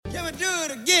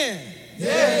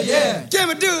yeah. Can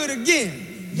we do it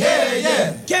again? Yeah,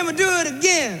 yeah. Can we do it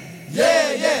again?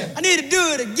 Yeah, yeah. I need to do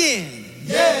it again.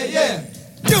 Yeah, yeah.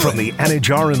 From the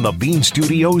Anajar and Levine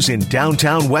Studios in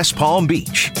downtown West Palm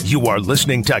Beach, you are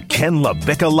listening to Ken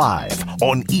LaVicka Live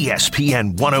on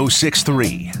ESPN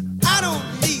 106.3. I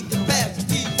don't need the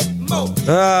pasty more.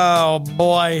 Oh,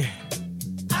 boy.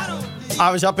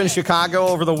 I was up in Chicago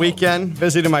over the weekend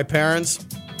visiting my parents.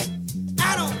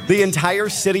 The entire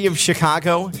city of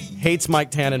Chicago hates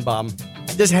Mike Tannenbaum.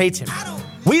 Just hates him.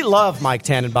 We love Mike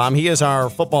Tannenbaum. He is our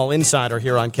football insider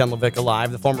here on Ken LaVicka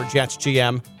Live, the former Jets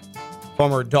GM,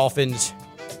 former Dolphins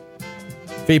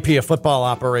VP of football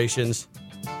operations.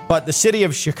 But the city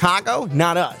of Chicago,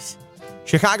 not us.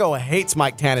 Chicago hates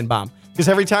Mike Tannenbaum because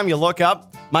every time you look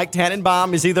up, Mike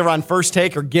Tannenbaum is either on First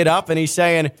Take or Get Up, and he's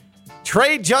saying,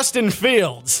 trade Justin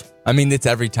Fields. I mean, it's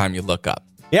every time you look up.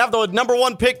 You have the number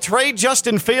one pick, trade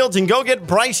Justin Fields and go get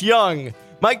Bryce Young.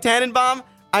 Mike Tannenbaum,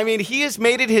 I mean, he has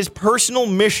made it his personal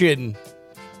mission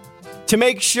to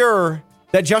make sure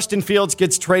that Justin Fields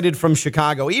gets traded from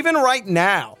Chicago, even right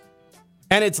now.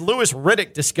 And it's Louis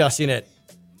Riddick discussing it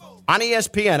on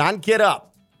ESPN, on Get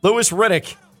Up. Louis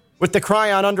Riddick with the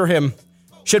cryon under him.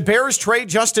 Should Bears trade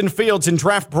Justin Fields and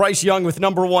draft Bryce Young with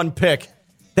number one pick?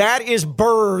 That is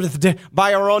birthed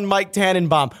by our own Mike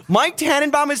Tannenbaum. Mike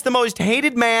Tannenbaum is the most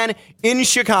hated man in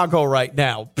Chicago right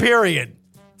now, period.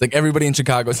 It's like everybody in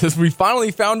Chicago says, we finally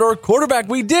found our quarterback.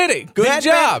 We did it. Good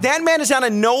job. That man is on a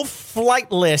no-flight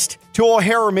list to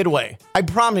O'Hara Midway. I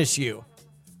promise you.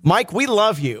 Mike, we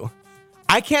love you.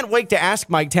 I can't wait to ask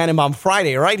Mike Tannenbaum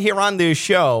Friday right here on this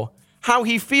show how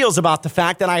he feels about the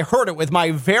fact that I heard it with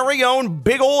my very own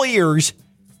big ol' ears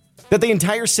that the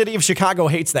entire city of Chicago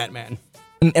hates that man.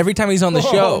 And every time he's on the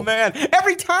show. Oh, man.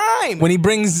 Every time. When he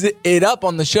brings it up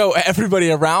on the show, everybody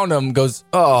around him goes,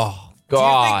 oh,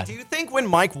 God. Do you think when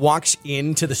Mike walks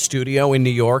into the studio in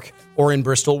New York or in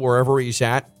Bristol, wherever he's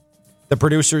at, the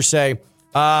producers say,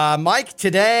 Mike,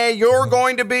 today you're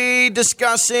going to be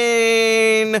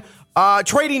discussing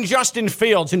trading Justin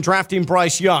Fields and drafting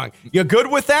Bryce Young. You good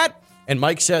with that? And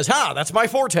Mike says, that's my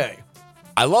forte.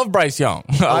 I love Bryce Young.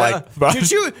 I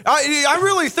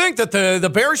really think that the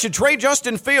Bears should trade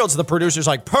Justin Fields. The producer's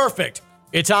like, perfect.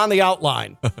 It's on the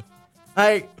outline.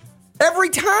 Every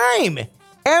time.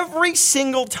 Every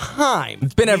single time.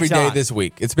 It's been every day this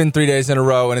week. It's been 3 days in a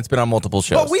row, and it's been on multiple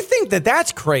shows. But we think that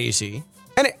that's crazy.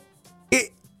 And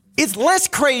it's less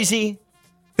crazy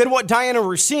than what Diana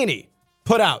Rossini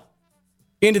put out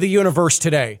into the universe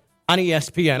today on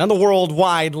ESPN, on the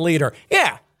worldwide leader.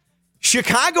 Yeah,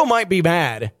 Chicago might be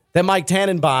mad that Mike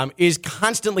Tannenbaum is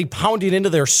constantly pounding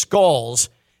into their skulls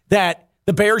that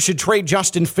the Bears should trade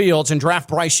Justin Fields and draft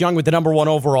Bryce Young with the number one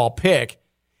overall pick.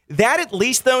 That at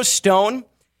least, though, Stone,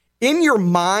 in your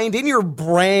mind, in your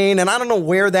brain, and I don't know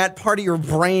where that part of your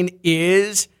brain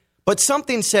is, but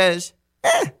something says,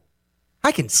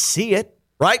 I can see it,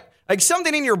 right? Like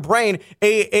something in your brain,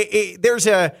 there's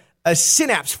a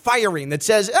synapse firing that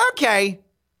says, okay,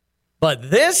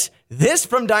 but this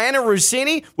from Diana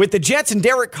Rossini with the Jets and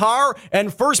Derek Carr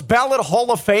and first ballot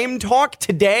Hall of Fame talk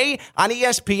today on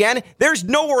ESPN, there's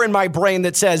nowhere in my brain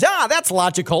that says, that's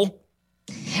logical.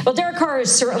 Well, Derek Carr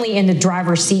is certainly in the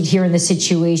driver's seat here in the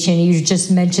situation. You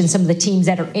just mentioned some of the teams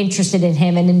that are interested in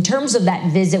him. And in terms of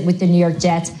that visit with the New York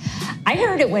Jets, I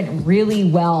heard it went really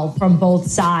well from both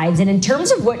sides. And in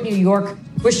terms of what New York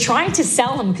was trying to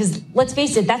sell him, because let's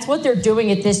face it, that's what they're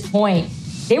doing at this point.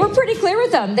 They were pretty clear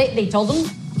with him. They told him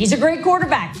he's a great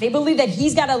quarterback. They believe that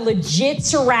he's got a legit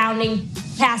surrounding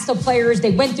cast of players.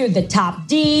 They went through the top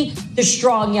D, the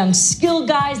strong young skill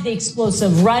guys, the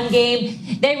explosive run game.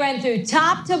 They ran through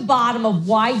top to bottom of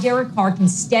why Derek Carr can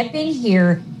step in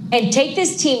here and take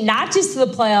this team not just to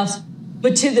the playoffs,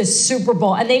 but to the Super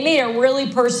Bowl. And they made it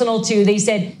really personal, too. They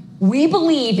said, we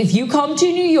believe if you come to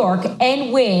New York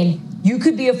and win, you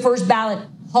could be a first ballot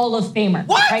Hall of Famer.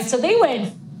 What? Right? So they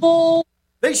went full.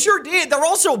 They sure did. They're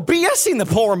also BSing the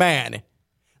poor man.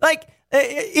 Like,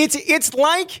 it's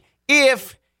like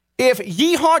if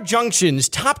Yeehaw Junction's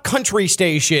top country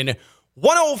station,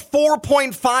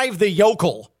 104.5 The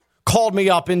Yokel, called me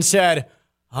up and said,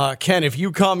 Ken, if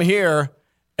you come here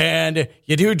and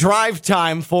you do drive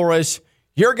time for us,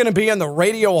 you're going to be in the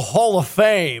Radio Hall of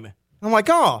Fame. I'm like,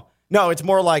 oh, no, it's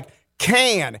more like,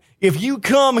 Ken, if you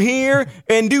come here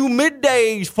and do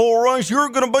middays for us, you're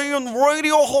going to be in the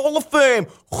Radio Hall of Fame.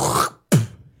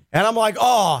 And I'm like,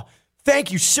 oh,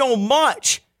 thank you so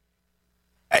much.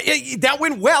 That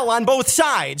went well on both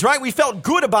sides, right? We felt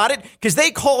good about it because they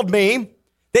called me.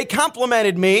 They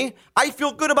complimented me. I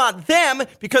feel good about them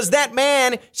because that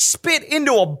man spit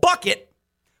into a bucket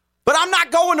But I'm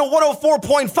not going to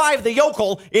 104.5 The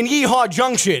Yokel in Yeehaw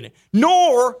Junction,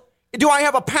 nor do I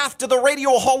have a path to the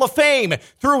Radio Hall of Fame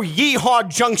through Yeehaw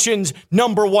Junction's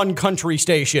 #1 country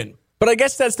station. But I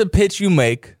guess that's the pitch you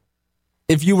make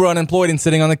if you were unemployed and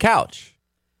sitting on the couch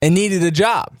and needed a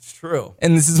job. It's true.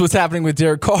 And this is what's happening with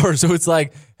Derek Carr. So it's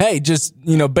like, hey, just,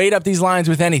 bait up these lines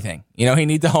with anything. He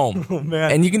needs a home. Oh,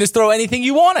 man. And you can just throw anything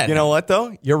you want at You him. know what,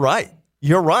 though? You're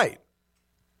right.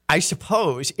 I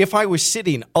suppose if I was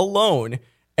sitting alone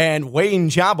and weighing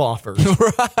job offers,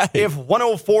 Right. if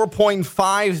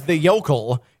 104.5 The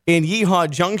Yokel in Yeehaw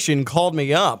Junction called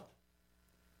me up,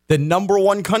 the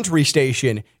 #1 country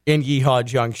station in Yeehaw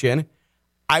Junction,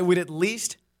 I would at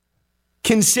least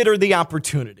consider the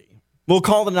opportunity. We'll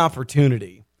call it an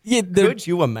opportunity. Yeah, Could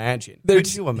you imagine?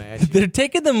 Could you imagine? They're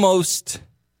taking the most,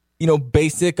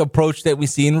 basic approach that we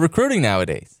see in recruiting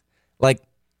nowadays. Like,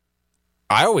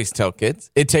 I always tell kids,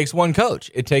 it takes one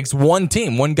coach. It takes one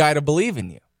team, one guy to believe in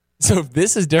you. So if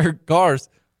this is Derek Carr's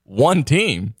one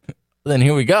team, then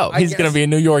here we go. He's going to be a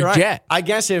New York Jet. I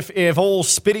guess if old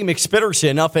Spitty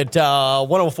McSpitterson up at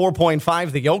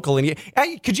 104.5 The Yokel, and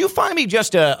could you find me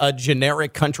just a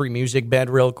generic country music bed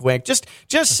real quick? Just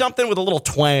something with a little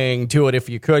twang to it if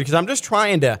you could, because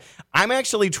I'm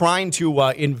actually trying to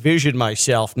envision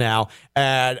myself now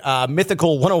at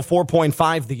mythical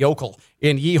 104.5 The Yokel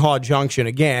in Yeehaw Junction.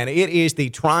 Again, it is the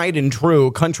tried and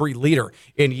true country leader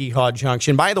in Yeehaw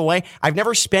Junction. By the way, I've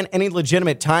never spent any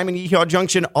legitimate time in Yeehaw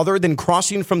Junction other than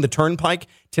crossing from the Turnpike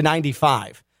to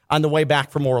 95 on the way back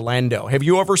from Orlando. Have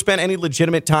you ever spent any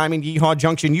legitimate time in Yeehaw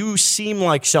Junction? You seem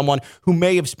like someone who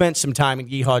may have spent some time in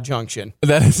Yeehaw Junction.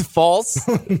 That is false.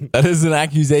 That is an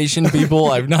accusation, people.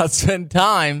 I've not spent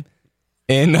time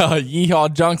in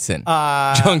Yeehaw Junction.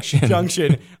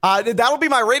 Junction. That'll be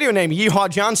my radio name,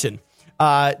 Yeehaw Johnson.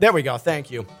 There we go.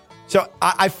 Thank you. So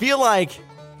I feel like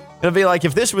it'll be like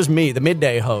if this was me, the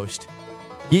midday host,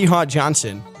 Yeehaw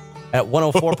Johnson at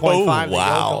 104.5 wow. The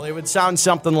Yokel, it would sound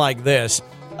something like this.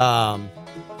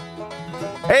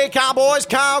 Hey, cowboys,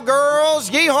 cowgirls,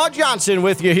 Yeehaw Johnson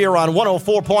with you here on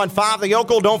 104.5 The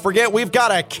Yokel. Don't forget, we've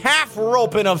got a calf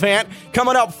roping event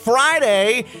coming up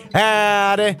Friday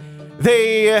at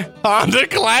the Honda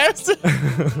Class.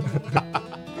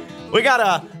 We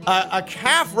got a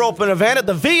calf roping event at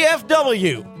the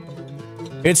VFW.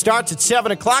 It starts at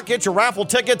 7 o'clock. Get your raffle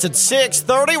tickets at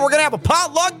 6:30. We're going to have a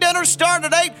potluck dinner start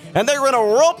at 8, and they're going to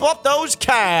rope up those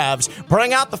calves.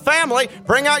 Bring out the family.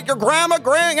 Bring out your grandma.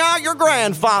 Bring out your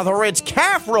grandfather. It's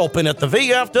calf roping at the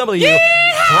VFW.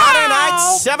 Yeehaw! Friday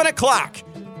night, 7 o'clock.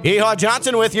 Yeehaw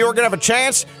Johnson with you. We're going to have a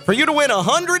chance for you to win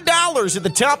 $100 at the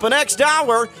top of next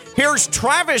hour. Here's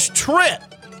Travis Tritt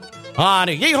on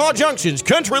Yeehaw Junction's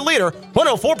country leader,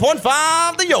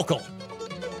 104.5 The Yokel.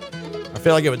 I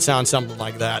feel like it would sound something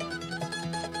like that.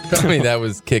 I mean, that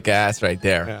was kick-ass right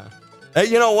there. Yeah. Hey,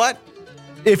 you know what?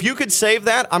 If you could save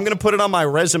that, I'm going to put it on my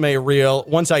resume reel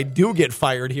once I do get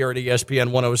fired here at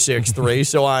ESPN 106.3.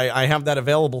 So I have that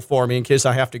available for me in case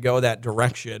I have to go that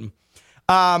direction.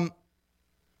 CBS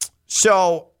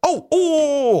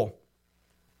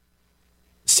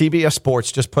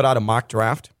Sports just put out a mock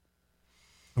draft.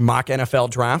 Mock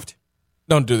NFL draft.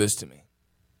 Don't do this to me.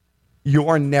 You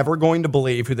are never going to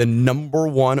believe who the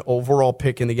 #1 overall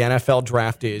pick in the NFL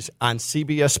draft is on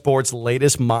CBS Sports'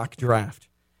 latest mock draft.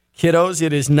 Kiddos,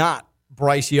 it is not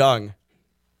Bryce Young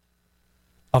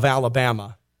of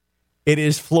Alabama. It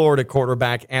is Florida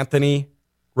quarterback Anthony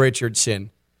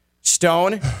Richardson.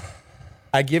 Stone,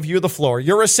 I give you the floor.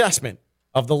 Your assessment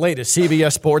of the latest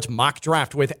CBS Sports mock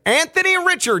draft with Anthony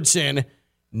Richardson,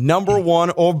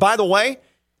 #1. Oh, by the way,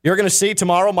 you're going to see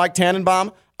tomorrow Mike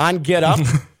Tannenbaum on Get Up.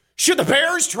 Should the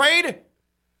Bears trade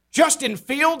Justin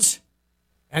Fields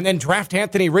and then draft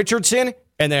Anthony Richardson?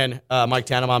 And then Mike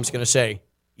Tannenbaum's going to say,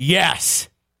 yes.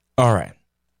 All right.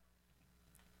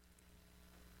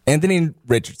 Anthony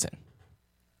Richardson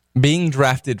being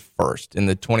drafted first in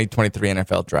the 2023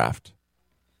 NFL draft.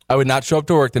 I would not show up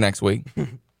to work the next week.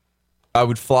 I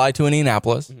would fly to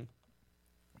Indianapolis,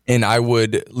 and I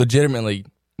would legitimately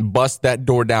bust that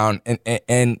door down,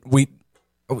 and we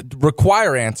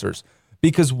require answers.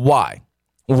 Because why?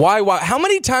 Why? How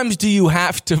many times do you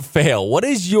have to fail? What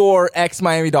is your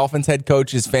ex-Miami Dolphins head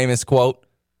coach's famous quote?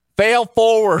 Fail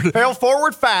forward. Fail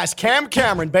forward fast. Cam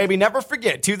Cameron, baby. Never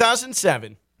forget.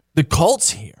 2007. The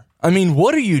Colts here. I mean,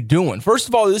 what are you doing? First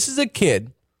of all, this is a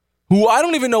kid who I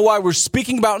don't even know why we're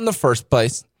speaking about in the first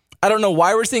place. I don't know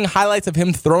why we're seeing highlights of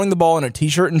him throwing the ball in a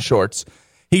T-shirt and shorts.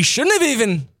 He shouldn't have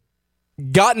even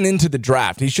gotten into the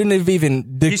draft. He shouldn't have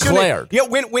even declared. Yeah,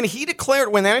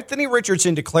 when Anthony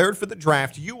Richardson declared for the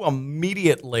draft, you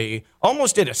immediately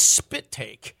almost did a spit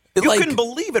take You couldn't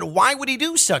believe it. Why would he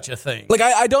do such a thing? Like,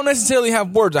 I don't necessarily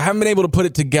have words. I haven't been able to put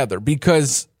it together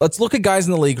because let's look at guys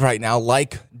in the league right now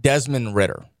like Desmond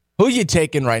Ridder. Who are you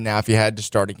taking right now if you had to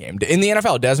start a game? In the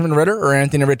NFL, Desmond Ridder or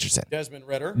Anthony Richardson? Desmond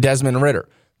Ridder. Desmond Ridder.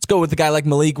 Let's go with a guy like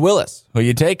Malik Willis. Who are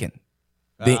you taking?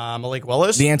 Malik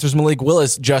Willis? The answer is Malik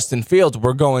Willis, Justin Fields.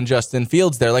 We're going Justin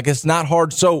Fields there. Like, it's not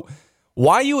hard. So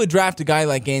why you would draft a guy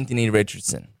like Anthony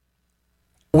Richardson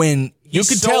when you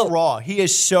could tell raw. He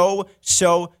is so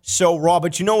raw.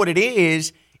 But you know what it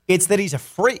is? It's that he's a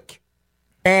freak.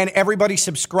 And everybody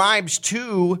subscribes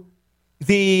to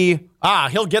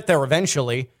he'll get there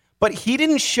eventually. But he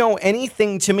didn't show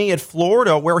anything to me at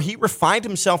Florida where he refined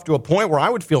himself to a point where I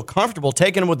would feel comfortable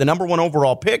taking him with the number 1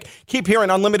 overall pick. Keep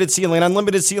hearing unlimited ceiling,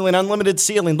 unlimited ceiling, unlimited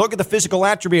ceiling. Look at the physical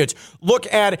attributes. Look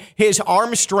at his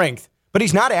arm strength. But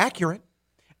he's not accurate.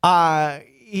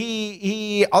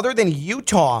 He other than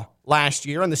Utah last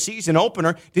year in the season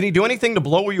opener, did he do anything to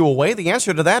blow you away? The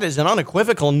answer to that is an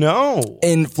unequivocal no.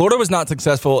 And Florida was not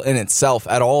successful in itself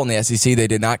at all in the SEC. They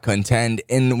did not contend.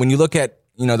 And when you look at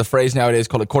the phrase nowadays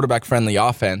called a quarterback-friendly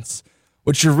offense,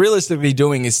 what you're realistically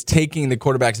doing is taking the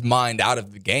quarterback's mind out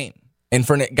of the game. And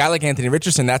for a guy like Anthony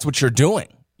Richardson, that's what you're doing.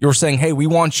 You're saying, hey, we're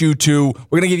going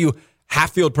to give you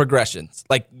half-field progressions.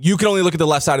 Like, you can only look at the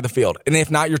left side of the field. And if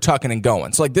not, you're tucking and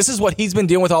going. So, like, this is what he's been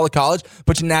dealing with all of college,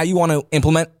 but now you want to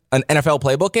implement an NFL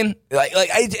playbook in?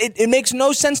 It makes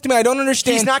no sense to me. I don't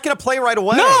understand. He's not going to play right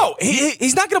away. No,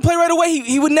 he's not going to play right away.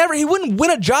 He wouldn't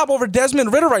win a job over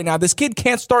Desmond Ridder right now. This kid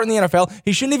can't start in the NFL.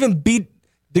 He shouldn't even be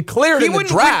declared in the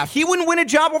draft. He wouldn't win a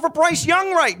job over Bryce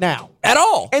Young right now. At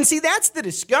all. And see, that's the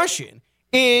discussion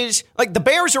is, like, the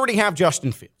Bears already have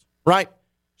Justin Fields, right?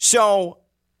 So,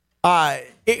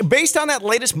 based on that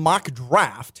latest mock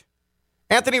draft,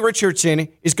 Anthony Richardson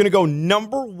is going to go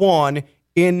number 1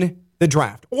 in the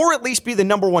draft, or at least be the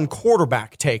number 1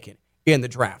 quarterback taken in the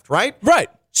draft, right? Right.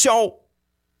 So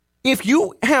if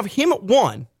you have him at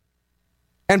 1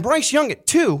 and Bryce Young at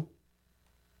 2,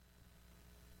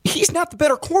 he's not the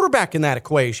better quarterback in that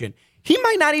equation. He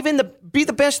might not even be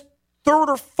the best 3rd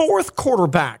or 4th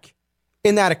quarterback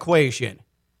in that equation.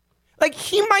 Like,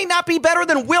 he might not be better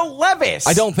than Will Levis.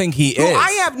 I don't think he is.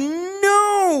 I have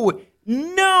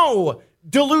no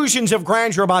delusions of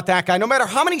grandeur about that guy. No matter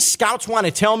how many scouts want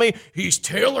to tell me he's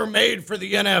tailor-made for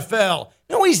the NFL.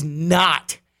 No, he's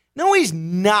not.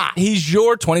 He's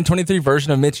your 2023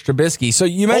 version of Mitch Trubisky. So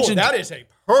you mentioned... that is a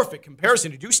perfect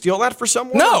comparison. Did you steal that for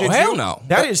someone? No, hell no.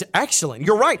 That is excellent.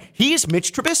 You're right. He is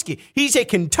Mitch Trubisky. He's a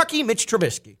Kentucky Mitch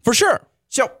Trubisky. For sure.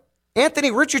 So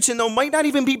Anthony Richardson, though, might not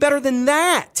even be better than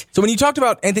that. So when you talked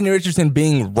about Anthony Richardson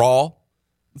being raw,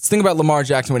 let's think about Lamar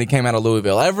Jackson when he came out of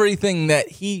Louisville. Everything that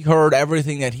he heard,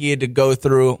 everything that he had to go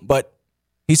through, but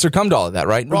he succumbed to all of that,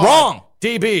 right? Wrong.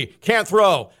 DB, can't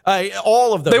throw,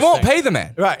 all of those They won't things. pay the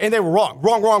man. Right, and they were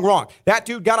wrong. That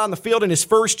dude got on the field in his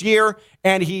first year,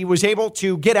 and he was able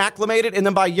to get acclimated, and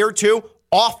then by year 2,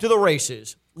 off to the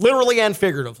races, literally and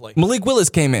figuratively. Malik Willis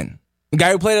came in. The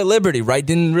guy who played at Liberty, right?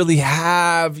 Didn't really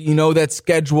have, that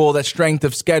schedule, that strength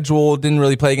of schedule. Didn't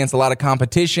really play against a lot of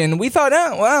competition. We thought,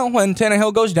 when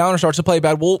Tannehill goes down or starts to play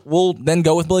bad, we'll then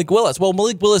go with Malik Willis. Well,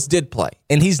 Malik Willis did play,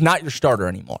 and he's not your starter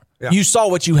anymore. Yeah. You saw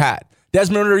what you had.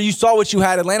 Desmond Ridder, you saw what you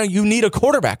had. Atlanta, you need a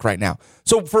quarterback right now.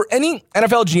 So for any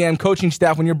NFL GM, coaching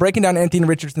staff, when you're breaking down Anthony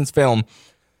Richardson's film,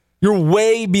 you're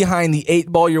way behind the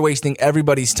 8 ball. You're wasting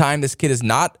everybody's time. This kid is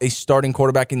not a starting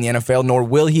quarterback in the NFL, nor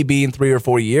will he be in 3 or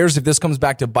 4 years. If this comes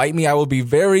back to bite me, I will be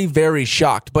very, very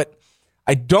shocked. But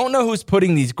I don't know who's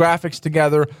putting these graphics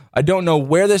together. I don't know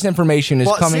where this information is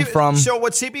coming from. So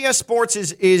what CBS Sports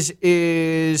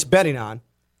is betting on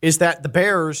is that the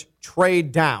Bears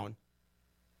trade down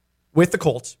with the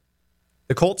Colts.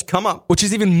 The Colts come up. Which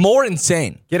is even more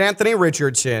insane. Get Anthony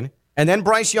Richardson, and then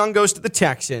Bryce Young goes to the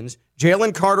Texans.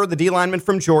 Jalen Carter, the D lineman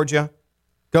from Georgia,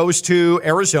 goes to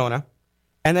Arizona,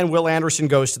 and then Will Anderson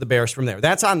goes to the Bears from there.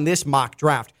 That's on this mock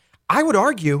draft. I would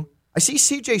argue, I see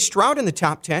C.J. Stroud in the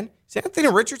top 10. Is Anthony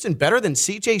Richardson better than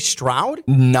C.J. Stroud?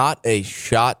 Not a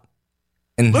shot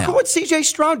in hell. Look at what C.J.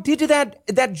 Stroud did to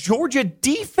that Georgia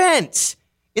defense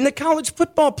in the college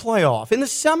football playoff, in the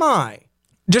semi.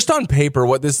 Just on paper,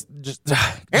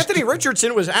 Anthony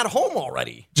Richardson was at home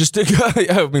already.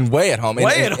 Way at home.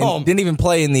 At home. Didn't even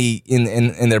play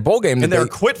in their bowl game. In their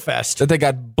quit fest. That they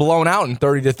got blown out in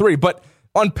 30-3. But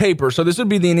on paper, so this would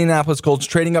be the Indianapolis Colts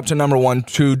trading up to number 1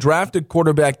 to draft a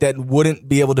quarterback that wouldn't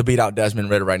be able to beat out Desmond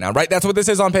Ridder right now, right? That's what this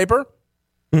is on paper?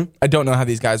 Mm-hmm. I don't know how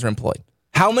these guys are employed.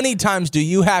 How many times do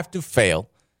you have to fail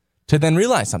to then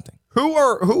realize something?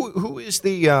 Who is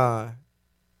the... are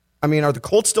the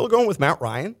Colts still going with Matt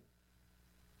Ryan?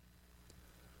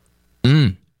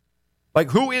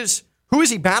 Like, who is Who is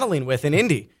he battling with in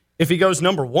Indy if he goes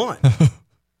number one?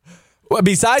 Well,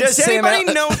 besides Does Sam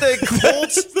anybody know the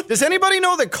Colts? Does anybody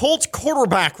know the Colts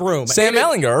quarterback room? Sam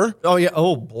Ehlinger, Oh yeah.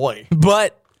 Oh boy.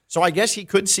 but So I guess he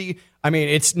could see. I mean,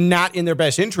 it's not in their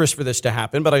best interest for this to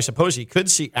happen, but I suppose he could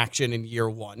see action in year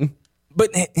one.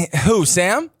 who?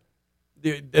 Sam?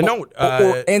 No,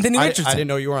 or Anthony Richardson. I didn't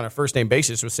know you were on a first name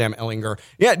basis with Sam Ehlinger.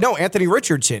 Yeah, no, Anthony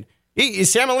Richardson.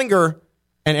 Sam Ehlinger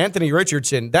and Anthony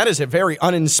Richardson. That is a very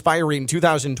uninspiring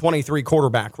 2023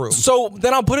 quarterback room. So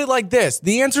then I'll put it like this.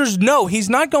 The answer is no. He's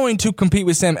not going to compete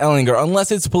with Sam Ehlinger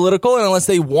unless it's political and unless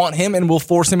they want him and will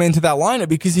force him into that lineup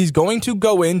because he's going to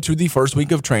go into the first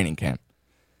week of training camp.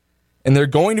 And they're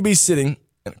going to be sitting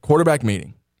in a quarterback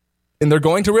meeting. And they're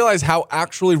going to realize how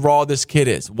actually raw this kid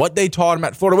is. What they taught him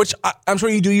at Florida, which I'm sure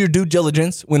you do your due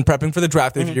diligence when prepping for the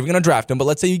draft if you're going to draft him. But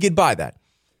let's say you get by that.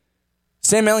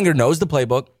 Sam Ehlinger knows the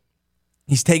playbook.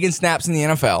 He's taking snaps in the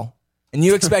NFL. And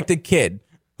you expect a kid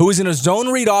who is in a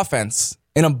zone read offense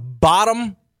in a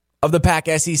bottom of the pack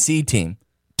SEC team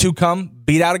to come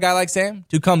beat out a guy like Sam,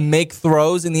 to come make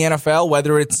throws in the NFL,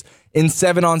 whether it's in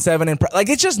 7-on-7 and like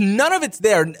it's just none of it's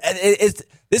there.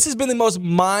 This has been the most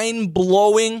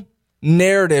mind-blowing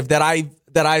narrative that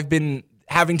I've been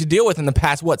having to deal with in the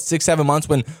past 6-7 months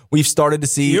when we've started to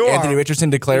see Anthony Richardson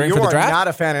declaring for the draft. You are not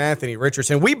a fan of Anthony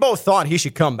Richardson. We both thought he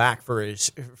should come back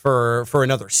for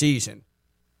another season.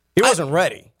 He wasn't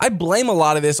ready. I blame a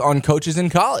lot of this on coaches in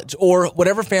college or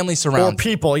whatever family surrounds. Or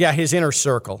people, yeah, his inner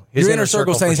circle. Your inner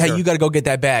circle saying, "Hey, you got to go get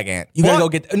that bag, Ant. You got to go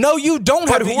get." No, you don't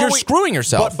have to. You're screwing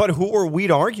yourself. But who are we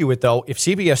to argue with though? If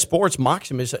CBS Sports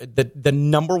mocks him as the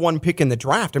number one pick in the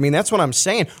draft, I mean that's what I'm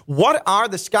saying. What are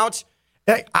the scouts?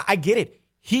 I get it.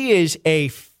 He is a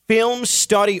film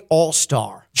study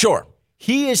all-star. Sure.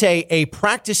 He is a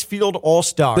practice field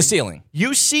all-star. The ceiling.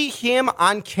 You see him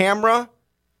on camera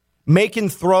making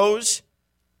throws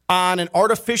on an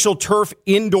artificial turf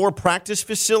indoor practice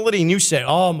facility, and you say,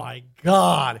 oh, my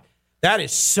God, that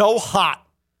is so hot.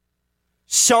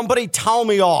 Somebody towel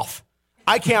me off.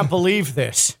 I can't believe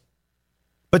this.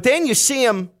 But then you see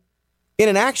him in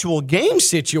an actual game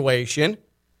situation,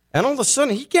 and all of a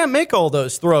sudden, he can't make all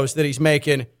those throws that he's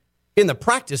making in the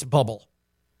practice bubble.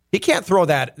 He can't throw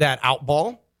that out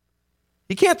ball.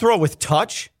 He can't throw with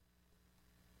touch.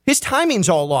 His timing's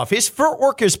all off. His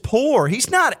footwork is poor.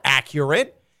 He's not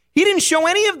accurate. He didn't show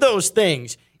any of those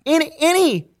things in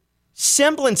any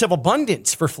semblance of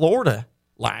abundance for Florida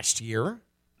last year.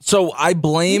 So I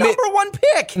blame Number one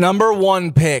pick. Number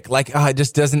one pick. Like, it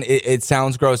just doesn't, it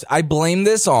sounds gross. I blame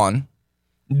this on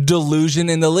delusion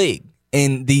in the league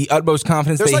and the utmost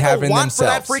confidence There's they like have a in want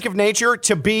themselves. for that freak of nature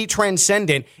to be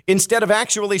transcendent instead of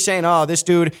actually saying, oh, this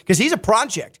dude, because he's a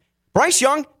project. Bryce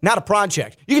Young, not a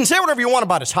project. You can say whatever you want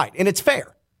about his height, and it's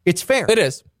fair. It's fair. It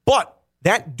is. But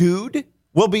that dude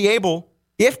will be able,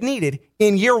 if needed,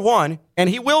 in year one, and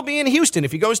he will be in Houston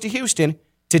if he goes to Houston,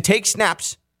 to take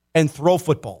snaps and throw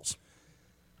footballs.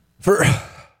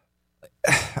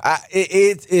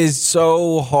 It is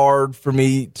so hard for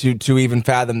me to even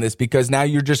fathom this because now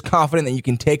you're just confident that you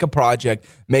can take a project,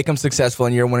 make them successful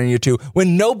in year one and year two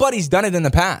when nobody's done it in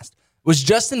the past. Was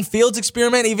Justin Fields'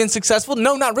 experiment even successful?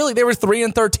 No, not really. They were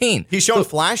 3-13. He's shown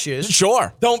flashes.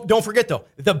 Sure. Don't forget, though,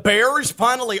 the Bears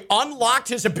finally unlocked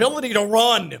his ability to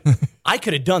run. I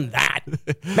could have done that.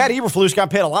 Matt Eberflus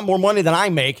got paid a lot more money than I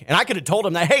make, and I could have told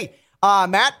him that, hey,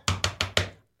 Matt,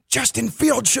 Justin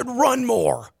Fields should run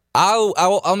more.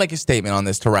 I'll make a statement on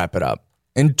this to wrap it up.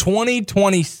 In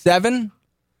 2027,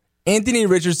 Anthony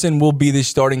Richardson will be the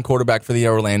starting quarterback for the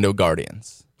Orlando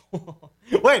Guardians.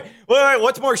 Wait,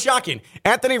 what's more shocking?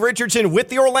 Anthony Richardson with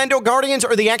the Orlando Guardians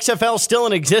or the XFL still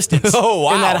in existence? Oh,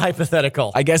 wow. In that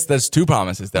hypothetical. I guess there's two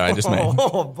promises that I just made.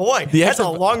 Oh, boy. That's a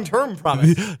long-term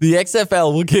promise. The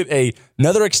XFL will get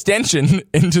another extension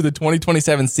into the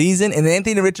 2027 season, and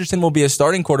Anthony Richardson will be a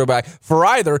starting quarterback for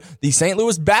either the St.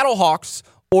 Louis Battlehawks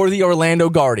or the Orlando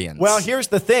Guardians. Well, here's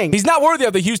the thing. He's not worthy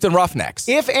of the Houston Roughnecks.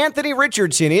 If Anthony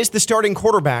Richardson is the starting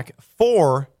quarterback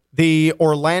for the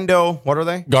Orlando, what are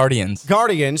they?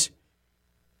 Guardians,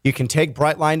 you can take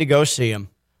Brightline to go see him.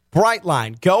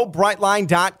 Brightline. Go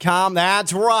Brightline.com.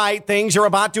 That's right. Things are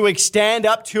about to extend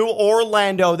up to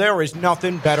Orlando. There is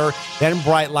nothing better than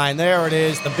Brightline. There it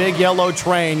is, the big yellow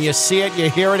train. You see it, you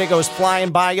hear it, it goes flying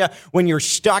by you when you're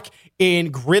stuck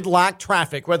in gridlock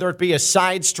traffic, whether it be a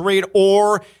side street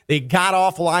or the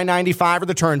god-awful I-95 or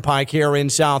the Turnpike here in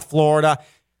South Florida.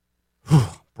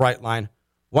 Brightline.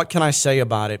 What can I say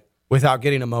about it without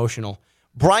getting emotional?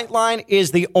 Brightline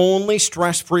is the only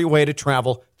stress-free way to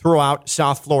travel throughout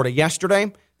South Florida.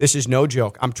 Yesterday, this is no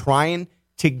joke, I'm trying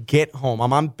to get home.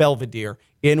 I'm on Belvedere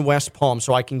in West Palm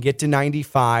so I can get to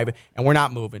 95, and we're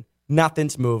not moving.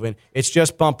 Nothing's moving. It's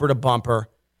just bumper to bumper.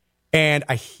 And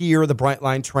I hear the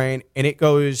Brightline train, and it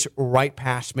goes right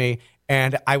past me,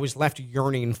 and I was left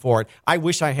yearning for it. I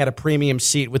wish I had a premium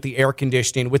seat with the air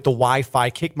conditioning, with the Wi-Fi,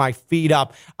 kick my feet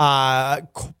up,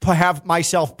 have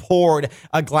myself poured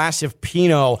a glass of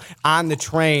Pinot on the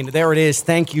train. There it is.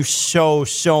 Thank you so,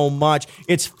 so much.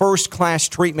 It's first-class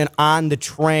treatment on the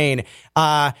train.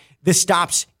 The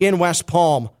stops in West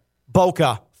Palm,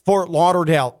 Boca, Fort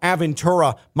Lauderdale,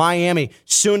 Aventura, Miami,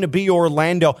 soon to be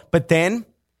Orlando. But then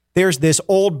there's this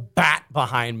old bat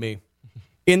behind me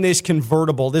in this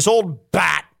convertible. This old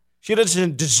bat. She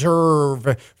doesn't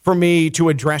deserve for me to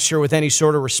address her with any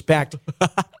sort of respect.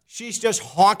 She's just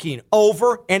honking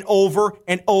over and over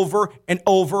and over and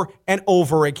over and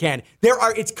over again.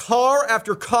 It's car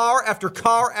after car after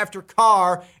car after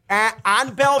car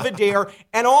on Belvedere,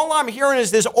 and all I'm hearing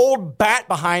is this old bat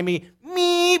behind me.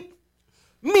 Meep,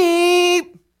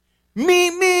 meep,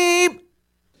 meep, meep.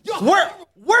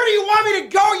 Where do you want me to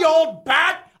go, you old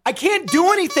bat? I can't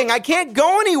do anything. I can't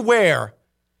go anywhere.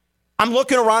 I'm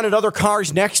looking around at other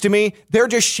cars next to me. They're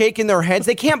just shaking their heads.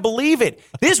 They can't believe it.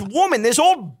 This woman, this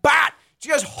old bat,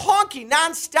 just honking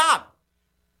nonstop.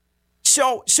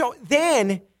 So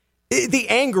then the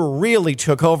anger really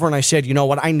took over, and I said, you know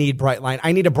what? I need Brightline.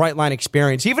 I need a Brightline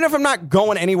experience. Even if I'm not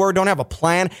going anywhere, don't have a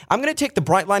plan, I'm going to take the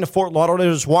Brightline to Fort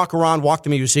Lauderdale, just walk around, walk the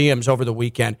museums over the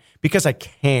weekend because I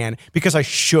can, because I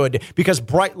should, because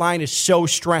Brightline is so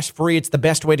stress-free. It's the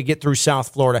best way to get through South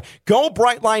Florida. Go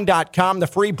Brightline.com, the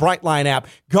free Brightline app.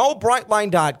 Go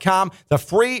Brightline.com, the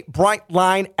free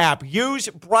Brightline app. Use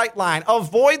Brightline.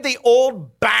 Avoid the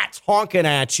old bats honking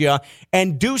at you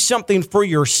and do something for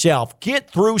yourself. Get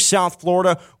through South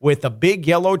Florida with a big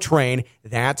yellow train.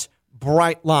 That's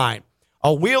Brightline.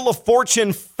 A Wheel of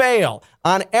Fortune fail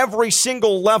on every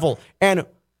single level. And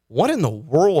what in the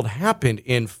world happened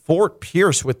in Fort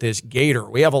Pierce with this gator?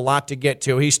 We have a lot to get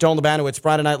to. He's Stone Labano. It's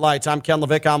Friday Night Lights. I'm Ken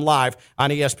LaVicka. I'm live on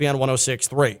ESPN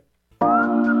 106.3.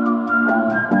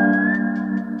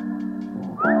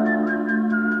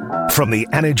 From the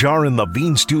Anajar and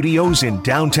Levine Studios in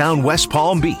downtown West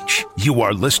Palm Beach, you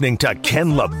are listening to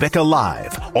Ken LaVicka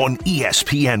Live on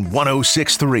ESPN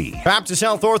 106.3. Baptist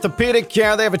Health Orthopedic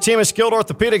Care. They have a team of skilled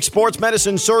orthopedic sports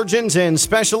medicine surgeons and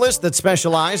specialists that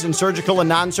specialize in surgical and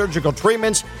non-surgical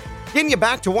treatments, getting you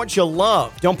back to what you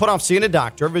love. Don't put off seeing a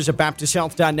doctor. Visit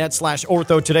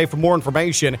baptisthealth.net/ortho today for more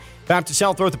information. Baptist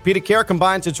Health Orthopedic Care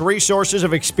combines its resources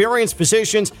of experienced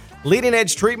physicians,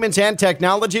 leading-edge treatments, and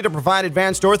technology to provide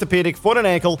advanced orthopedic, foot and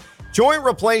ankle, joint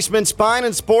replacement, spine,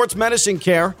 and sports medicine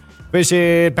care.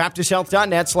 Visit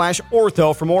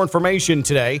baptisthealth.net/ortho for more information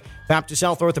today. Baptist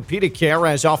Health Orthopedic Care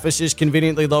has offices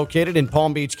conveniently located in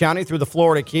Palm Beach County through the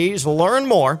Florida Keys. Learn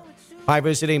more by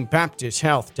visiting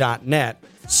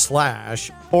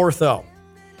baptisthealth.net/ortho.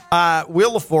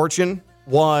 Wheel of Fortune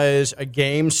was a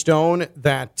game, Stone,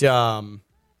 that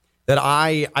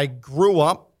I grew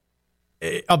up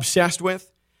obsessed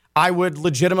with. I would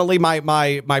legitimately,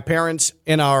 my parents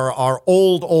in our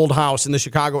old house in the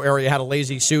Chicago area had a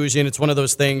Lazy Susan. It's one of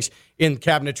those things in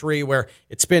cabinetry where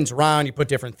it spins around, you put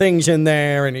different things in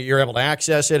there, and you're able to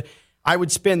access it. I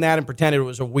would spin that and pretend it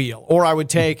was a wheel. Or I would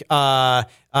take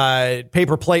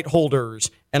paper plate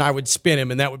holders and I would spin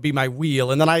them, and that would be my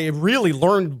wheel. And then I really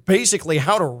learned basically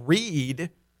how to read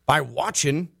by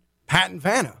watching Pat and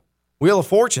Vanna. Wheel of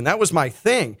Fortune, that was my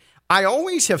thing. I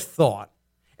always have thought,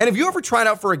 and have you ever tried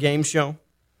out for a game show?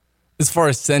 As far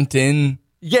as sent in?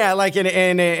 Yeah, like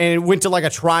and went to like a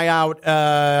tryout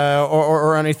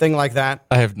or anything like that?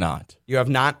 I have not. You have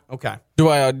not? Okay. Do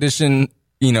I audition,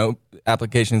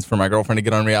 applications for my girlfriend to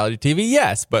get on reality TV?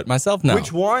 Yes, but myself, no.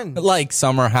 Which one? Like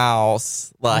Summer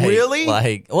House. Really?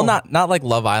 Not like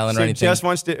Love Island or anything. Just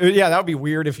wants to. Yeah, that would be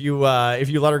weird if you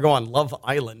let her go on Love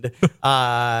Island.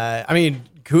 I mean,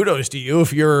 kudos to you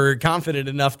if you're confident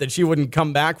enough that she wouldn't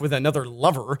come back with another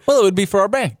lover. Well, it would be for our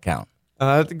bank account.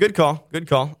 Good call.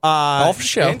 All for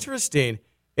show. Interesting.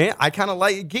 Yeah, I kind of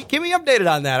like. Give me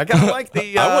updated on that. I kind of like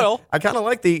the. I will. I kind of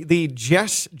like the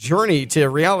Jess journey to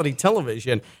reality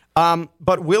television.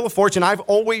 But Wheel of Fortune, I've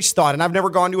always thought, and I've never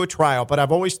gone to a tryout, but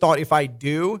I've always thought if I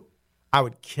do, I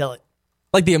would kill it.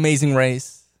 Like The Amazing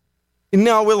Race.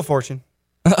 No, Wheel of Fortune.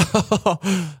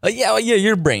 Yeah,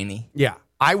 you're brainy. Yeah,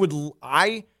 I would.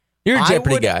 You're a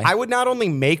Jeopardy guy. I would not only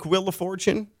make Wheel of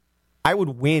Fortune, I would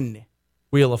win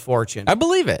Wheel of Fortune. I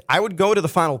believe it. I would go to the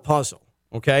final puzzle.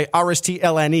 Okay,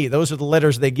 RSTLNE. Those are the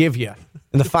letters they give you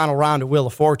in the final round of Wheel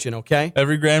of Fortune. Okay.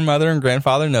 Every grandmother and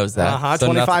grandfather knows that. So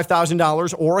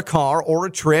 $25,000 or a car or a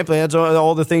trip. That's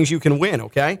all the things you can win.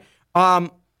 Okay.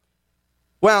 Well,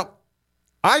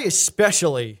 I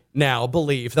especially now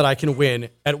believe that I can win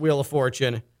at Wheel of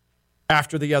Fortune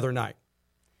after the other night.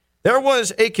 There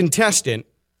was a contestant,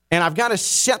 and I've got to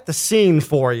set the scene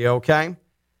for you, okay?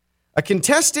 A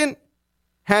contestant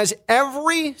has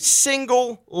every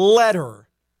single letter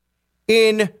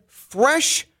in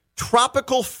fresh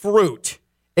tropical fruit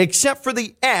except for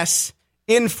the S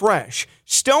in fresh.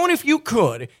 Stone, if you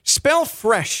could, spell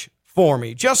fresh for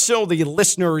me, just so the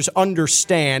listeners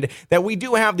understand that we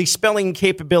do have the spelling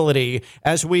capability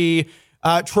as we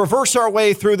traverse our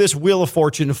way through this Wheel of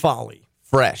Fortune folly.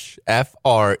 Fresh. Fresh.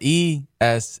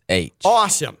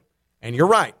 Awesome. And you're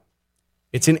right.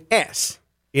 It's an S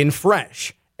in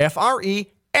fresh.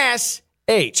 Fresh.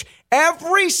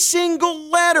 Every single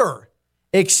letter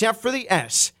except for the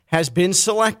S has been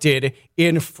selected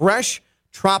in fresh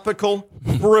tropical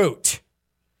fruit.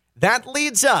 That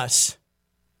leads us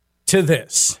to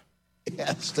this.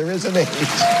 Yes, there is an H.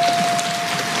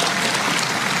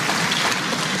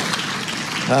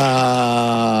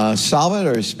 Solve it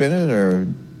or spin it,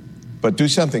 but do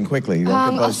something quickly.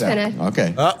 Don't I'll spin it.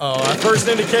 Okay. Uh-oh. At first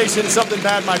indication, something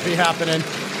bad might be happening.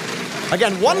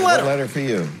 Again, one letter. What letter for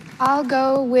you? I'll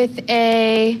go with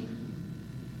a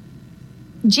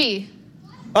G.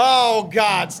 Oh,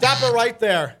 God. Stop it right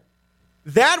there.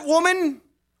 That woman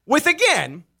with,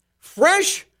 again,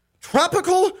 fresh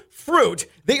tropical fruit.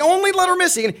 The only letter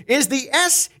missing is the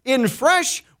S in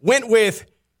fresh, went with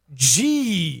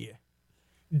G.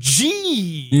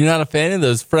 G. You're not a fan of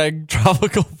those Freg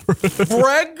tropical fruit?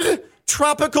 Freg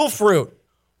tropical fruit.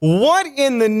 What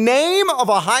in the name of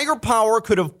a higher power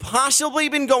could have possibly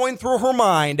been going through her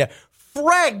mind?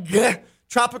 Freg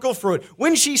tropical fruit.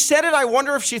 When she said it, I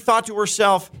wonder if she thought to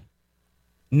herself,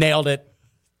 nailed it.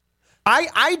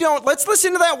 I don't. Let's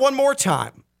listen to that one more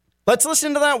time. Let's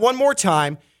listen to that one more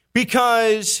time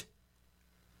because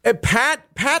Pat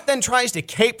then tries to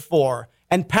cape for,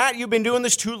 and Pat, you've been doing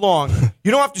this too long.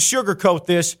 You don't have to sugarcoat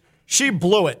this. She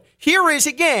blew it. Here is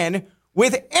again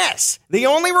with S, the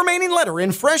only remaining letter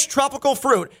in fresh tropical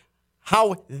fruit,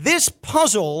 how this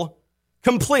puzzle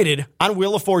completed on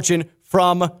Wheel of Fortune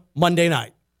from Monday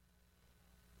night.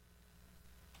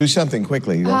 Do something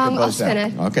quickly. Don't I'll spin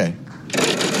it. Okay.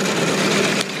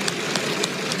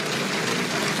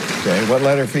 Okay, what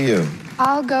letter for you?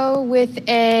 I'll go with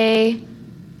a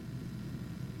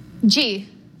G.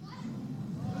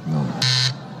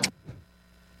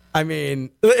 I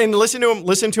mean, and listen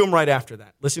to him right after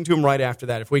that. Listen to him right after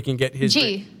that if we can get his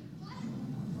G.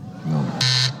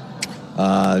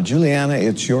 Juliana,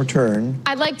 it's your turn.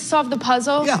 I'd like to solve the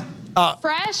puzzle. Yeah.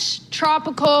 Fresh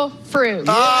tropical fruit.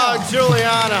 Oh,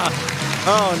 Juliana.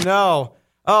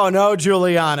 Oh, no,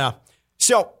 Juliana.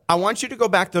 So I want you to go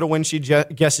back to when she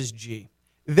guesses G.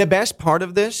 The best part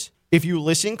of this, if you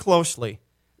listen closely,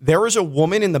 there is a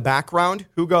woman in the background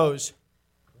who goes,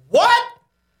 what?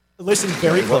 Listen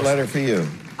very closely. What letter for you?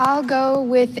 I'll go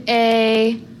with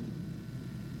a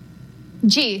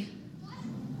G.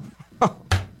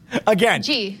 Again.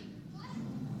 G.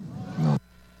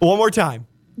 One more time.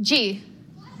 G.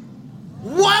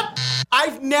 What?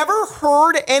 I've never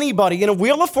heard anybody in a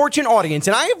Wheel of Fortune audience,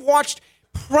 and I have watched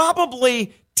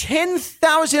probably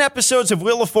 10,000 episodes of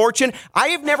Wheel of Fortune. I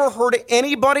have never heard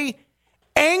anybody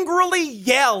angrily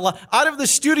yell out of the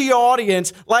studio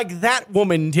audience like that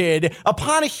woman did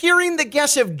upon hearing the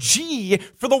guess of G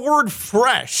for the word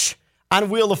fresh on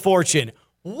Wheel of Fortune.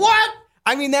 What?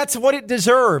 I mean, that's what it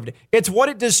deserved. It's what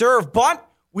it deserved, but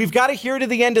we've got to hear to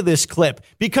the end of this clip,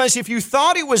 because if you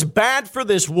thought it was bad for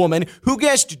this woman who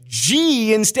guessed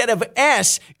G instead of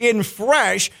S in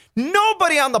fresh,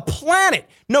 nobody on the planet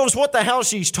knows what the hell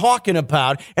she's talking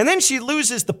about. And then she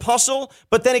loses the puzzle,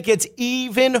 but then it gets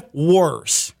even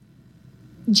worse.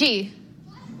 G.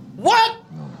 What?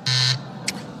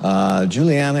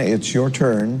 Juliana, it's your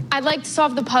turn. I'd like to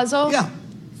solve the puzzle. Yeah.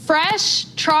 Fresh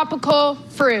tropical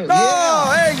fruit.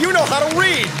 Oh, hey, you know how to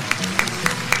read.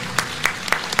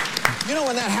 You know,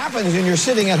 when that happens and you're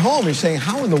sitting at home, you're saying,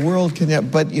 how in the world can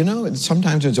that? But, you know,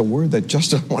 sometimes it's a word that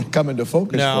just doesn't want to come into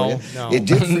focus for you. No. It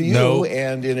did for you, No.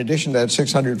 and in addition to that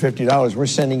 $650, we're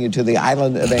sending you to the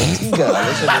island of Antigua.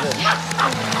 Listen to this.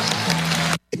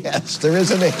 Yes, there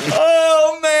is an H.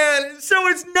 Oh, man. So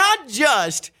it's not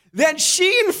just that she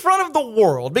in front of the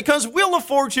world, because Wheel of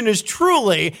Fortune is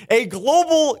truly a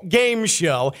global game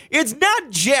show. It's not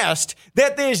just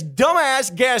that this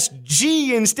dumbass guessed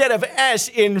G instead of S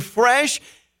in fresh.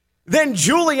 Then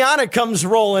Juliana comes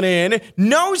rolling in,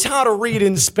 knows how to read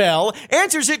and spell,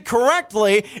 answers it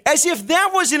correctly. As if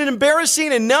that wasn't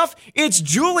embarrassing enough, it's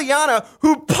Juliana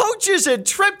who poaches a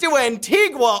trip to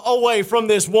Antigua away from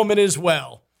this woman as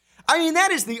well. I mean,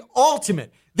 that is the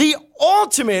ultimate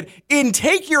in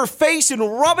take your face and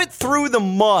rub it through the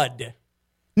mud.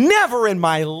 Never in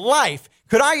my life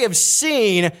could I have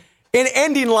seen an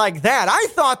ending like that? I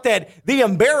thought that the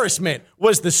embarrassment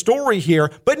was the story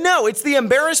here, but no, it's the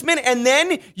embarrassment, and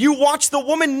then you watch the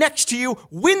woman next to you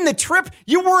win the trip.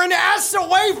 You were an ass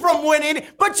away from winning,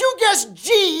 but you guessed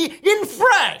G in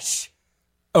fresh.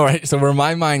 All right, so where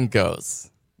my mind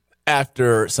goes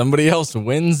after somebody else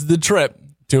wins the trip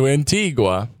to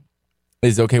Antigua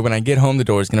is, okay, when I get home, the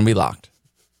door is going to be locked.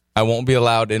 I won't be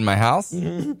allowed in my house,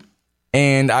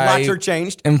 and Locks are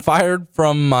changed. am fired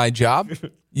from my job.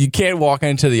 You can't walk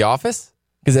into the office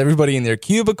because everybody in their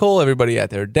cubicle, everybody at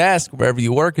their desk, wherever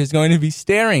you work, is going to be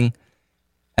staring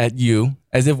at you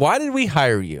as if, why did we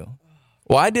hire you?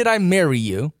 Why did I marry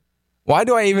you? Why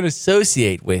do I even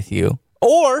associate with you?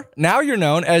 Or now you're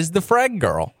known as the Freg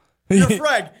girl. You're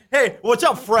Freg. Hey, what's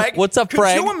up, Freg? What's up, Could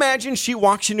Freg? you imagine she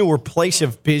walks into her place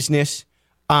of business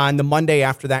on the Monday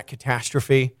after that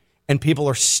catastrophe and people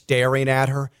are staring at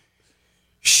her?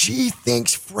 She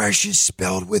thinks fresh is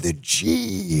spelled with a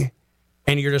G.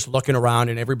 And you're just looking around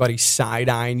and everybody's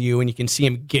side-eyeing you and you can see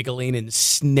him giggling and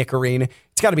snickering.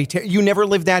 It's got to be, you never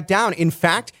lived that down. In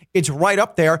fact, it's right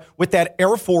up there with that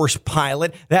Air Force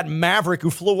pilot, that Maverick who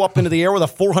flew up into the air with a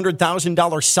 $400,000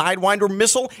 Sidewinder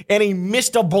missile and he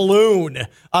missed a balloon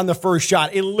on the first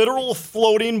shot. A literal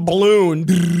floating balloon.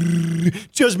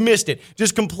 Just missed it.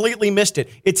 Just completely missed it.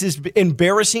 It's as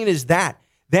embarrassing as that.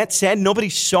 That said, nobody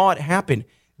saw it happen.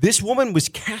 This woman was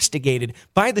castigated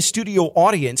by the studio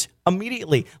audience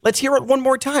immediately. Let's hear it one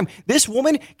more time. This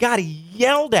woman got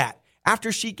yelled at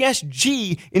after she guessed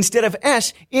G instead of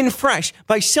S in fresh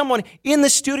by someone in the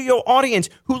studio audience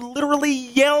who literally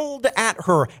yelled at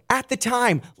her at the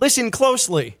time. Listen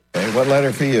closely. Okay, what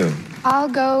letter for you? I'll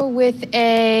go with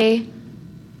a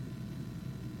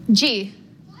G.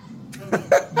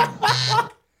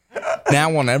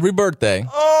 Now on every birthday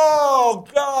Oh,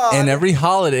 God. and every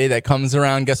holiday that comes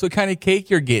around, guess what kind of cake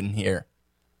you're getting here?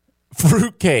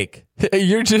 Fruit cake.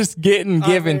 You're just given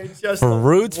it's just the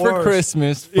fruits for worst.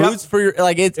 Christmas, Yep. fruits for your,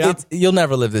 like, it's you'll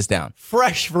never live this down.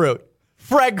 Fresh fruit.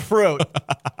 Freg fruit.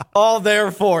 All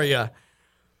there for you.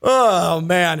 Oh,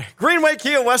 man. Greenway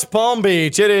Kia, West Palm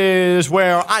Beach. It is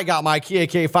where I got my Kia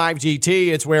K5 GT.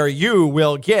 It's where you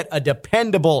will get a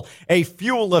dependable, a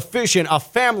fuel-efficient, a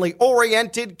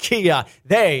family-oriented Kia.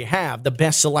 They have the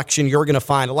best selection you're going to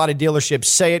find. A lot of dealerships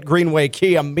say it. Greenway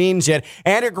Kia means it.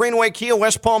 And at Greenway Kia,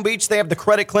 West Palm Beach, they have the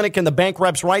credit clinic and the bank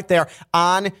reps right there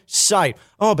on site.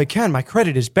 Oh, but Ken, my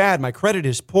credit is bad. My credit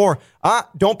is poor.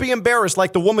 Don't be embarrassed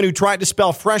like the woman who tried to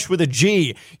spell fresh with a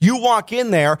G. You walk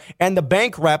in there and the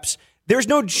bank reps, there's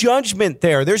no judgment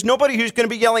there. There's nobody who's going to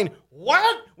be yelling,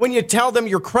 what? When you tell them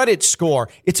your credit score.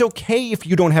 It's okay if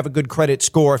you don't have a good credit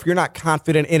score, if you're not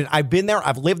confident in it. I've been there.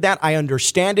 I've lived that. I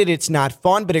understand it. It's not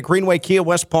fun. But at Greenway Kia,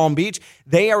 West Palm Beach,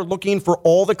 they are looking for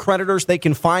all the creditors they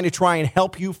can find to try and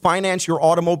help you finance your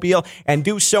automobile and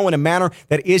do so in a manner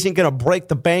that isn't going to break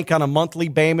the bank on a monthly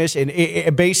basis.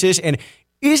 And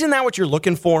isn't that what you're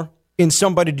looking for in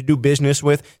somebody to do business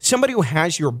with? Somebody who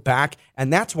has your back.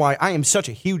 And that's why I am such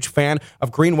a huge fan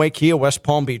of Greenway Kia, West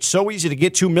Palm Beach. So easy to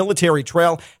get to. Military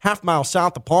Trail, half-mile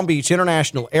south of Palm Beach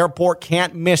International Airport.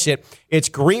 Can't miss it. It's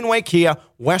Greenway Kia,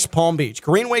 West Palm Beach.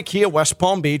 Greenway Kia, West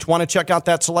Palm Beach. Want to check out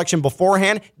that selection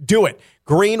beforehand? Do it.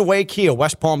 Greenway Kia,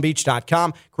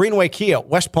 WestPalmBeach.com. Greenway Kia,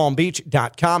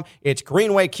 WestPalmBeach.com. It's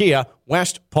Greenway Kia,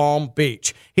 West Palm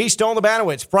Beach. He stole the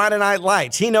Banowitz Friday Night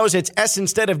Lights. He knows it's S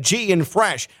instead of G in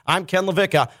fresh. I'm Ken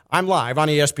LaVicka. I'm live on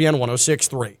ESPN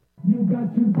 106.3. You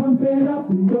got to pump it up,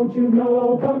 don't you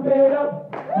know? Pump it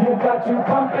up. You got to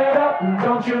pump it up,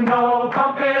 don't you know?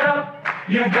 Pump it up.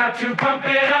 You got to pump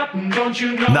it up, don't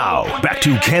you know? Now, back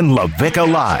to Ken LaVicka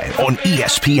Live on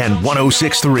ESPN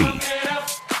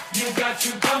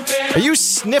 106.3. Are you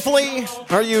sniffly?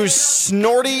 Are you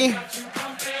snorty?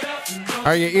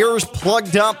 Are your ears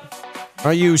plugged up?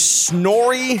 Are you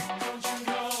snory?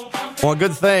 Well,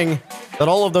 good thing that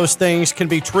all of those things can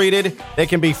be treated. They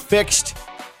can be fixed.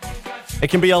 It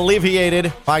can be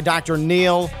alleviated by Dr.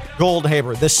 Neil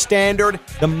Goldhaber, the standard,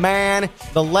 the man,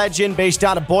 the legend based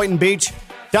out of Boynton Beach.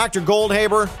 Dr.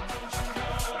 Goldhaber,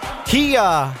 he,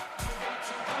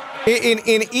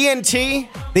 in ENT,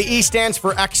 the E stands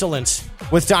for excellence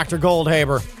with Dr.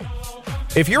 Goldhaber.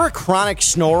 If you're a chronic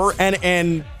snorer,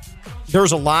 and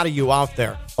there's a lot of you out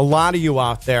there,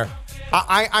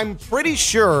 I'm pretty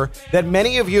sure that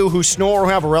many of you who snore or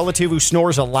have a relative who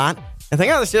snores a lot, and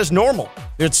think, oh, this is normal.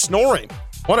 It's snoring.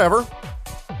 Whatever.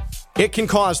 It can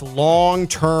cause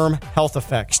long-term health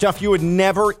effects, stuff you would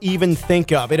never even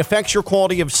think of. It affects your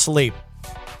quality of sleep.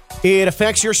 It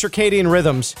affects your circadian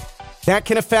rhythms. That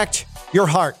can affect your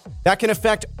heart. That can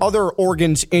affect other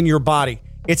organs in your body.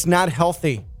 It's not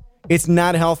healthy. It's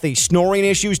not healthy. Snoring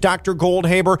issues, Dr.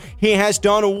 Goldhaber, he has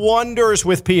done wonders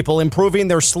with people, improving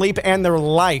their sleep and their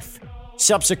life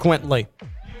subsequently.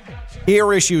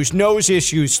 Ear issues, nose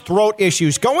issues, throat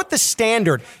issues. Go with the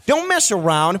standard. Don't mess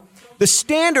around. The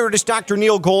standard is Dr.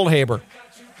 Neil Goldhaber.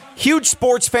 Huge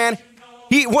sports fan.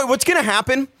 What's going to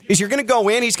happen is you're going to go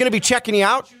in. He's going to be checking you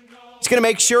out. He's going to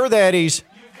make sure that he's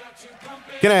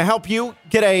going to help you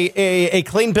get a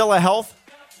clean bill of health.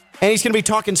 And he's going to be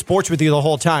talking sports with you the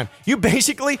whole time. You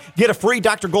basically get a free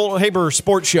Dr. Goldhaber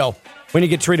sports show when you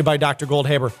get treated by Dr.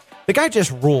 Goldhaber. The guy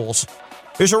just rules.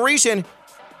 There's a reason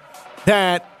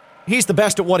that he's the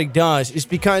best at what he does is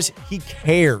because he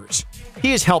cares.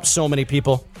 He has helped so many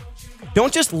people.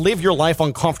 Don't just live your life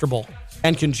uncomfortable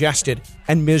and congested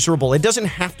and miserable. It doesn't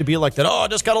have to be like that. Oh, I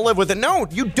just got to live with it. No,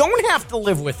 you don't have to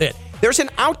live with it. There's an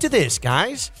out to this,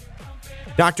 guys.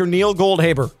 Dr. Neil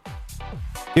Goldhaber.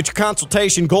 Get your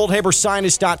consultation,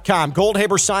 goldhabersinus.com,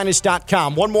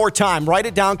 goldhabersinus.com. One more time, write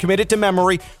it down, commit it to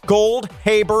memory,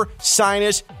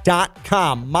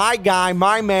 goldhabersinus.com. My guy,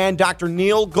 my man, Dr.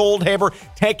 Neil Goldhaber,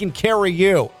 taking care of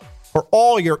you for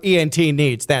all your ENT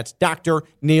needs. That's Dr.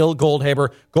 Neil Goldhaber,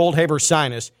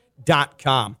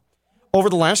 goldhabersinus.com. Over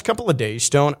the last couple of days,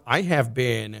 Stone, I have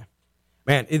been,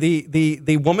 man,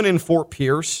 the woman in Fort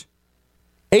Pierce,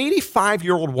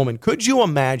 85-year-old woman. Could you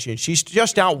imagine? She's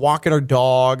just out walking her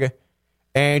dog,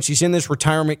 and she's in this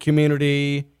retirement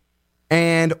community,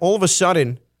 and all of a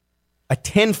sudden, a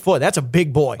 10-foot, that's a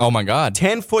big boy. Oh, my God.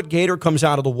 10-foot gator comes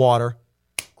out of the water,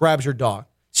 grabs her dog.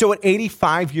 So at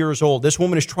 85 years old, this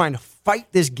woman is trying to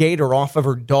fight this gator off of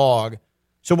her dog.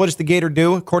 So what does the gator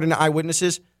do? According to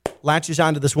eyewitnesses, latches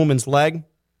onto this woman's leg,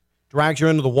 drags her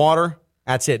into the water.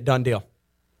 That's it. Done deal.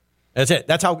 That's it.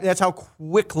 That's how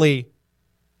quickly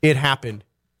it happened.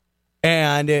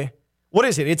 And what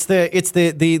is it? It's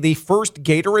the first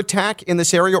gator attack in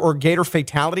this area or gator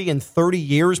fatality in 30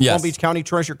 years, yes. Palm Beach County,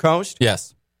 Treasure Coast?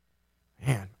 Yes.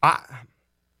 Man, I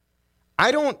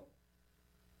don't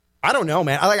know,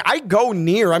 man. I go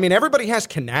near. I mean, everybody has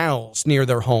canals near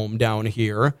their home down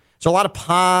here. So a lot of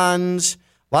ponds,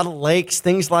 a lot of lakes,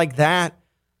 things like that.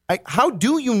 How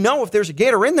do you know if there's a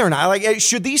gator in there now?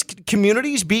 Should these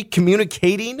communities be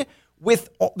communicating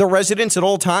with the residents at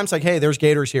all times? Like, hey, there's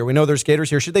gators here. We know there's gators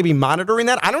here. Should they be monitoring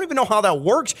that? I don't even know how that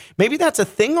works. Maybe that's a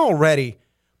thing already.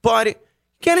 But you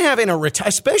can't have in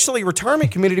especially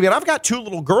retirement community. But I've got two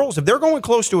little girls. If they're going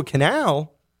close to a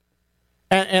canal,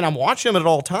 and I'm watching them at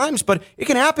all times, but it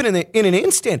can happen in an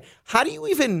instant. How do you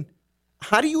even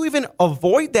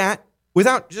avoid that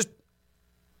without just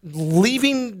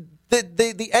leaving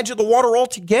the edge of the water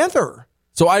altogether?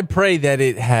 So I pray that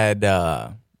it had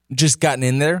just gotten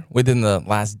in there within the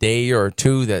last day or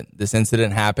two that this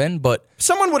incident happened, but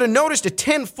someone would have noticed a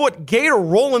 10-foot gator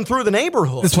rolling through the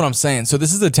neighborhood. That's what I'm saying. So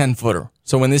this is a 10-footer.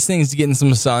 So when this thing's getting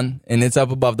some sun and it's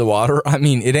up above the water, I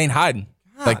mean, it ain't hiding.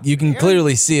 Like, you can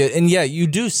clearly see it. And yeah, you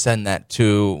do send that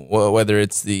to whether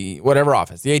it's the whatever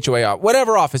office, the HOA,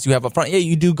 whatever office you have up front. Yeah,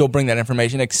 you do go bring that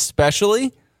information,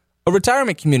 especially a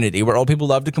retirement community where old people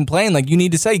love to complain. Like, you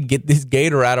need to say, get this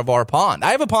gator out of our pond.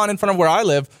 I have a pond in front of where I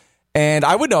live, and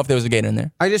I would know if there was a gator in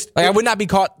there. I would not be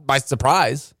caught by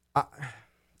surprise.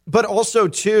 But also,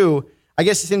 too, I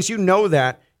guess since you know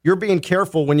that, you're being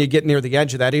careful when you get near the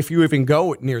edge of that, if you even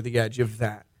go near the edge of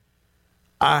that.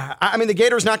 I mean, the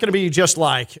gator's not going to be just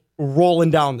like rolling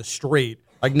down the street,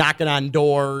 like knocking on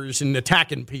doors and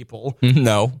attacking people.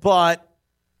 No. But,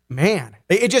 man,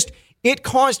 it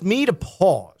caused me to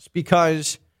pause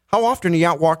because how often are you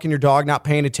out walking your dog, not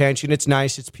paying attention? It's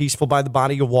nice. It's peaceful by the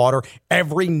body of water.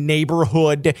 Every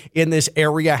neighborhood in this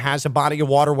area has a body of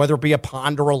water, whether it be a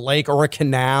pond or a lake or a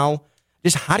canal.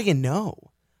 Just how do you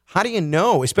know? How do you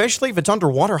know? Especially if it's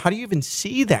underwater, how do you even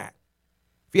see that?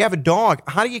 If you have a dog,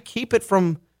 how do you keep it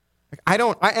from?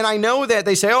 And I know that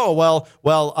they say, oh, well,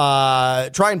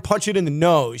 try and punch it in the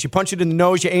nose. You punch it in the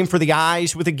nose, you aim for the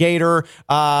eyes with a gator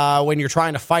when you're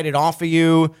trying to fight it off of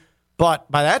you.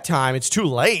 But by that time, it's too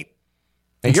late.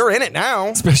 And you're in it now.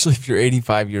 Especially if you're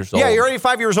 85 years old. Yeah, you're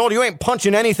 85 years old. You ain't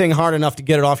punching anything hard enough to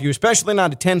get it off you, especially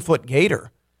not a 10-foot gator.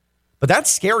 But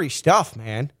that's scary stuff,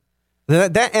 man.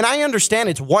 And I understand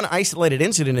it's one isolated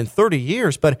incident in 30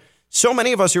 years, but so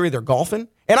many of us are either golfing,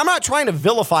 and I'm not trying to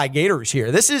vilify gators here.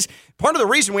 This is part of the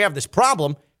reason we have this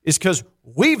problem is because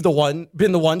we've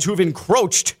been the ones who've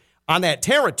encroached on that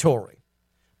territory.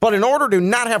 But in order to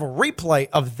not have a replay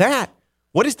of that,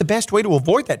 what is the best way to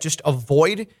avoid that? Just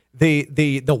avoid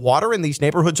the water in these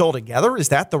neighborhoods altogether? Is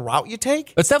that the route you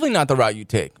take? It's definitely not the route you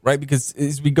take, right? Because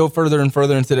as we go further and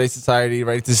further in today's society,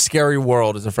 right, it's a scary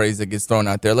world is a phrase that gets thrown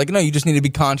out there. Like, no, you just need to be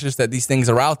conscious that these things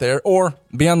are out there or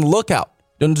be on the lookout.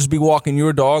 Don't just be walking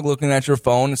your dog, looking at your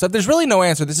phone and stuff. There's really no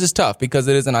answer. This is tough because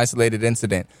it is an isolated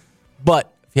incident.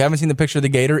 But if you haven't seen the picture of the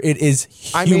gator, it is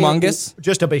humongous.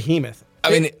 Just a behemoth.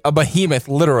 I mean, a behemoth,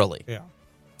 literally. Yeah.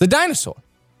 The dinosaur.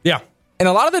 Yeah. And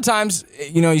a lot of the times,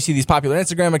 you see these popular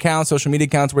Instagram accounts, social media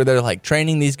accounts where they're like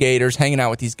training these gators, hanging out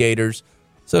with these gators.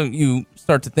 So you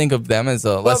start to think of them as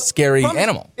a less scary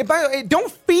animal.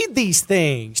 Don't feed these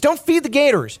things. Don't feed the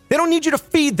gators. They don't need you to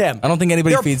feed them. I don't think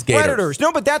anybody feeds gators. Predators.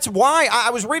 No, but that's why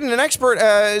I was reading an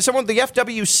expert, someone at the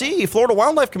FWC, Florida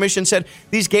Wildlife Commission, said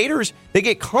these gators, they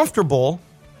get comfortable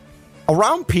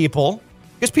around people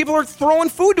because people are throwing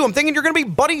food to them, thinking you're going to be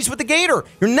buddies with the gator.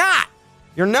 You're not.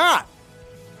 You're not.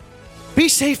 Be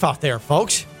safe out there,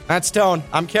 folks. That's Stone.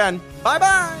 I'm Ken.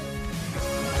 Bye-bye.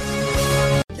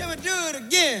 Can we do it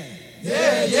again?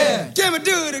 Yeah, yeah. Can we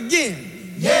do it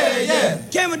again? Yeah, yeah.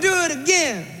 Can we do it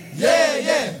again? Yeah,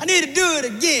 yeah. I need to do it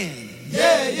again.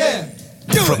 Yeah, yeah.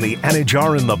 From the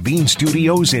Anajar and Levine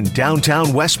Studios in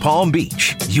downtown West Palm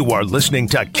Beach, you are listening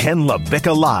to Ken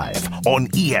LaVicka Live on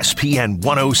ESPN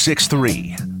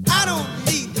 106.3. I don't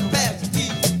need the best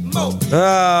beat more.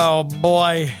 Oh,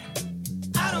 boy.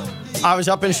 I was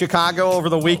up in Chicago over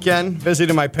the weekend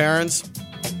visiting my parents.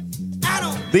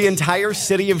 The entire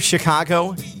city of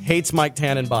Chicago hates Mike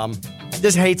Tannenbaum.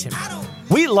 Just hates him.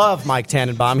 We love Mike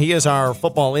Tannenbaum. He is our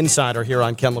football insider here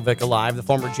on Ken LaVicka Live, the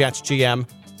former Jets GM,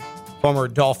 former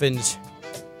Dolphins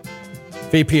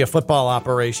VP of football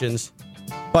operations.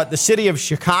 But the city of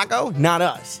Chicago, not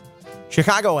us.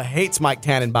 Chicago hates Mike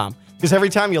Tannenbaum because every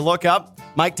time you look up,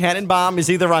 Mike Tannenbaum is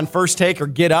either on First Take or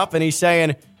Get Up, and he's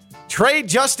saying, trade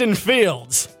Justin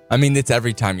Fields. I mean, it's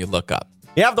every time you look up.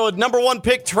 You have the number one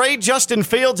pick, trade Justin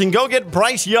Fields and go get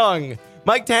Bryce Young.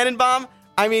 Mike Tannenbaum,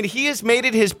 I mean, he has made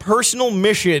it his personal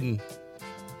mission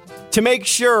to make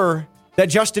sure that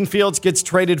Justin Fields gets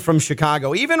traded from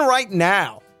Chicago, even right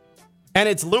now. And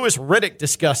it's Louis Riddick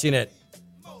discussing it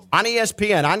on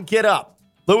ESPN, on Get Up.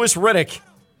 Louis Riddick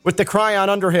with the cry on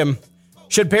under him.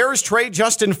 Should Bears trade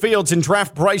Justin Fields and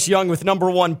draft Bryce Young with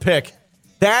number one pick?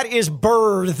 That is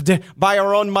birthed by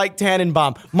our own Mike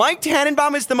Tannenbaum. Mike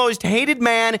Tannenbaum is the most hated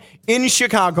man in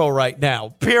Chicago right now,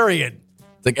 period.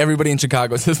 It's like everybody in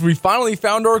Chicago says, we finally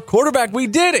found our quarterback. We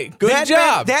did it. Good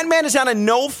job. That man is on a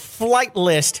no-flight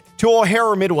list to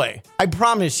O'Hare Midway. I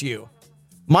promise you.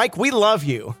 Mike, we love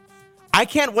you. I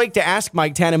can't wait to ask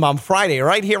Mike Tannenbaum Friday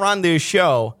right here on this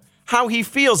show how he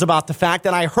feels about the fact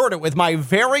that I heard it with my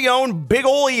very own big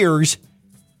ol' ears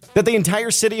that the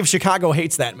entire city of Chicago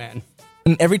hates that man.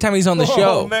 And every time he's on the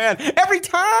show. Oh, man. Every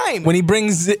time. When he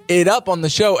brings it up on the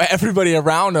show, everybody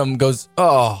around him goes,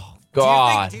 oh,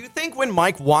 God. Do you think when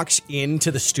Mike walks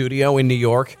into the studio in New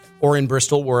York or in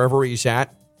Bristol, wherever he's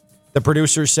at, the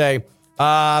producers say,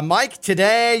 Mike,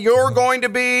 today you're going to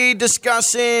be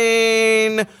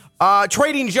discussing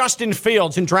trading Justin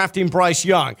Fields and drafting Bryce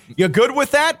Young. You good with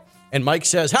that? And Mike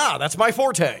says, that's my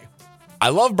forte. I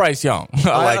love Bryce Young.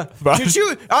 I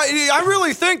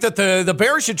really think that the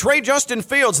Bears should trade Justin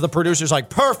Fields. The producer's like,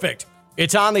 perfect.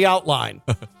 It's on the outline.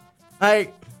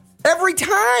 Every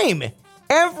time.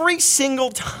 Every single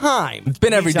time. It's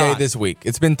been every day this week.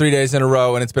 It's been 3 days in a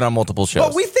row, and it's been on multiple shows.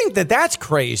 But we think that that's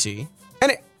crazy.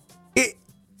 And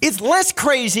it's less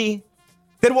crazy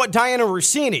than what Diana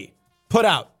Rossini put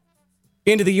out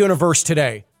into the universe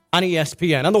today on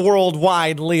ESPN, on the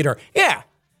worldwide leader. Yeah.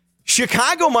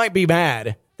 Chicago might be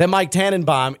mad that Mike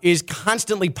Tannenbaum is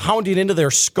constantly pounding into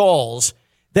their skulls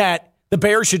that the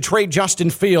Bears should trade Justin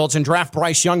Fields and draft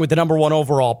Bryce Young with the number one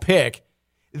overall pick.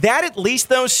 That at least,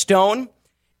 though, Stone,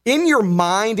 in your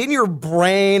mind, in your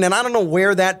brain, and I don't know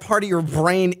where that part of your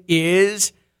brain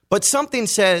is, but something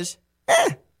says,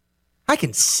 I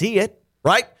can see it,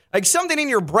 right? Like something in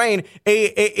your brain,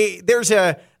 there's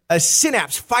a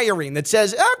synapse firing that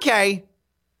says, okay,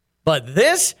 but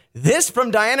this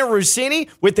from Diana Rossini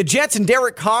with the Jets and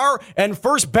Derek Carr and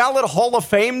first ballot Hall of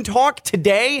Fame talk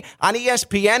today on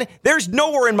ESPN, there's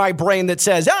nowhere in my brain that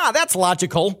says, that's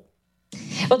logical.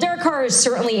 Well, Derek Carr is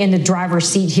certainly in the driver's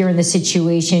seat here in the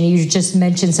situation. You just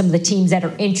mentioned some of the teams that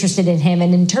are interested in him.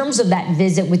 And in terms of that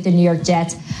visit with the New York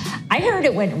Jets, I heard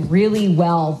it went really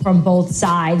well from both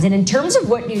sides. And in terms of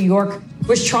what New York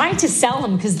was trying to sell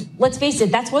him, because let's face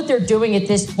it, that's what they're doing at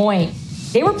this point.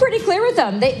 They were pretty clear with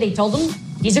him. They told him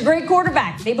he's a great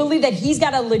quarterback. They believe that he's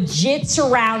got a legit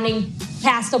surrounding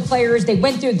cast of players. They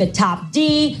went through the top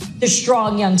D, the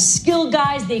strong young skill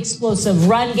guys, the explosive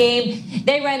run game.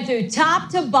 They ran through top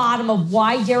to bottom of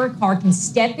why Derek Carr can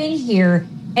step in here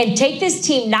and take this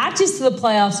team not just to the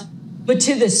playoffs, but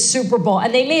to the Super Bowl.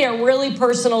 And they made it really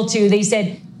personal, too. They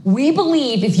said, we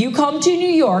believe if you come to New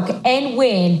York and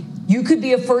win, you could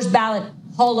be a first ballot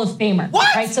Hall of Famer.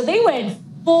 What? Right? So they went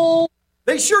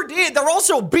They sure did. They're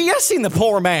also BSing the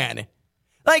poor man.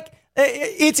 Like,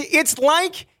 it's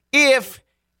like if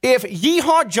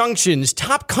Yeehaw Junction's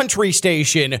top country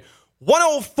station,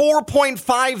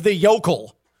 104.5 The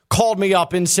Yokel, called me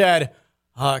up and said,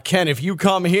 Ken, if you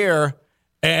come here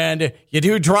and you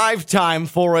do drive time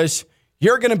for us,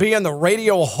 you're going to be in the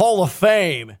Radio Hall of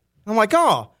Fame. I'm like,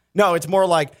 oh, no, it's more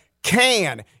like,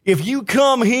 Ken, if you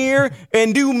come here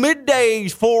and do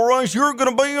middays for us, you're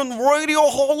going to be in the Radio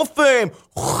Hall of Fame.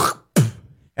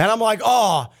 And I'm like,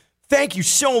 oh, thank you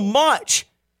so much.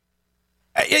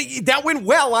 That went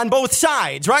well on both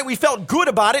sides, right? We felt good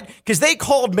about it because they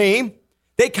called me.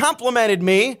 They complimented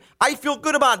me. I feel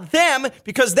good about them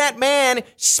because that man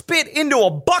spit into a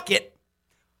bucket.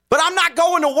 But I'm not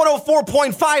going to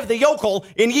 104.5 The Yokel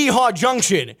in Yeehaw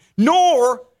Junction,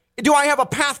 nor do I have a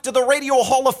path to the Radio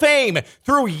Hall of Fame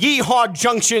through Yeehaw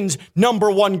Junction's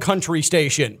 #1 country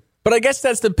station. But I guess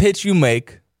that's the pitch you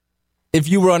make if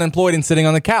you were unemployed and sitting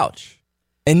on the couch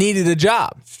and needed a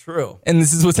job. It's true. And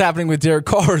this is what's happening with Derek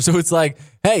Carr. So it's like,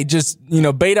 hey, just,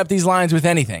 bait up these lines with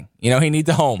anything. He needs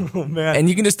a home. Oh, man. And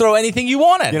you can just throw anything you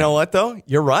want at him. You know what, though?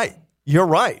 You're right.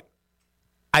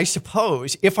 I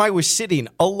suppose if I was sitting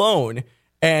alone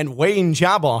and weighing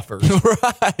job offers,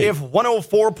 right. If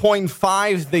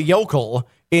 104.5 The Yokel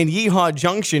in Yeehaw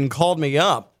Junction called me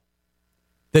up,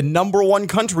 the #1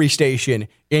 country station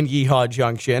in Yeehaw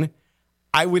Junction,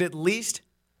 I would at least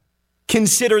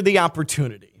consider the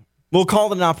opportunity. We'll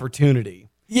call it an opportunity.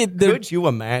 Yeah, Could you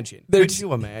imagine? They're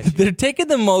taking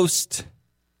the most,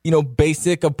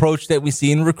 basic approach that we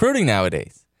see in recruiting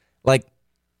nowadays. Like,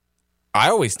 I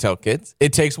always tell kids,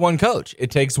 it takes one coach.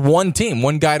 It takes one team,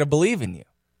 one guy to believe in you.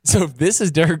 So if this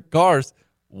is Derek Carr's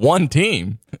one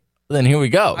team, then here we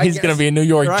go. He's going to be a New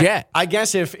York Jet. I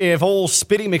guess if old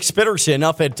Spitty McSpitterson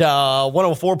up at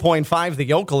 104.5 The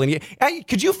Yokel, and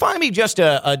could you find me just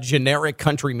a generic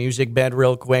country music bed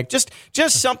real quick? Just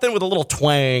something with a little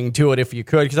twang to it if you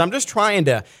could, because I'm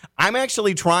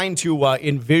actually trying to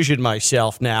envision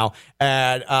myself now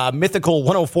at mythical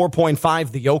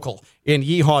 104.5 The Yokel in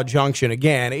Yeehaw Junction.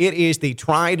 Again, it is the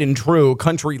tried and true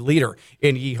country leader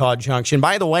in Yeehaw Junction.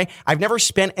 By the way, I've never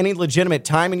spent any legitimate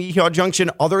time in Yeehaw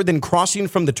Junction other than crossing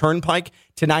from the Turnpike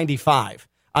to 95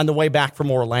 on the way back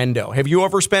from Orlando. Have you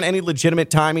ever spent any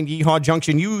legitimate time in Yeehaw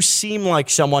Junction? You seem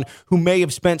like someone who may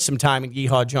have spent some time in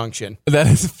Yeehaw Junction. That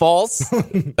is false.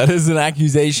 That is an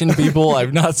accusation, people.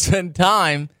 I've not spent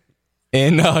time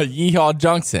in Yeehaw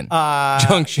Junction.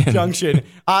 Junction.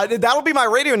 That'll be my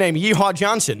radio name, Yeehaw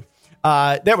Johnson.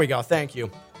 There we go. Thank you.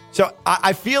 So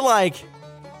I feel like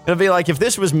it'll be like if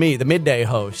this was me, the midday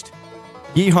host,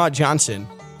 Yeehaw Johnson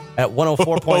at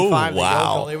 104.5.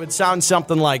 Wow. It would sound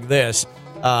something like this.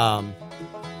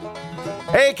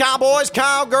 Hey, cowboys,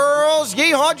 cowgirls,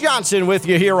 Yeehaw Johnson with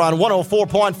you here on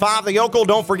 104.5 The Yokel.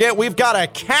 Don't forget, we've got a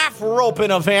calf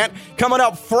roping event coming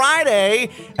up Friday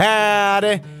at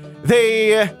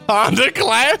the Honda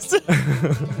Class.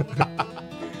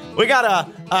 We got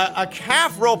a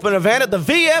calf roping event at the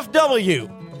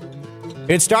VFW.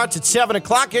 It starts at 7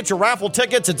 o'clock. Get your raffle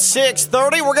tickets at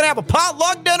 6:30. We're going to have a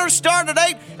potluck dinner starting at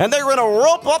 8, and they're going to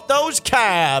rope up those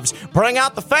calves. Bring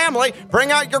out the family.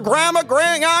 Bring out your grandma.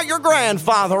 Bring out your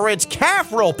grandfather. It's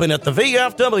calf roping at the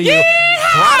VFW.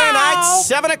 Yeehaw! Friday night,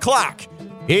 7 o'clock.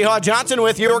 Yeehaw Johnson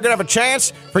with you. We're going to have a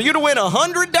chance for you to win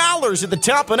 $100 at the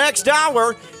top of next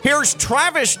hour. Here's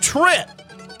Travis Tritt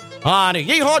on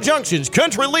Yeehaw Junction's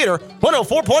country leader,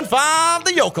 104.5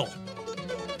 The Yokel.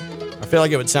 I feel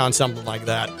like it would sound something like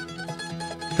that.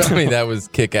 I mean, that was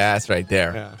kick-ass right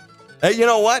there. Yeah. Hey, you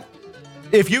know what?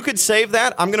 If you could save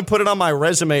that, I'm going to put it on my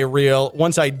resume reel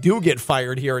once I do get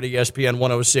fired here at ESPN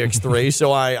 106.3,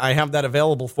 so I have that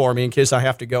available for me in case I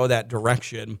have to go that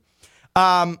direction.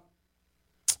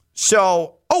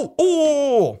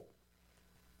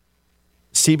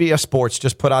 CBS Sports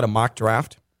just put out a mock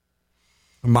draft,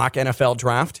 a mock NFL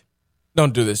draft.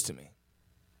 Don't do this to me.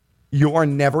 You are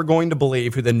never going to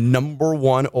believe who the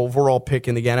 #1 overall pick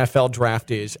in the NFL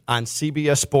draft is on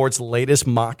CBS Sports' latest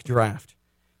mock draft.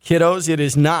 Kiddos, it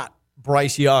is not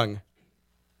Bryce Young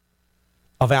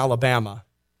of Alabama.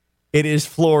 It is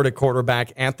Florida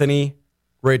quarterback Anthony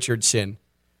Richardson.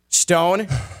 Stone,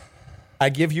 I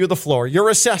give you the floor. Your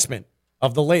assessment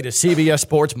of the latest CBS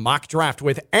Sports mock draft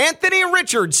with Anthony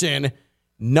Richardson,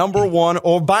 #1.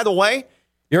 Oh, by the way,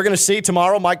 you're going to see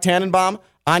tomorrow Mike Tannenbaum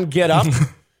on Get Up.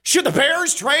 Should the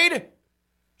Bears trade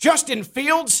Justin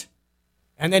Fields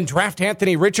and then draft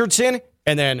Anthony Richardson?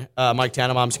 And then Mike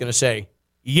Tannenbaum's going to say,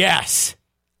 yes.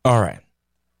 All right.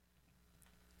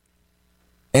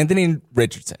 Anthony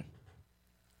Richardson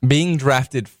being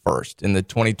drafted first in the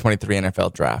 2023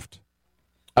 NFL draft.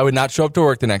 I would not show up to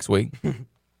work the next week.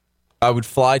 I would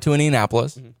fly to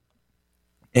Indianapolis,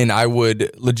 and I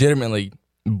would legitimately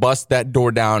bust that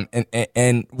door down,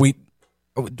 and we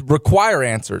would require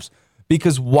answers.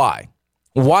 Because why?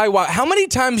 Why? How many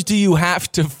times do you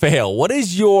have to fail? What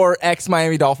is your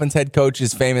ex-Miami Dolphins head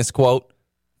coach's famous quote?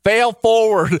 Fail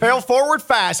forward. Fail forward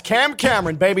fast. Cam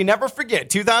Cameron, baby. Never forget.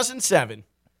 2007.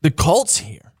 The Colts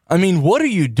here. I mean, what are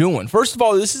you doing? First of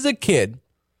all, this is a kid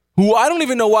who I don't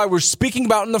even know why we're speaking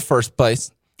about in the first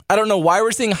place. I don't know why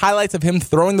we're seeing highlights of him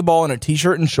throwing the ball in a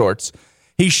T-shirt and shorts.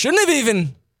 He shouldn't have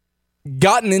even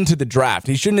gotten into the draft.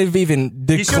 He shouldn't have even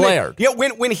declared.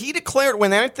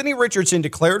 When Anthony Richardson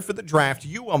declared for the draft,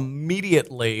 you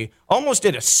immediately almost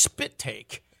did a spit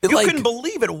take. You couldn't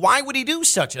believe it. Why would he do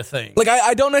such a thing?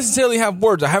 I don't necessarily have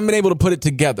words. I haven't been able to put it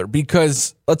together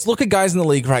because let's look at guys in the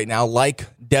league right now like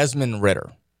Desmond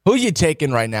Ridder. Who are you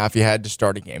taking right now if you had to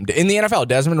start a game? In the NFL,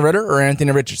 Desmond Ridder or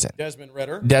Anthony Richardson? Desmond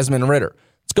Ridder.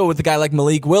 Let's go with a guy like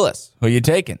Malik Willis. Who are you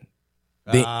taking?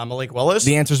 Malik Willis?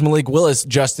 The answer is Malik Willis,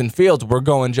 Justin Fields. We're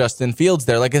going Justin Fields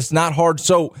there. It's not hard.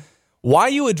 So why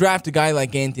you would draft a guy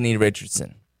like Anthony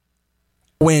Richardson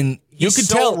when you could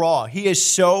tell raw. He is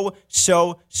so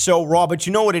raw. But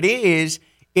you know what it is?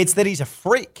 It's that he's a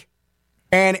freak.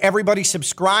 And everybody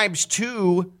subscribes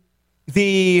to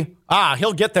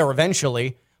he'll get there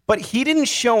eventually. But he didn't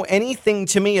show anything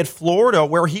to me at Florida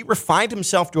where he refined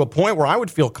himself to a point where I would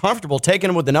feel comfortable taking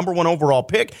him with the number 1 overall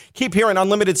pick. Keep hearing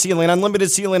unlimited ceiling, unlimited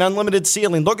ceiling, unlimited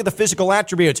ceiling. Look at the physical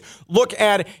attributes. Look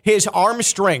at his arm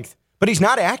strength. But he's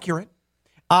not accurate.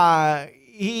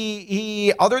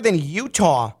 He other than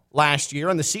Utah last year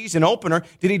in the season opener,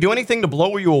 did he do anything to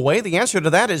blow you away? The answer to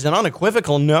that is an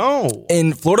unequivocal no.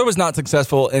 And Florida was not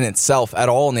successful in itself at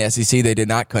all in the SEC. They did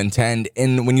not contend.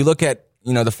 And when you look at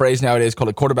the phrase nowadays called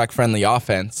a quarterback-friendly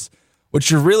offense,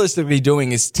 what you're realistically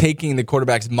doing is taking the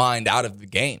quarterback's mind out of the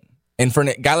game. And for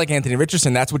a guy like Anthony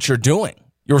Richardson, that's what you're doing.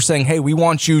 You're saying, hey, we're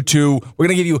going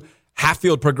to give you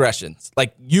half-field progressions.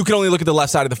 You can only look at the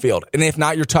left side of the field. And if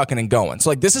not, you're tucking and going.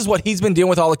 So, this is what he's been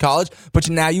dealing with all of college, but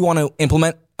now you want to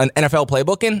implement an NFL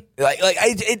playbook in?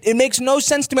 It makes no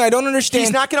sense to me. I don't understand.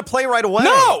 He's not going to play right away.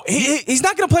 No, he's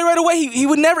not going to play right away. He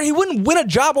wouldn't win a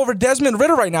job over Desmond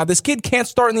Ridder right now. This kid can't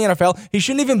start in the NFL. He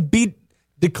shouldn't even be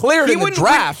declared in the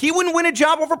draft. He wouldn't win a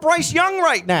job over Bryce Young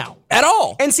right now. At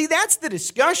all. And see, that's the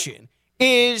discussion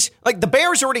is, the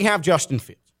Bears already have Justin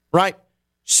Fields, right?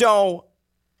 So,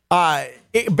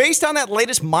 based on that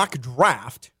latest mock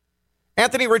draft,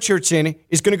 Anthony Richardson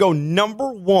is going to go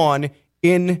number 1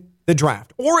 in the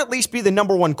draft, or at least be the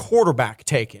number 1 quarterback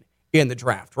taken in the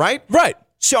draft, right? Right.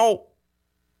 So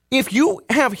if you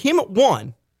have him at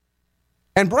 1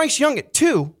 and Bryce Young at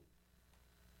 2,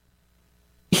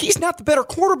 he's not the better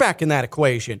quarterback in that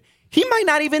equation. He might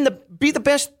not even be the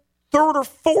best 3rd or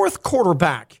 4th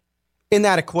quarterback in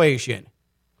that equation.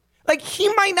 He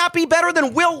might not be better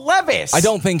than Will Levis. I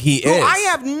don't think he is. I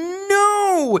have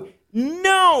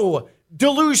no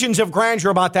delusions of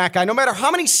grandeur about that guy. No matter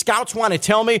how many scouts want to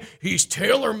tell me he's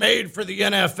tailor-made for the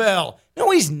NFL.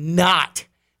 No, he's not.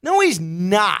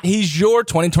 He's your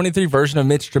 2023 version of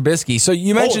Mitch Trubisky. So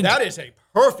you mentioned... that is a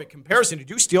perfect comparison. Did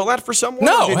you steal that for someone?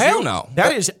 No, hell no.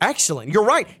 That is excellent. You're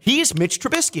right. He is Mitch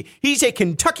Trubisky. He's a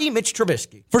Kentucky Mitch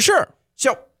Trubisky. For sure.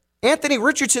 So Anthony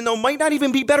Richardson, though, might not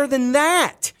even be better than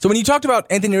that. So when you talked about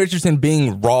Anthony Richardson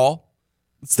being raw,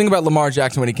 let's think about Lamar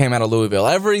Jackson when he came out of Louisville.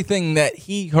 Everything that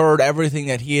he heard, everything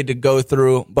that he had to go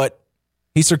through, but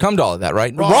he succumbed to all of that,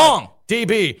 right? Wrong.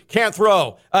 DB, can't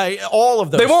throw, all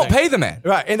of those They won't things. pay the man.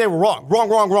 Right, and they were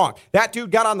wrong. That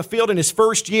dude got on the field in his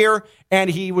first year, and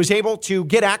he was able to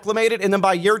get acclimated, and then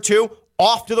by year 2,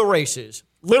 off to the races,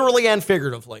 literally and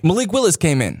figuratively. Malik Willis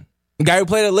came in. The guy who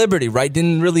played at Liberty, right?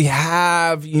 Didn't really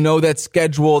have, that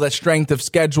schedule, that strength of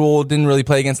schedule. Didn't really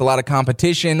play against a lot of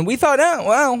competition. We thought,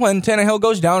 when Tannehill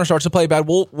goes down or starts to play bad,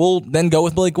 we'll then go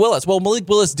with Malik Willis. Well, Malik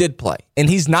Willis did play, and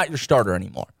he's not your starter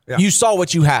anymore. Yeah. You saw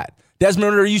what you had.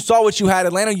 Desmond Ridder, you saw what you had.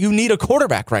 Atlanta, you need a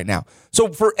quarterback right now.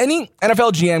 So for any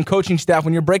NFL GM, coaching staff,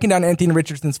 when you're breaking down Anthony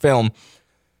Richardson's film,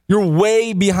 you're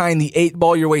way behind the 8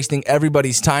 ball. You're wasting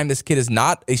everybody's time. This kid is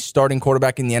not a starting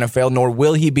quarterback in the NFL, nor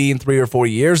will he be in 3 or 4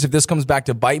 years. If this comes back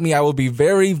to bite me, I will be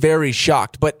very, very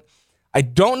shocked. But I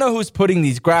don't know who's putting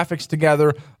these graphics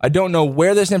together. I don't know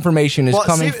where this information is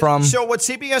coming from. So what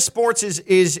CBS Sports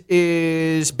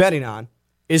is betting on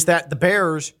is that the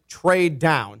Bears trade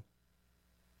down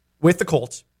with the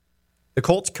Colts. The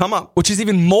Colts come up. Which is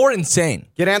even more insane.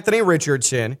 Get Anthony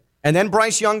Richardson, and then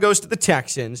Bryce Young goes to the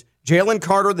Texans. Jalen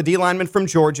Carter, the D lineman from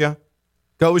Georgia,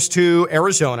 goes to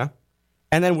Arizona,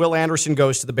 and then Will Anderson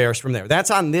goes to the Bears from there.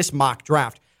 That's on this mock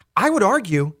draft. I would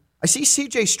argue, I see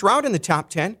C.J. Stroud in the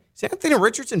top 10. Is Anthony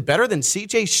Richardson better than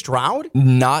C.J. Stroud?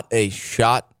 Not a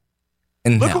shot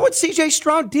in Look hell. at what C.J.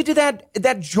 Stroud did to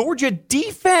that Georgia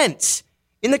defense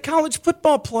in the college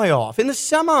football playoff, in the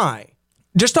semi.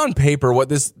 Just on paper, what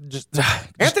this...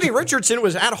 Anthony Richardson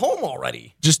was at home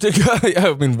already.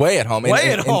 Way at home.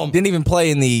 Way at home. And didn't even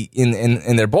play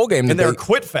in their bowl game. In their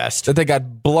quit fest. That they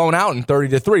got blown out in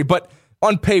 30-3. But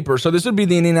on paper, so this would be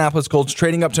the Indianapolis Colts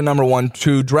trading up to number 1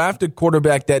 to draft a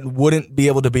quarterback that wouldn't be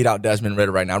able to beat out Desmond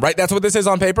Ridder right now, right? That's what this is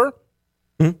on paper?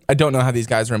 Mm-hmm. I don't know how these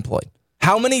guys are employed.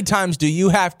 How many times do you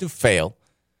have to fail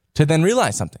to then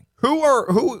realize something?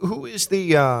 Who is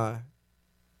the... are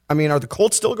the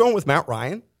Colts still going with Matt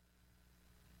Ryan?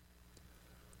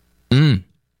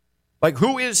 Like,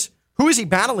 who is he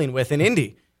battling with in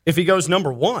Indy if he goes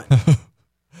number 1?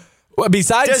 Well,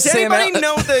 besides does anybody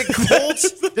know the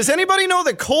Colts? Does anybody know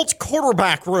the Colts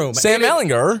quarterback room? Sam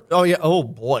Ehlinger. Oh yeah. Oh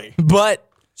boy. But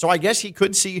so I guess he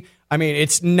could see. I mean,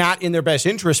 it's not in their best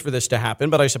interest for this to happen,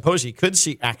 but I suppose he could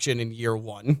see action in year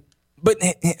 1. But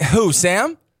who?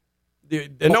 Sam?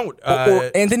 No,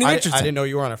 or Anthony Richardson. I didn't know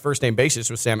you were on a first name basis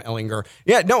with Sam Ehlinger.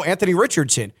 Yeah, no, Anthony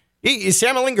Richardson.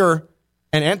 Sam Ehlinger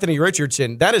and Anthony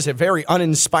Richardson, that is a very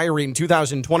uninspiring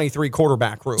 2023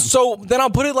 quarterback room. So then I'll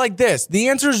put it like this. The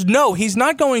answer is no. He's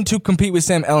not going to compete with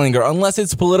Sam Ehlinger unless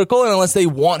it's political and unless they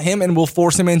want him and will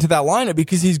force him into that lineup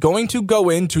because he's going to go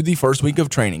into the first week of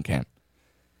training camp.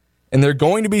 And they're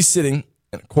going to be sitting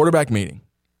in a quarterback meeting.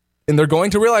 And they're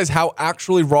going to realize how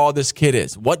actually raw this kid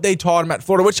is. What they taught him at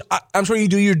Florida, which I'm sure you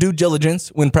do your due diligence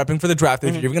when prepping for the draft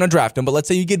if you're going to draft him. But let's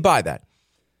say you get by that.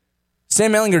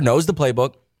 Sam Ehlinger knows the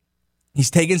playbook. He's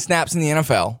taking snaps in the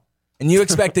NFL, and you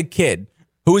expect a kid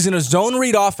who is in a zone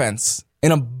read offense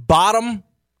in a bottom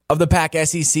of the pack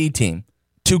SEC team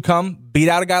to come beat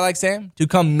out a guy like Sam, to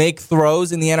come make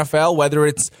throws in the NFL, whether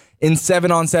it's in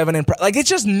 7-on-7 and like it's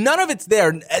just none of it's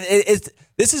there.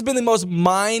 This has been the most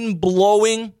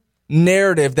mind-blowing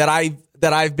narrative that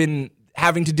I've been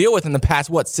having to deal with in the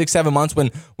past 6-7 months when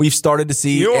we've started to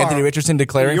see Anthony Richardson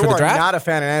declaring for the draft. You are not a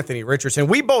fan of Anthony Richardson.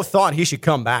 We both thought he should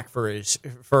come back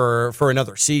for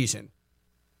another season.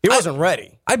 He wasn't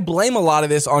ready. I blame a lot of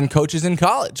this on coaches in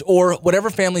college or whatever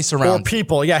family surrounds. Or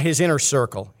people, yeah, his inner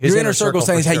circle. Your inner circle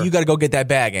saying, "Hey, you got to go get that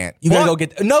bag, Ant. You got to go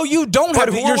get." No, you don't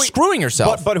have. You're screwing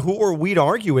yourself. But who are we to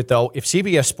argue with though? If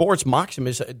CBS Sports mocks him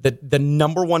as the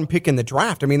number 1 pick in the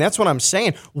draft, I mean that's what I'm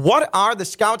saying. What are the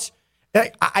scouts?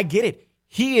 I get it.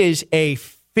 He is a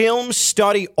film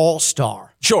study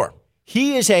all-star. Sure.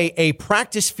 He is a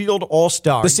practice field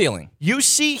all-star. The ceiling. You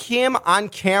see him on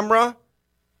camera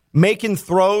making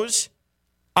throws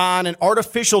on an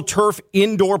artificial turf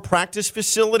indoor practice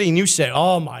facility, and you say,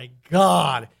 oh, my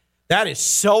God, that is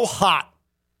so hot.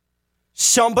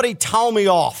 Somebody towel me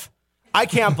off. I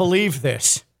can't believe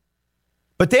this.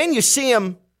 But then you see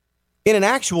him in an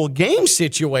actual game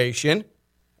situation,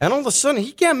 and all of a sudden,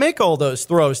 he can't make all those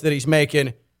throws that he's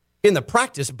making in the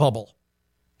practice bubble.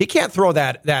 He can't throw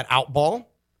that out ball.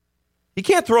 He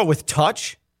can't throw with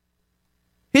touch.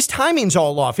 His timing's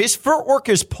all off. His footwork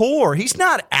is poor. He's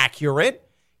not accurate.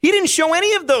 He didn't show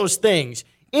any of those things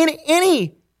in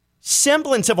any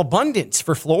semblance of abundance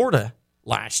for Florida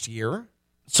last year.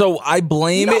 So I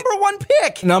blame Number 1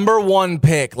 pick. Number 1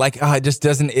 pick. Like, it just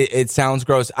doesn't, it sounds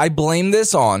gross. I blame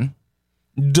this on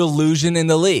delusion in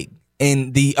the league.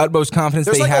 And the utmost confidence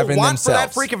they have in themselves. For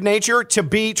that freak of nature to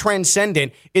be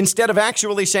transcendent instead of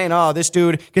actually saying, oh, this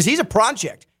dude, because he's a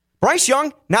project. Bryce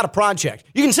Young, not a project.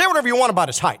 You can say whatever you want about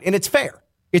his height, and it's fair.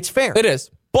 It's fair. It is.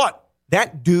 But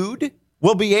that dude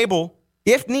will be able,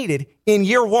 if needed, in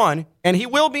year 1, and he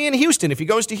will be in Houston if he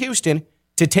goes to Houston,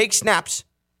 to take snaps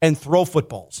and throw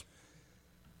footballs.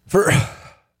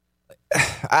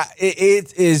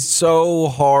 It is so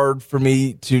hard for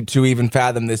me to even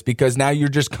fathom this because now you're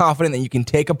just confident that you can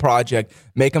take a project,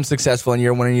 make them successful in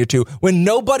year 1 and year 2 when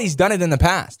nobody's done it in the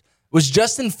past. Was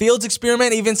Justin Fields'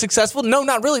 experiment even successful? No,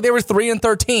 not really. They were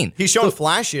 3-13. He's shown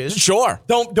flashes. Sure.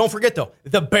 Don't forget though,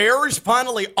 the Bears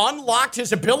finally unlocked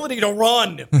his ability to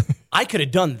run. I could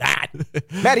have done that.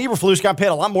 Matt Eberflus got paid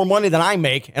a lot more money than I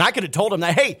make, and I could have told him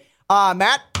that, hey,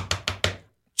 Matt,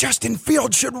 Justin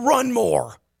Fields should run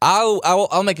more.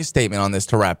 I'll make a statement on this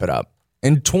to wrap it up.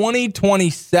 In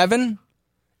 2027,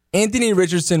 Anthony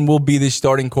Richardson will be the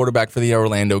starting quarterback for the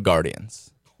Orlando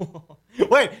Guardians.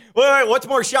 Wait, what's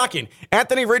more shocking?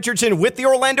 Anthony Richardson with the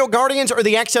Orlando Guardians or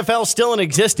the XFL still in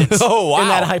existence? Oh, wow. In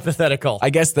that hypothetical. I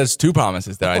guess that's 2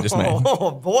 promises that I just made.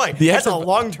 Oh, boy. That's a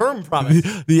long-term promise.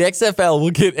 The XFL will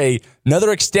get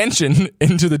another extension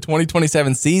into the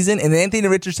 2027 season, and Anthony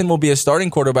Richardson will be a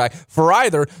starting quarterback for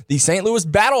either the St. Louis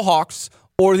Battlehawks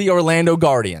or the Orlando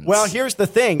Guardians. Well, here's the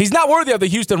thing. He's not worthy of the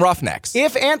Houston Roughnecks.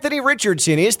 If Anthony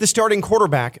Richardson is the starting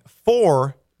quarterback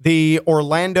for the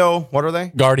Orlando, what are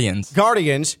they?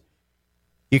 Guardians,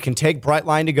 you can take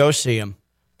Brightline to go see him.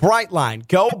 Brightline.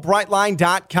 Go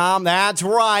Brightline.com. That's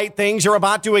right. Things are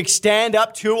about to extend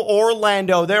up to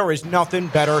Orlando. There is nothing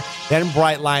better than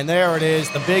Brightline. There it is,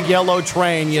 the big yellow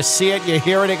train. You see it, you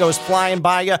hear it, it goes flying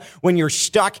by you when you're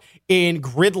stuck in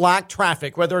gridlock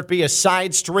traffic, whether it be a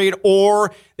side street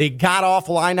or the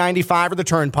god-awful I-95 or the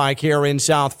Turnpike here in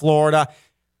South Florida.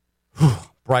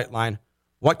 Brightline.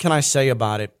 What can I say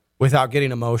about it without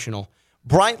getting emotional?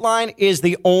 Brightline is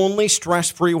the only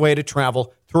stress-free way to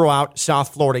travel throughout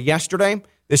South Florida. Yesterday,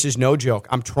 this is no joke,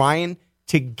 I'm trying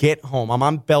to get home. I'm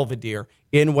on Belvedere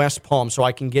in West Palm so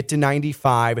I can get to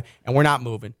 95, and we're not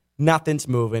moving. Nothing's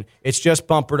moving. It's just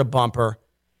bumper to bumper.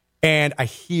 And I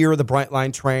hear the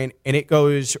Brightline train, and it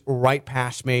goes right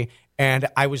past me, and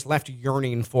I was left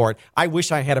yearning for it. I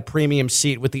wish I had a premium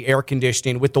seat with the air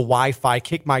conditioning, with the Wi-Fi,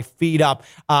 kick my feet up,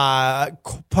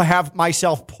 have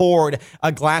myself poured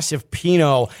a glass of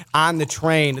Pinot on the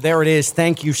train. There it is.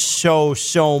 Thank you so,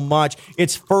 so much.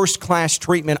 It's first-class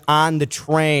treatment on the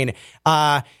train.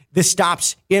 This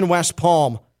stops in West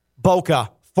Palm, Boca,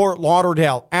 Fort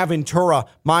Lauderdale, Aventura,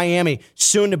 Miami,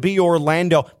 soon to be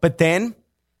Orlando. But then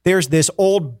there's this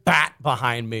old bat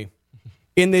behind me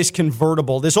in this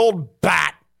convertible. This old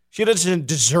bat. She doesn't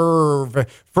deserve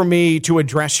for me to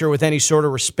address her with any sort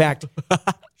of respect.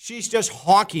 She's just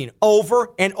honking over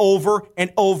and over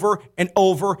and over and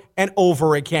over and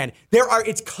over again.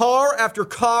 It's car after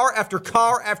car after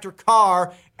car after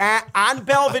car on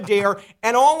Belvedere,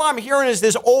 and all I'm hearing is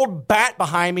this old bat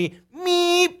behind me.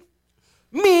 Meep,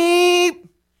 meep,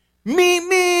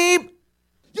 meep, meep.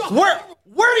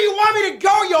 Where do you want me to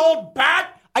go, you old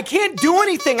bat? I can't do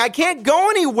anything. I can't go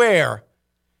anywhere.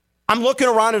 I'm looking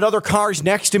around at other cars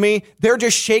next to me. They're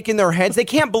just shaking their heads. They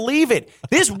can't believe it.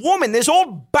 This woman, this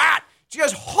old bat,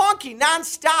 just honking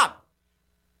nonstop.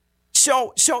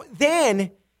 So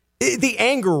then the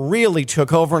anger really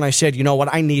took over, and I said, you know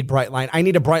what? I need Brightline. I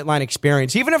need a Brightline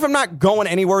experience. Even if I'm not going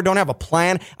anywhere, don't have a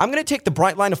plan, I'm going to take the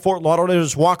Brightline to Fort Lauderdale,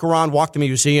 just walk around, walk the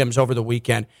museums over the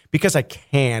weekend because I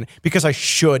can, because I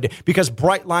should, because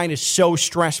Brightline is so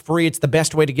stress-free. It's the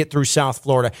best way to get through South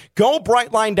Florida. Go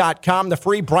Brightline.com, the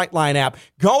free Brightline app.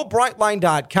 Go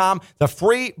Brightline.com, the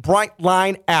free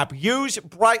Brightline app. Use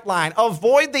Brightline.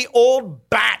 Avoid the old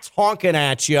bats honking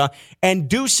at you and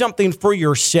do something for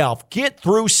yourself. Get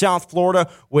through South Florida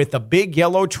with a big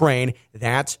yellow train.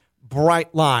 That's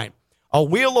Brightline. A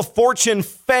Wheel of Fortune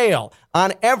fail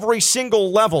on every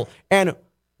single level. And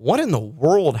what in the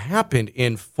world happened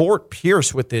in Fort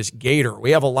Pierce with this gator? We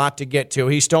have a lot to get to.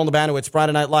 He's Stone Labano. It's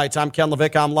Friday Night Lights. I'm Ken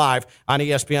LaVicka. I'm live on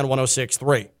ESPN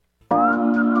 106.3.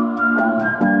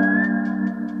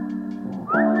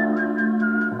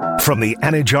 From the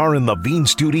Anajar and Levine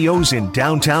Studios in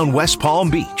downtown West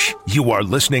Palm Beach, you are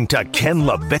listening to Ken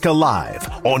LaVicka Live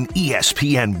on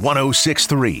ESPN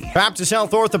 106.3. Baptist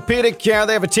Health Orthopedic Care.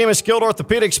 They have a team of skilled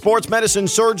orthopedic sports medicine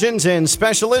surgeons and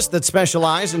specialists that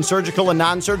specialize in surgical and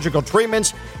non-surgical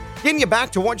treatments, getting you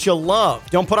back to what you love.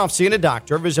 Don't put off seeing a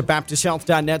doctor. Visit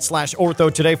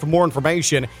BaptistHealth.net/ortho today for more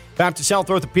information. Baptist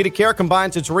Health Orthopedic Care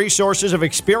combines its resources of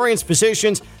experienced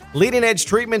physicians, leading-edge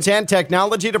treatments, and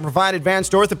technology to provide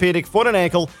advanced orthopedic, foot and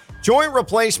ankle, joint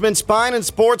replacement, spine, and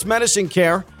sports medicine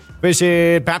care.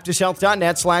 Visit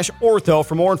BaptistHealth.net/ortho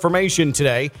for more information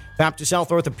today. Baptist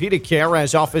Health Orthopedic Care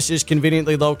has offices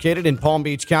conveniently located in Palm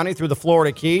Beach County through the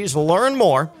Florida Keys. Learn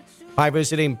more by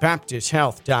visiting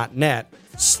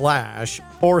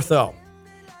BaptistHealth.net/ortho.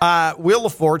 Wheel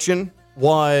of Fortune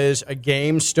was a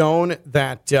game, Stone,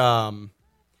 that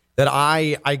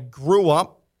I grew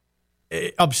up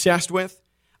obsessed with.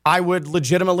 I would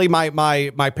legitimately,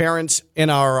 my parents in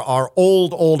our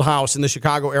old house in the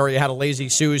Chicago area had a Lazy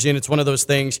Susan. It's one of those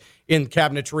things in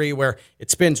cabinetry where it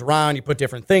spins around, you put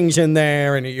different things in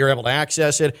there, and you're able to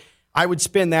access it. I would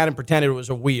spin that and pretend it was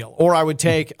a wheel. Or I would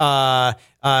take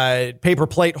paper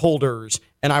plate holders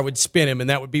and I would spin them, and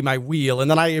that would be my wheel.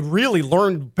 And then I really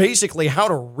learned basically how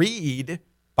to read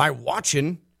by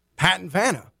watching Pat and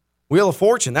Vanna. Wheel of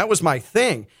Fortune, that was my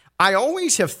thing. I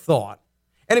always have thought,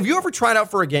 and have you ever tried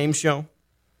out for a game show?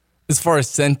 As far as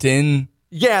sent in?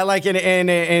 Yeah, like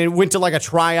and went to like a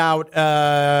tryout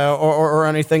or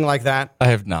anything like that? I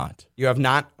have not. You have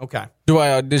not? Okay. Do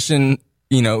I audition,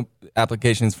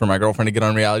 applications for my girlfriend to get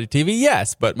on reality TV?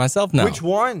 Yes, but myself, no. Which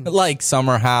one? Like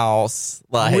Summer House.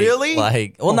 Really?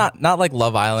 Not like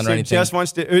Love Island or anything. Just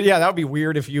wants to. Yeah, that would be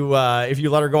weird if you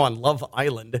let her go on Love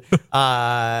Island.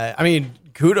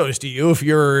 kudos to you if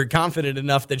you're confident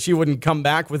enough that she wouldn't come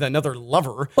back with another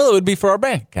lover. Well, it would be for our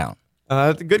bank account.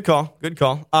 Good call.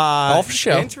 All for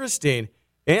show. Interesting.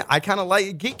 Yeah, I kind of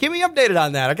like. Keep me updated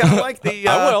on that. I kind of like the.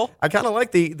 I will. I kind of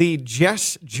like the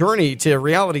Jess journey to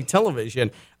reality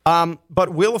television. But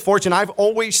Wheel of Fortune, I've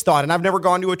always thought, and I've never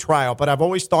gone to a trial, but I've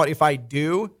always thought if I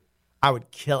do, I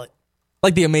would kill it.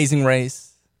 Like The Amazing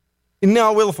Race.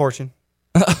 No, Wheel of Fortune.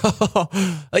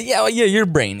 Yeah, you're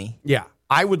brainy. Yeah,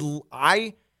 I would.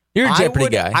 You're a Jeopardy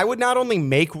guy. I would not only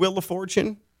make Wheel of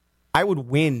Fortune, I would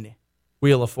win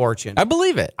Wheel of Fortune. I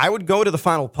believe it. I would go to the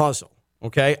final puzzle.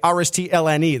 Okay,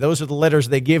 RSTLNE. Those are the letters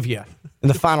they give you in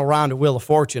the final round of Wheel of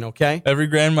Fortune. Okay. Every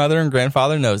grandmother and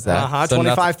grandfather knows that. So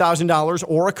 $25,000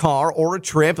 or a car or a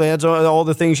trip. That's all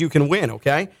the things you can win.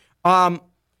 Okay.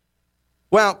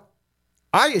 Well,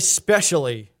 I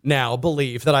especially now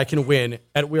believe that I can win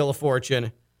at Wheel of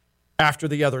Fortune after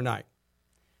the other night.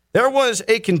 There was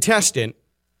a contestant,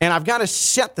 and I've got to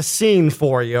set the scene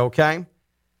for you, okay?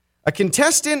 A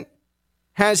contestant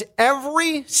has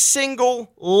every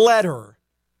single letter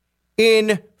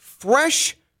in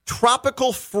fresh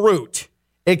tropical fruit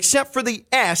except for the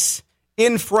S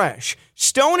in fresh.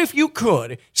 Stone, if you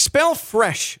could, spell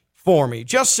fresh for me,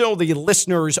 just so the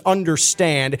listeners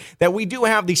understand that we do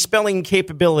have the spelling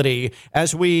capability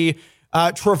as we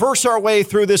traverse our way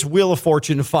through this Wheel of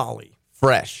Fortune folly.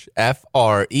 Fresh. Fresh.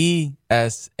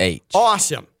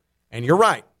 Awesome. And you're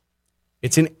right.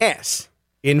 It's an S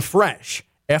in fresh.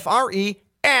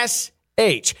 Fresh.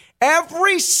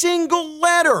 Every single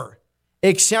letter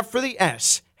except for the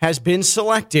S has been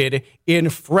selected in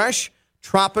fresh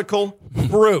tropical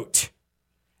fruit.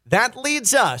 That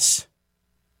leads us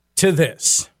to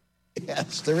this.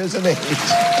 Yes, there is an H.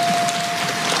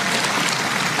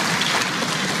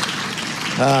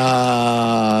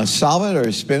 Solve it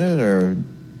or spin it,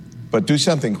 but do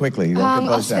something quickly.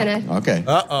 I'll spin it. Okay.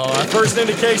 Uh-oh. First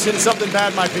indication something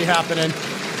bad might be happening.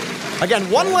 Again,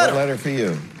 one letter. What letter for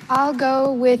you? I'll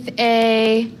go with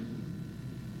a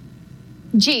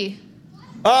G.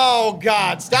 Oh,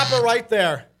 God. Stop it right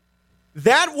there.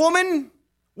 That woman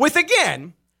with,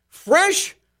 again,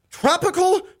 fresh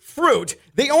tropical fruit.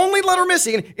 The only letter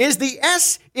missing is the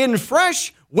S in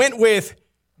fresh, went with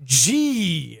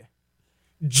G.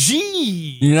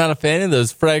 G. You're not a fan of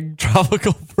those Freg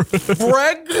tropical fruit?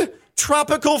 Freg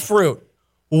tropical fruit.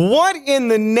 What in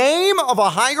the name of a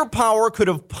higher power could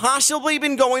have possibly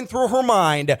been going through her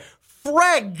mind?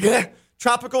 Freg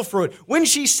tropical fruit. When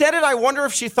she said it, I wonder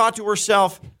if she thought to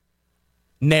herself,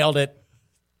 nailed it.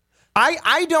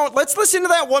 I don't. Let's listen to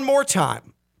that one more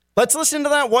time.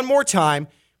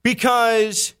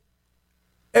 Because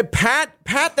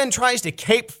Pat then tries to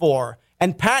cape for her.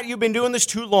 And Pat, you've been doing this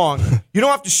too long. You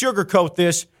don't have to sugarcoat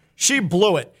this. She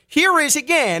blew it. Here is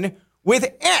again with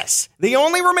S, the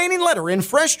only remaining letter in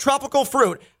fresh tropical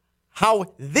fruit,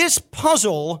 how this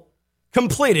puzzle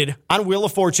completed on Wheel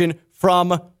of Fortune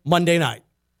from Monday night.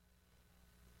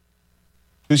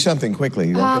 Do something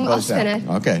quickly. I'll spin it.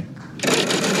 Okay.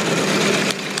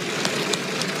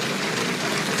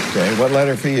 Okay, what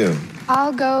letter for you?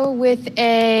 I'll go with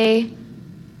a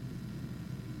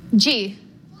G.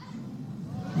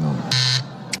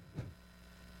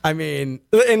 I mean,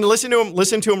 and listen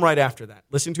to him right after that.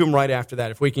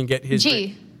 If we can get his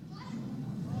G.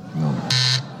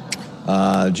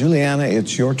 Juliana,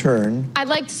 it's your turn. I'd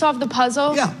like to solve the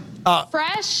puzzle. Yeah.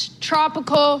 Fresh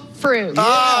tropical fruit.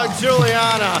 Oh,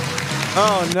 Juliana.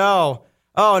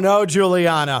 Oh, no,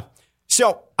 Juliana.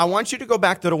 So I want you to go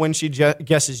back to when she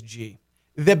guesses G.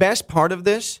 The best part of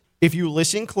this, if you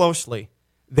listen closely,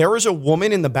 there is a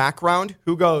woman in the background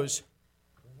who goes,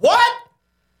 what?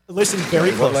 Listen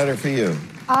very closely. What letter for you?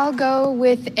 I'll go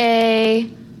with a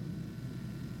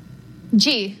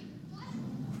G.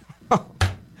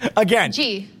 Again.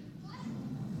 G.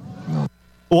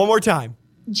 One more time.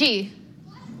 G.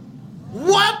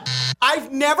 What?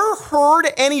 I've never heard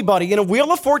anybody in a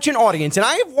Wheel of Fortune audience, and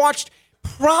I have watched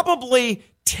probably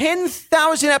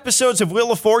 10,000 episodes of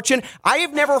Wheel of Fortune. I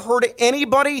have never heard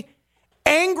anybody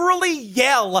angrily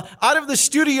yell out of the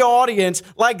studio audience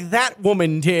like that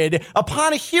woman did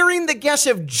upon hearing the guess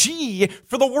of G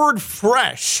for the word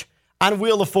fresh on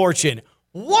Wheel of Fortune.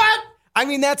 What? I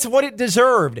mean, that's what it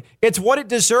deserved. It's what it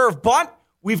deserved, but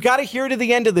we've got to hear to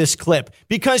the end of this clip,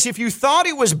 because if you thought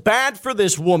it was bad for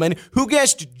this woman who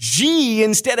guessed G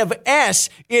instead of S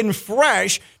in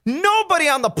fresh, nobody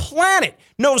on the planet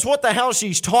knows what the hell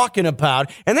she's talking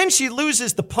about. And then she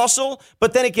loses the puzzle,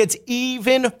 but then it gets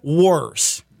even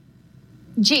worse.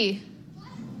 G.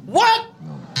 What?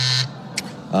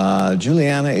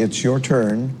 Juliana, it's your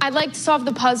turn. I'd like to solve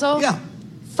the puzzle. Yeah.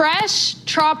 fresh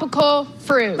tropical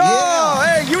fruit. Oh,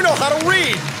 hey, you know how to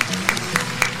read.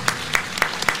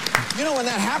 You know, when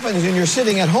that happens and you're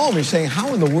sitting at home, you're saying,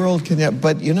 how in the world can that?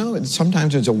 But, you know,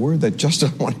 sometimes it's a word that just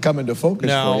doesn't want to come into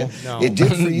focus for you. No. It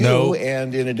did for you, No.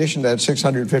 and in addition to that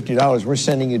 $650, we're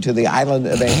sending you to the island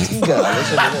of Antigua.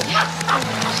 Listen to this.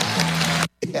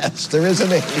 Yes, there is a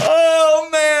name. Oh,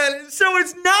 man. So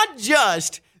it's not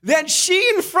just that she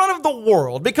in front of the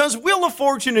world, because Wheel of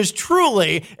Fortune is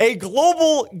truly a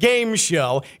global game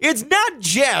show. It's not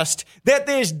just that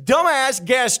this dumbass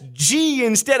guessed G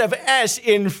instead of S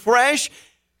in fresh.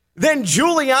 Then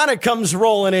Juliana comes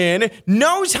rolling in,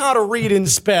 knows how to read and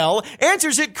spell,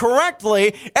 answers it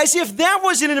correctly. As if that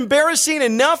wasn't embarrassing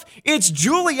enough, it's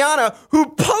Juliana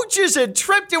who poaches a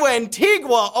trip to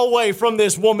Antigua away from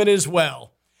this woman as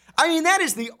well. I mean, that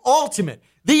is the ultimate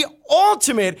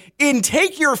in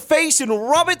take your face and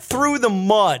rub it through the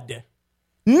mud.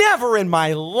 Never in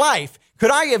my life could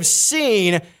I have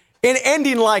seen an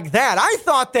ending like that. I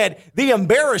thought that the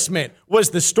embarrassment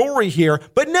was the story here,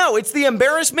 but no, it's the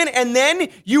embarrassment, and then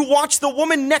you watch the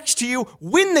woman next to you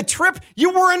win the trip.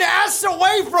 You were an ass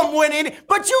away from winning,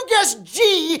 but you guessed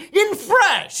G in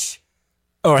fresh.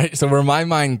 All right, so where my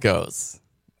mind goes,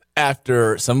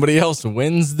 after somebody else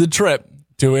wins the trip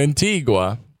to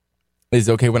Antigua, is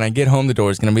okay, when I get home, the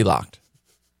door is going to be locked.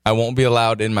 I won't be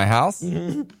allowed in my house.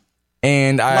 Mm-hmm.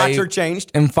 And Locks are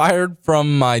changed. am fired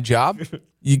from my job.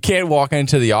 You can't walk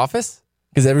into the office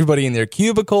because everybody in their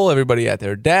cubicle, everybody at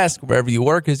their desk, wherever you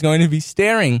work, is going to be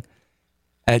staring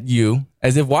at you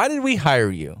as if, why did we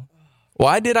hire you?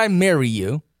 Why did I marry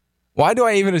you? Why do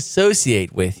I even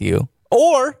associate with you?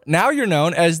 Or now you're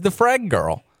known as the Freg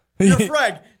girl. You're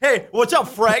Freg. Hey, what's up,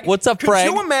 Freg? What's up, Freg?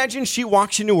 Could you imagine she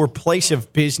walks into her place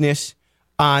of business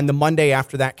on the Monday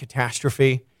after that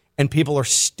catastrophe and people are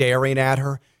staring at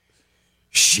her?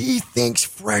 She thinks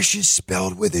fresh is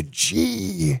spelled with a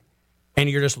G. And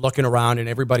you're just looking around and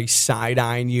everybody's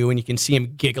side-eyeing you and you can see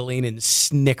him giggling and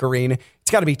snickering.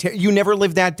 It's got to be, you never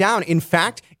lived that down. In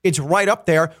fact, it's right up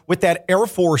there with that Air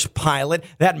Force pilot,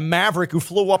 that Maverick who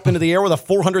flew up into the air with a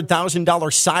 $400,000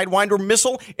 Sidewinder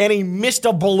missile and he missed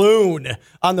a balloon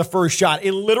on the first shot.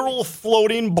 A literal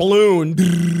floating balloon.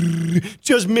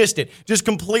 Just missed it. Just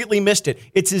completely missed it.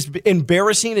 It's as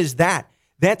embarrassing as that.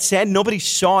 That said, nobody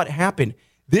saw it happen.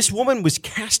 This woman was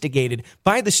castigated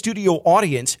by the studio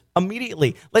audience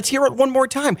immediately. Let's hear it one more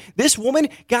time. This woman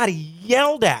got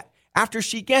yelled at after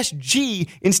she guessed G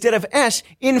instead of S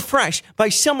in fresh by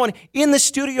someone in the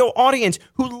studio audience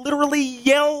who literally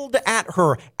yelled at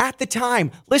her at the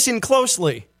time. Listen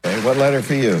closely. Okay, what letter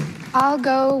for you? I'll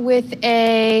go with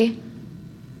a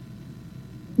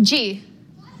G.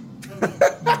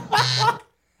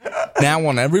 Now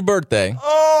on every birthday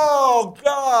Oh,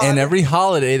 God. and every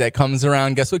holiday that comes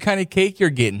around, guess what kind of cake you're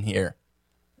getting here?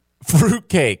 Fruit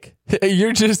cake.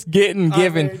 You're just given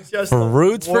just the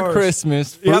fruits for worst.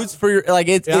 Christmas, fruits for your, like,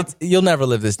 it's you'll never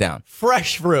live this down.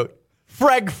 Fresh fruit.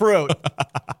 Freg fruit.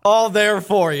 All there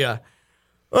for you.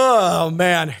 Oh,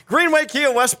 man. Greenway Kia,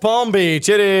 West Palm Beach.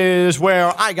 It is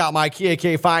where I got my Kia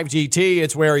K5 GT.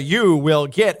 It's where you will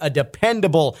get a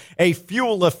dependable, a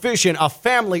fuel-efficient, a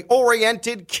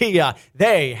family-oriented Kia.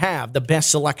 They have the best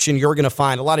selection you're going to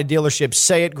find. A lot of dealerships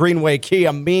say it. Greenway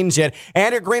Kia means it.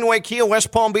 And at Greenway Kia,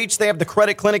 West Palm Beach, they have the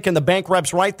credit clinic and the bank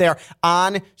reps right there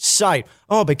on site.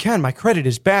 Oh, but Ken, my credit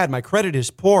is bad. My credit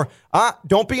is poor.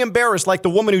 Don't be embarrassed like the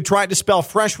woman who tried to spell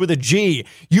fresh with a G.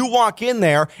 You walk in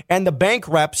there and the bank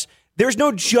reps, there's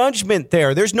no judgment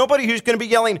there. There's nobody who's going to be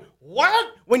yelling, what?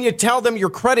 When you tell them your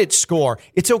credit score.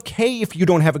 It's okay if you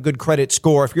don't have a good credit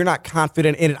score, if you're not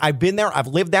confident in it. I've been there. I've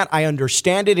lived that. I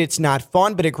understand it. It's not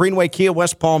fun. But at Greenway Kia,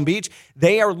 West Palm Beach,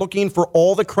 they are looking for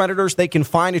all the creditors they can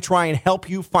find to try and help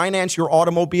you finance your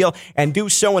automobile and do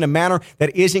so in a manner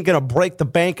that isn't going to break the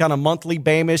bank on a monthly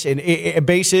basis.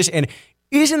 And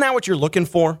isn't that what you're looking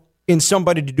for in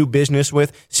somebody to do business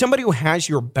with? Somebody who has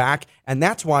your back. And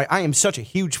that's why I am such a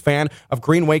huge fan of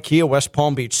Greenway Kia, West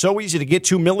Palm Beach. So easy to get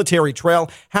to. Military Trail,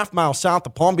 half-mile south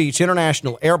of Palm Beach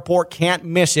International Airport. Can't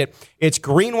miss it. It's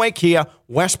Greenway Kia,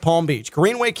 West Palm Beach.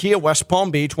 Greenway Kia, West Palm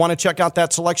Beach. Want to check out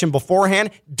that selection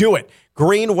beforehand? Do it.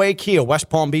 Greenway Kia,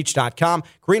 WestPalmBeach.com.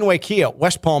 Greenway Kia,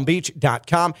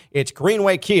 WestPalmBeach.com. It's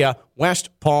Greenway Kia, West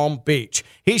Palm Beach.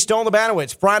 He stole the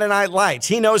Banowitz Friday Night Lights.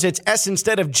 He knows it's S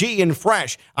instead of G in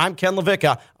fresh. I'm Ken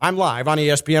LaVicka. I'm live on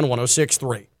ESPN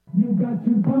 106.3. You got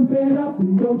to pump it up,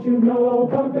 don't you know?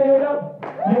 Pump it up.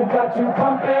 You got to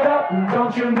pump it up,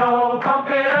 don't you know? Pump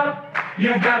it up.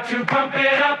 You got to pump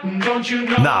it up, don't you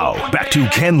know? Now, back to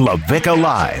Ken LaVicka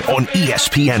Live on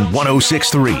ESPN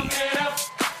 106.3.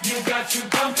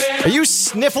 Are you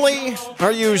sniffly?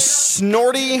 Are you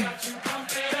snorty?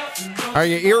 Are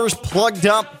your ears plugged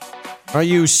up? Are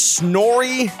you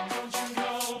snory?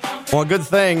 Well, good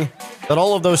thing that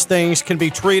all of those things can be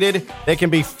treated. They can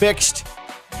be fixed.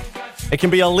 It can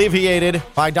be alleviated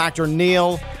by Dr.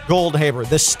 Neil Goldhaber,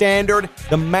 the standard,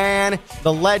 the man,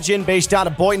 the legend based out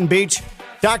of Boynton Beach.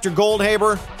 Dr.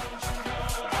 Goldhaber,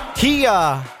 he,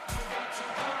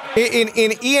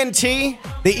 in ENT,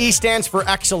 the E stands for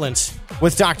excellence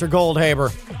with Dr.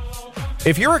 Goldhaber.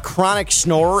 If you're a chronic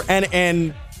snorer,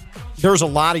 and there's a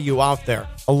lot of you out there,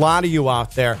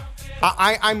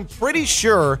 I'm pretty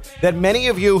sure that many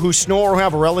of you who snore or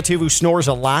have a relative who snores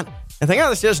a lot and think, oh,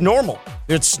 this is normal.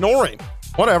 It's snoring.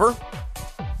 Whatever.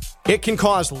 It can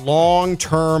cause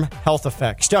long-term health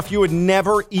effects, stuff you would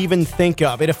never even think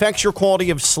of. It affects your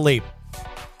quality of sleep.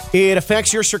 It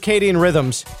affects your circadian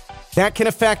rhythms. That can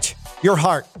affect your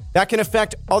heart. That can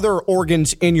affect other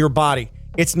organs in your body.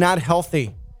 It's not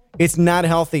healthy. It's not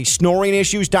healthy. Snoring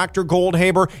issues, Dr.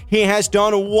 Goldhaber, he has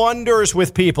done wonders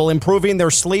with people, improving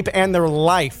their sleep and their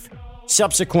life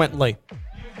subsequently.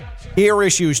 Ear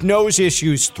issues, nose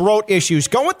issues, throat issues.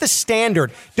 Go with the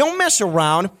standard. Don't mess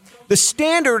around. The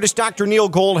standard is Dr. Neil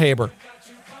Goldhaber.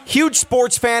 Huge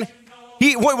sports fan.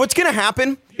 What's going to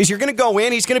happen is you're going to go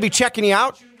in. He's going to be checking you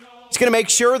out. He's going to make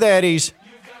sure that he's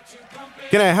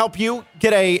going to help you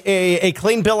get a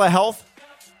clean bill of health.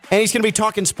 And he's going to be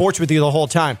talking sports with you the whole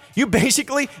time. You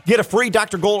basically get a free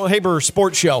Dr. Goldhaber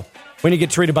sports show when you get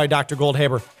treated by Dr.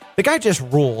 Goldhaber. The guy just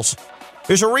rules.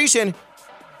 There's a reason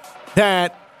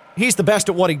that he's the best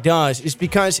at what he does is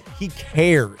because he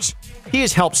cares. He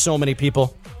has helped so many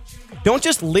people. Don't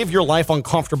just live your life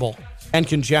uncomfortable and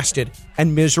congested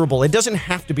and miserable. It doesn't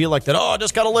have to be like that. Oh, I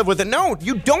just got to live with it. No,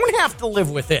 you don't have to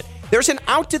live with it. There's an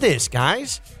out to this,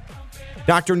 guys.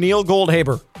 Dr. Neil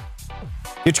Goldhaber.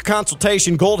 Get your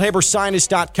consultation,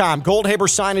 goldhabersinus.com,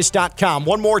 goldhabersinus.com.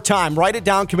 One more time, write it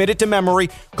down, commit it to memory,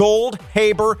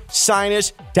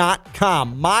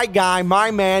 goldhabersinus.com. My guy,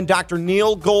 my man, Dr.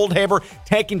 Neil Goldhaber,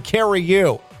 taking care of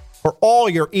you for all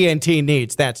your ENT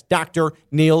needs. That's Dr.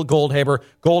 Neil Goldhaber,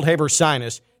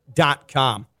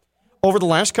 goldhabersinus.com. Over the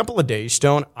last couple of days,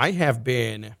 Stone, I have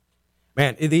been,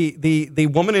 man, the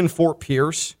woman in Fort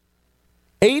Pierce,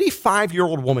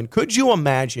 85-year-old woman. Could you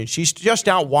imagine? She's just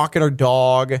out walking her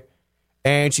dog,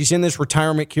 and she's in this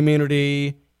retirement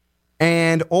community,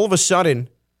 and all of a sudden,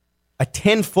 a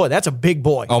 10-foot, that's a big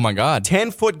boy. Oh, my God.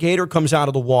 10-foot gator comes out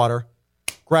of the water,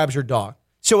 grabs her dog.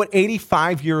 So at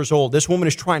 85 years old, this woman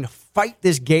is trying to fight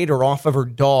this gator off of her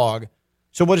dog.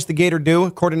 So what does the gator do?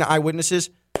 According to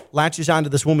eyewitnesses, latches onto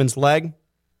this woman's leg,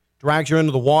 drags her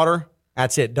into the water.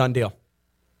 That's it. Done deal.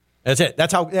 That's it.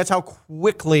 That's how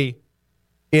quickly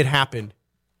it happened.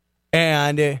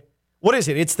 And what is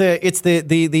it? It's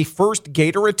the first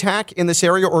gator attack in this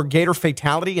area or gator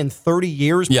fatality in 30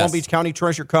 years, yes. Palm Beach County,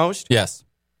 Treasure Coast? Yes.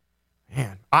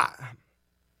 Man, I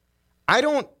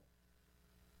don't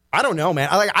know, man.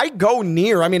 I go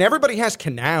near. I mean, everybody has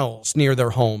canals near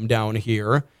their home down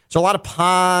here. So a lot of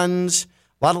ponds,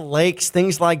 a lot of lakes,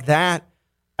 things like that.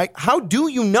 How do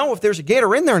you know if there's a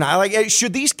gator in there now?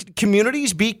 Should these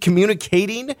communities be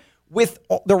communicating with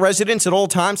the residents at all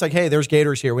times? Like, hey, there's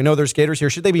gators here. We know there's gators here.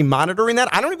 Should they be monitoring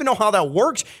that? I don't even know how that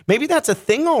works. Maybe that's a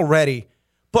thing already.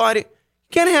 But you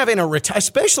can't have in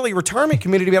especially retirement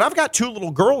community. But I've got two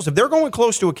little girls. If they're going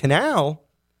close to a canal,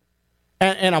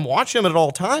 and I'm watching them at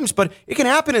all times, but it can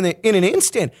happen in an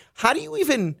instant. How do you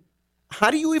even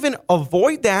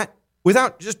avoid that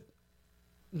without just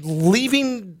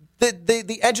leaving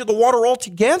the edge of the water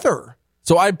altogether?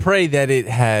 So I pray that it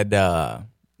had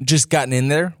just gotten in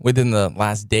there within the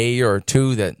last day or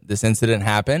two that this incident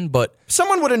happened, but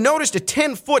someone would have noticed a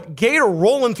 10-foot gator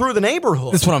rolling through the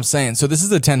neighborhood. That's what I'm saying. So this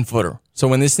is a 10-footer. So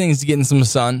when this thing's getting some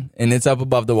sun and it's up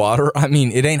above the water, I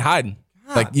mean, it ain't hiding.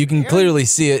 Like, you can clearly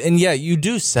see it. And yeah, you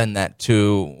do send that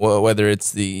to whether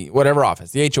it's the whatever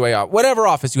office, the HOA, whatever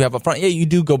office you have up front. Yeah, you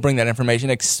do go bring that information,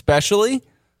 especially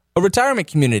a retirement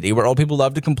community where old people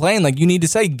love to complain. Like, you need to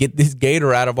say, get this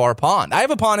gator out of our pond. I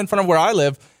have a pond in front of where I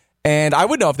live, and I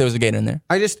would know if there was a gator in there.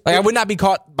 I would not be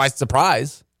caught by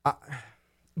surprise.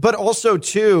 But also,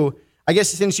 too, I guess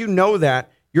since you know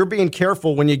that, you're being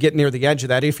careful when you get near the edge of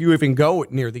that, if you even go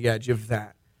near the edge of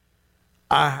that.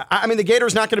 I mean, the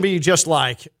gator's not going to be just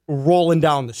like rolling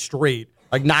down the street,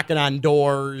 like knocking on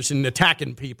doors and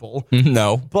attacking people.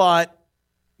 No. But,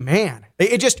 man,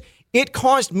 it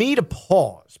caused me to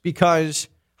pause because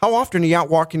how often are you out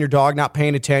walking your dog, not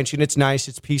paying attention? It's nice.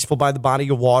 It's peaceful by the body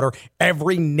of water.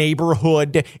 Every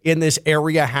neighborhood in this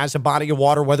area has a body of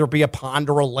water, whether it be a pond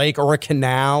or a lake or a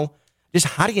canal. Just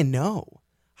how do you know?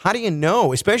 How do you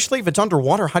know? Especially if it's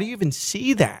underwater, how do you even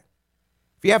see that?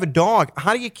 If you have a dog,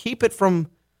 how do you keep it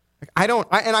from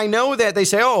And I know that they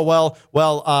say,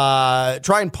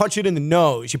 try and punch it in the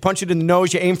nose. You punch it in the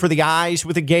nose, you aim for the eyes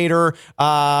with a gator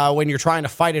when you're trying to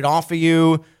fight it off of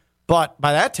you. But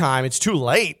by that time, it's too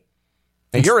late.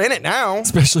 And you're in it now.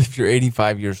 Especially if you're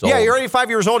 85 years old. Yeah, you're 85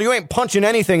 years old. You ain't punching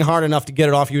anything hard enough to get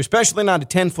it off you, especially not a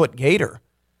 10-foot gator.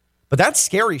 But that's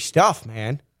scary stuff,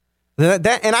 man. And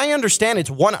I understand it's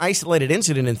one isolated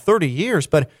incident in 30 years,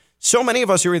 but so many of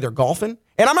us are either golfing,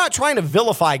 and I'm not trying to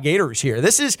vilify gators here.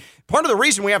 This is part of the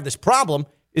reason we have this problem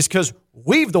is because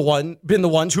we've been the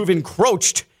ones who've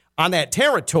encroached on that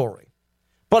territory.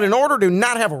 But in order to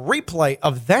not have a replay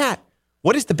of that,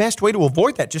 what is the best way to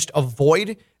avoid that? Just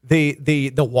avoid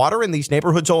the water in these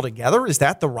neighborhoods altogether? Is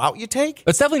that the route you take?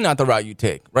 It's definitely not the route you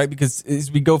take, right? Because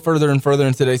as we go further and further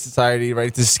in today's society, right,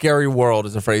 it's a scary world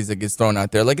is a phrase that gets thrown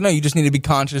out there. Like, no, you just need to be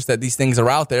conscious that these things are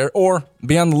out there or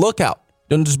be on the lookout.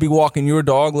 Don't just be walking your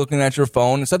dog, looking at your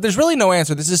phone and stuff. There's really no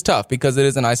answer. This is tough because it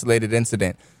is an isolated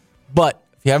incident. But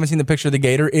if you haven't seen the picture of the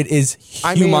gator, it is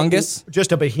humongous.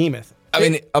 Just a behemoth. I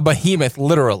mean, a behemoth,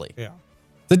 literally. Yeah.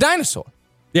 It's a dinosaur.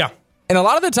 Yeah. And a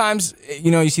lot of the times,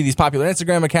 you see these popular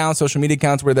Instagram accounts, social media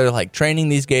accounts where they're like training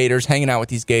these gators, hanging out with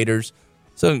these gators.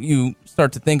 So you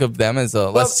start to think of them as a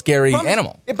less scary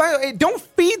animal. By the way, don't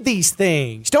feed these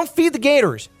things. Don't feed the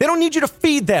gators. They don't need you to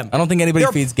feed them. I don't think anybody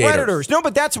feeds gators. Predators. No,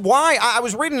 but that's why I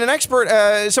was reading an expert,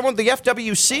 someone at the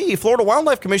FWC, Florida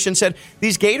Wildlife Commission, said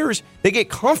these gators, they get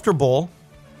comfortable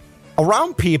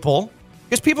around people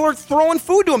because people are throwing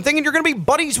food to them, thinking you're going to be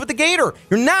buddies with the gator.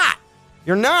 You're not.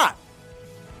 You're not.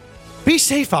 Be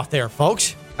safe out there,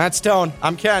 folks. That's Stone.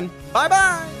 I'm Ken.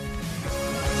 Bye-bye.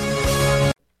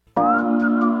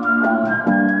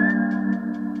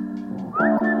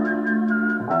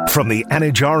 From the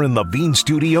Anajar and Levine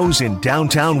Studios in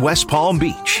downtown West Palm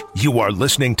Beach, you are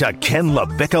listening to Ken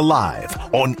LaVicka Live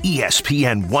on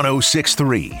ESPN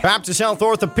 106.3. Baptist Health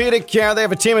Orthopedic Care. They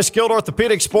have a team of skilled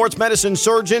orthopedic sports medicine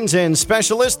surgeons and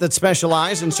specialists that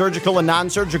specialize in surgical and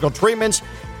non-surgical treatments,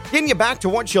 getting you back to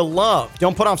what you love.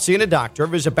 Don't put off seeing a doctor.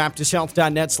 Visit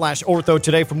baptisthealth.net/ortho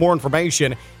today for more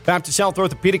information. Baptist Health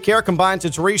Orthopedic Care combines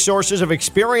its resources of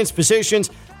experienced physicians,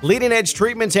 leading-edge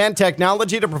treatments, and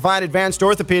technology to provide advanced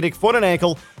orthopedic, foot and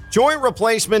ankle, joint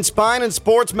replacement, spine, and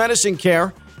sports medicine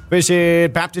care.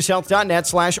 Visit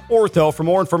baptisthealth.net/ortho for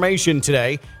more information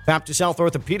today. Baptist Health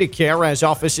Orthopedic Care has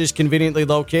offices conveniently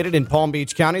located in Palm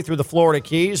Beach County through the Florida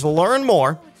Keys. Learn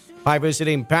more by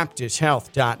visiting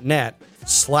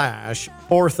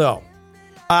baptisthealth.net/ortho.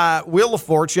 Wheel of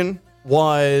Fortune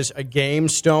was a game,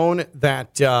 Stone,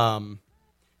 that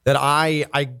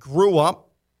I grew up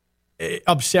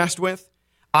obsessed with.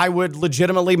 I would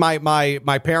legitimately,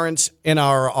 my parents in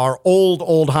our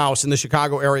old house in the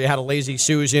Chicago area had a Lazy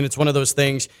Susan. It's one of those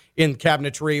things in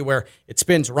cabinetry where it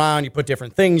spins around, you put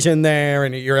different things in there,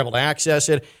 and you're able to access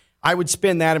it. I would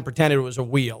spin that and pretend it was a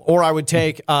wheel. Or I would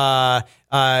take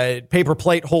paper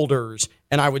plate holders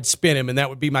and I would spin them, and that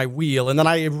would be my wheel. And then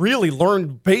I really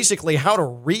learned basically how to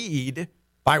read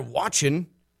by watching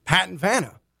Pat and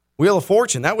Vanna. Wheel of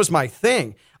Fortune, that was my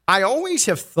thing. I always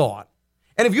have thought,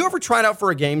 and have you ever tried out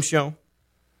for a game show?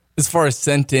 As far as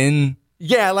sent in?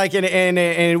 Yeah, like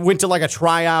and went to like a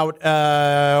tryout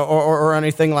or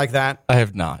anything like that? I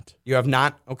have not. You have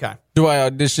not? Okay. Do I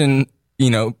audition,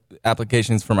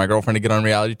 applications for my girlfriend to get on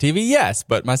reality TV? Yes,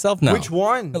 but myself, no. Which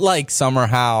one? Like Summer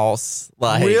House.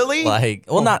 Really?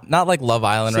 Not like Love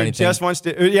Island or anything. Just wants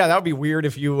to. Yeah, that would be weird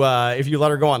if you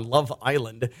let her go on Love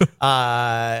Island.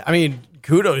 I mean,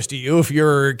 kudos to you if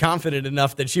you're confident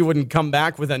enough that she wouldn't come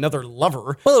back with another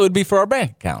lover. Well, it would be for our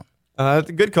bank account.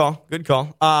 Good call. Good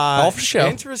call. All for show.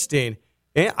 Interesting.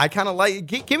 Yeah, I kind of like.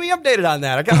 Keep me updated on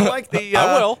that. I kind of like the.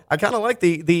 I will. I kind of like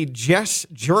the Jess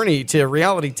journey to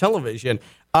reality television.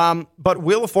 But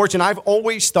Wheel of Fortune, I've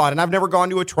always thought, and I've never gone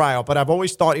to a trial, but I've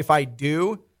always thought if I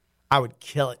do, I would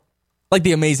kill it. Like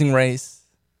The Amazing Race?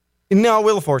 No,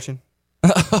 Wheel of Fortune.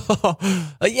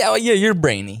 Yeah, you're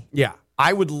brainy. Yeah,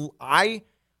 I would.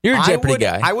 You're a Jeopardy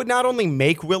guy. I would not only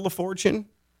make Wheel of Fortune,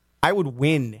 I would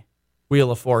win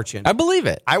Wheel of Fortune. I believe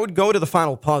it. I would go to the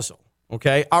final puzzle.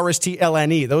 Okay,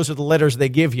 RSTLNE. Those are the letters they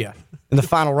give you in the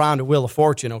final round of Wheel of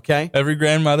Fortune. Okay, every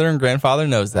grandmother and grandfather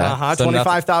knows that.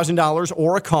 $25,000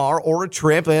 or a car or a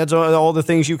trip. That's all the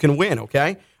things you can win.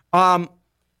 Okay. Well,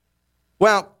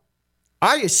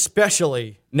 I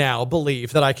especially now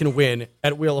believe that I can win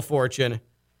at Wheel of Fortune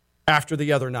after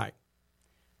the other night.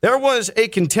 There was a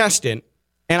contestant,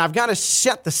 and I've got to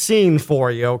set the scene for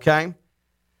you. Okay,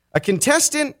 a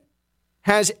contestant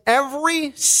has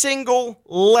every single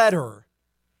letter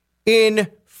in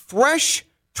fresh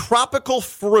tropical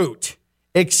fruit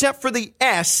except for the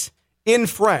S in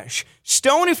fresh.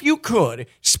 Stone, if you could,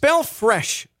 spell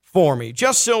fresh for me,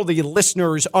 just so the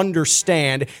listeners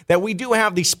understand that we do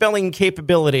have the spelling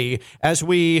capability as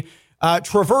we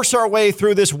traverse our way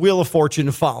through this Wheel of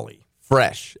Fortune folly.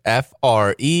 Fresh. Fresh.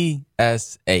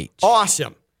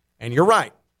 Awesome. And you're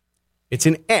right. It's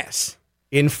an S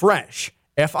in fresh.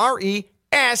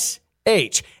 Fresh.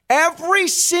 Every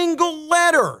single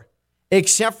letter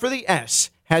except for the S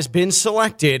has been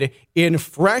selected in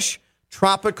fresh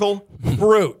tropical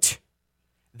fruit.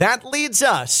 That leads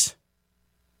us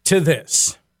to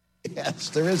this. Yes,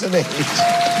 there is an H.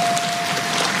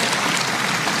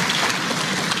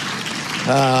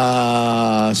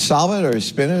 Solve it or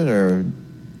spin it,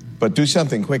 but do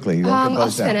something quickly. I'll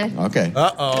spin it. Okay.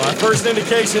 Uh-oh. Our first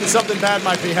indication something bad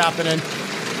might be happening.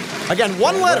 Again,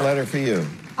 one letter. What letter for you?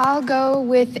 I'll go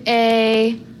with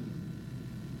a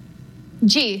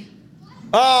G.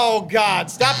 Oh, God.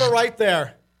 Stop it right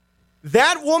there.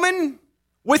 That woman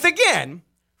with, again,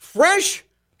 fresh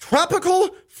tropical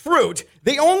fruit.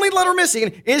 The only letter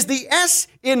missing is the S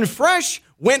in fresh,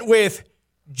 went with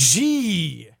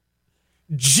G.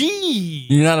 G.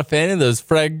 You're not a fan of those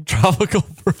Freg tropical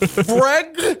fruit?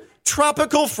 Freg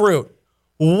tropical fruit.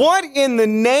 What in the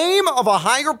name of a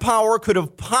higher power could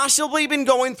have possibly been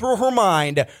going through her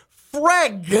mind?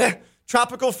 Freg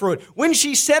tropical fruit. When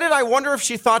she said it, I wonder if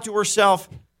she thought to herself,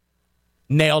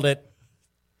 nailed it.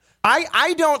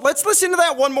 I don't. Let's listen to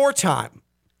that one more time.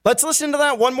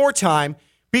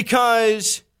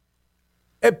 Because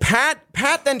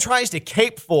Pat then tries to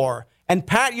cape for, and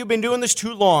Pat, you've been doing this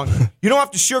too long. You don't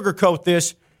have to sugarcoat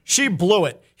this. She blew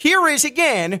it. Here is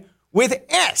again with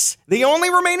S, the only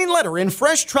remaining letter in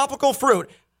fresh tropical fruit,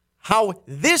 how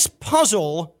this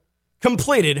puzzle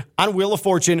completed on Wheel of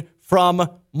Fortune from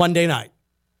Monday night.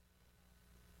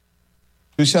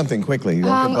 Do something quickly.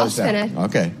 I'll spin it.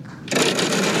 Okay.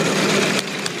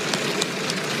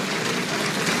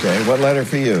 Okay, what letter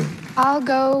for you? I'll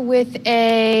go with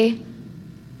a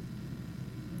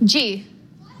G.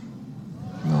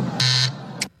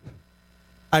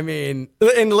 I mean,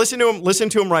 and listen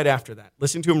to him right after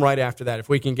that. If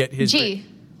we can get his G.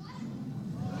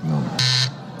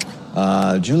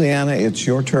 Juliana, it's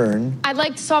your turn. I'd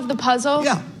like to solve the puzzle.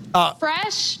 Yeah.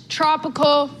 Fresh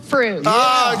tropical fruit.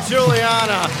 Oh,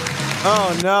 Juliana.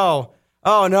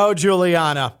 Oh, no,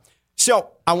 Juliana. So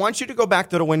I want you to go back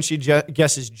to when she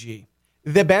guesses G.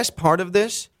 The best part of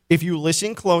this, if you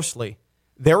listen closely,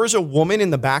 there is a woman in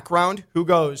the background who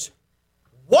goes,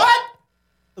 what?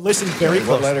 Listen very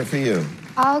closely. What letter for you?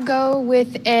 I'll go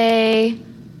with a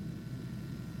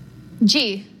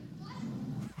G.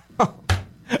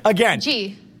 Again.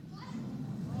 G.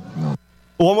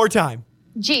 One more time.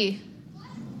 G.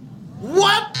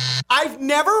 What? I've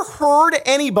never heard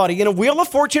anybody in a Wheel of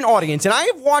Fortune audience, and I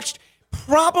have watched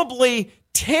probably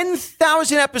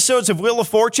 10,000 episodes of Wheel of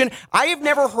Fortune. I have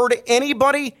never heard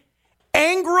anybody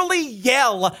angrily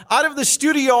yell out of the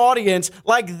studio audience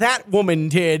like that woman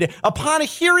did upon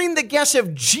hearing the guess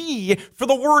of G for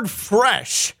the word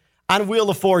fresh on Wheel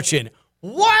of Fortune.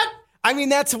 What? I mean,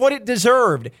 that's what it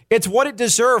deserved. It's what it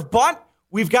deserved, but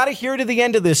we've got to hear to the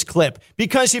end of this clip,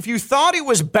 because if you thought it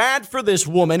was bad for this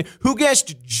woman who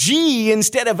guessed G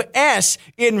instead of S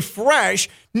in fresh,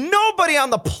 nobody on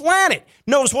the planet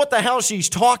knows what the hell she's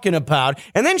talking about.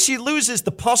 And then she loses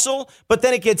the puzzle, but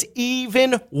then it gets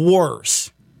even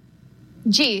worse.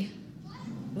 G.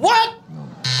 What?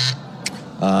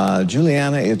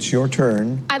 Juliana, it's your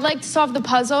turn. I'd like to solve the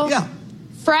puzzle. Yeah.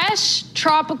 Fresh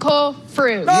tropical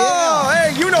fruit. Oh,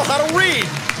 hey, you know how to read.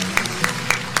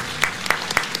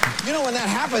 You know, when that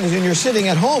happens and you're sitting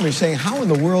at home, you're saying, how in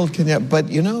the world can that? But,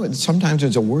 you know, sometimes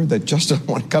it's a word that just doesn't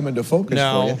want to come into focus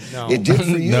for you. No. It did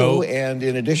for you, No. and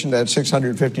in addition to that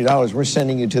 $650, we're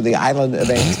sending you to the island of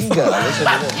Antigua. Listen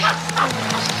to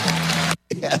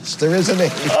this. Yes, there is an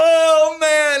H. Oh,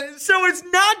 man. So it's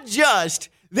not just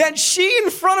that she in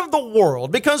front of the world,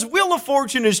 because Wheel of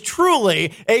Fortune is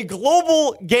truly a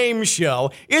global game show.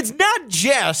 It's not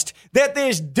just that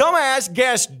this dumbass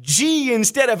guessed G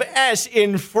instead of S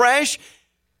in fresh.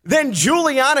 Then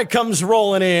Juliana comes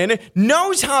rolling in,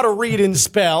 knows how to read and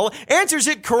spell, answers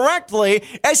it correctly.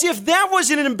 As if that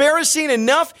wasn't embarrassing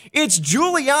enough, it's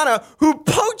Juliana who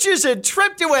poaches a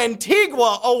trip to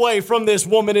Antigua away from this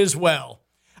woman as well.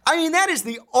 I mean, that is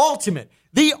the ultimate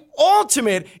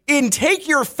in take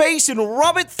your face and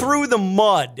rub it through the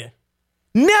mud.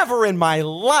 Never in my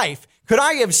life could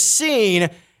I have seen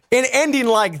an ending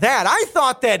like that. I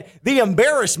thought that the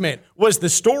embarrassment was the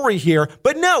story here,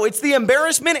 but no, it's the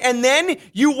embarrassment, and then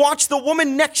you watch the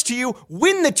woman next to you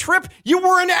win the trip. You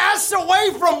were an ass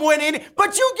away from winning,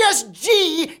 but you guessed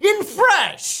G in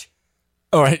fresh.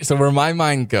 All right, so where my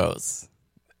mind goes,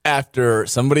 after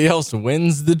somebody else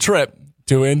wins the trip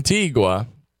to Antigua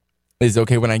is,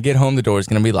 okay, when I get home, the door is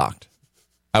going to be locked.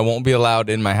 I won't be allowed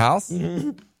in my house.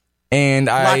 And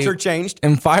Lots are changed.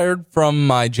 am fired from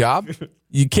my job.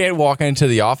 You can't walk into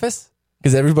the office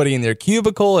because everybody in their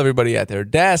cubicle, everybody at their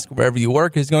desk, wherever you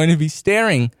work, is going to be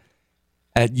staring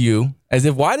at you as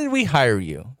if, why did we hire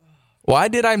you? Why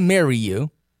did I marry you?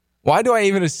 Why do I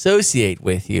even associate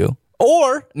with you?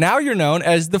 Or now you're known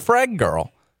as the Freg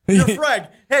girl. You're Freg.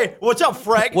 Hey, what's up,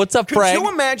 Freg? What's up, Could Freg? you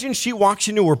imagine she walks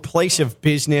into her place of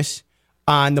business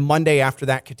on the Monday after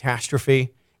that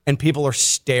catastrophe and people are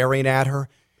staring at her?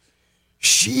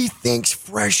 She thinks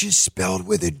fresh is spelled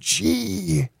with a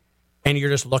G. And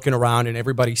you're just looking around and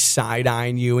everybody's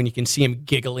side-eyeing you and you can see him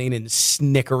giggling and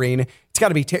snickering. It's got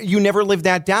to be, you never lived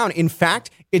that down. In fact,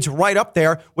 it's right up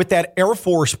there with that Air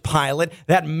Force pilot,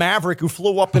 that Maverick who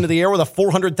flew up into the air with a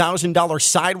 $400,000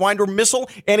 Sidewinder missile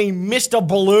and he missed a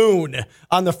balloon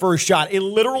on the first shot. A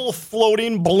literal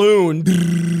floating balloon.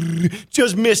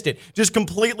 Just missed it. Just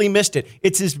completely missed it.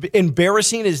 It's as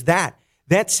embarrassing as that.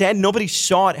 That said, nobody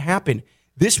saw it happen.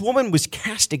 This woman was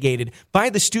castigated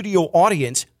by the studio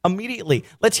audience immediately.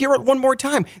 Let's hear it one more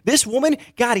time. This woman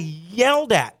got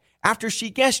yelled at after she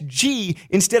guessed G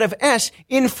instead of S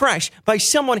in fresh by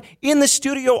someone in the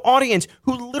studio audience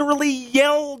who literally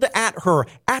yelled at her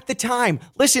at the time.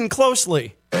 Listen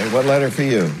closely. Hey, what letter for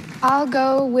you? I'll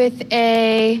go with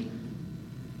a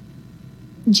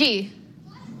G.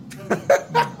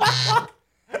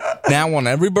 Now on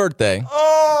every birthday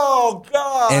Oh,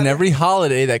 God. and every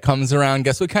holiday that comes around,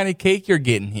 guess what kind of cake you're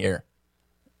getting here?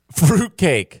 Fruit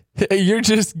cake. You're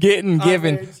just getting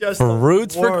given just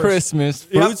fruits the for worst. Christmas,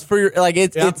 Yep. fruits for your, like,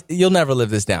 it's you'll never live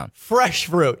this down. Fresh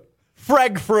fruit.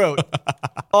 Freg fruit.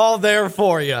 All there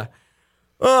for you.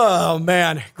 Oh,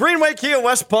 man. Greenway Kia,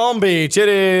 West Palm Beach. It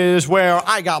is where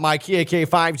I got my Kia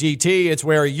K5 GT. It's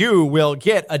where you will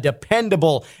get a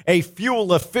dependable, a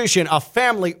fuel-efficient, a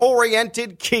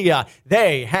family-oriented Kia.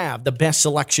 They have the best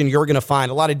selection you're going to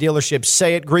find. A lot of dealerships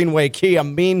say it. Greenway Kia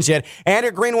means it. And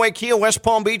at Greenway Kia, West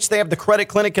Palm Beach, they have the credit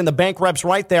clinic and the bank reps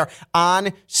right there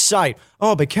on site.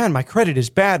 Oh, but Ken, my credit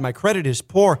is bad. My credit is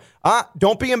poor.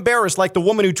 Don't be embarrassed like the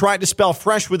woman who tried to spell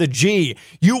fresh with a G.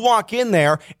 You walk in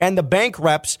there and the bank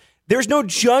reps, there's no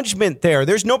judgment there.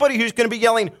 There's nobody who's going to be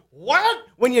yelling, what?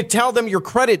 When you tell them your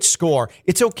credit score.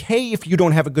 It's okay if you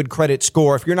don't have a good credit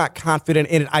score, if you're not confident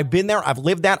in it. I've been there. I've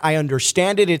lived that. I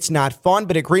understand it. It's not fun.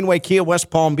 But at Greenway Kia, West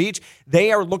Palm Beach,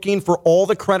 they are looking for all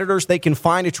the creditors they can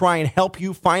find to try and help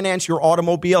you finance your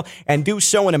automobile and do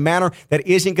so in a manner that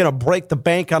isn't going to break the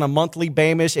bank on a monthly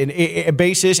basis. And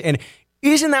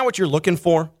isn't that what you're looking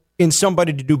for in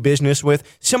somebody to do business with?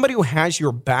 Somebody who has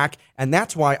your back. And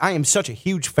that's why I am such a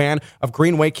huge fan of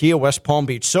Greenway Kia, West Palm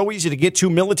Beach. So easy to get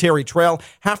to. Military Trail,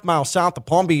 half-mile south of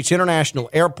Palm Beach International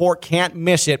Airport. Can't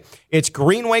miss it. It's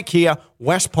Greenway Kia,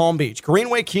 West Palm Beach.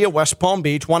 Greenway Kia, West Palm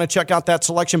Beach. Want to check out that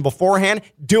selection beforehand?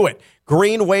 Do it.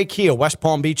 Greenway Kia,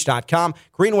 WestPalmBeach.com.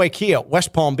 Greenway Kia,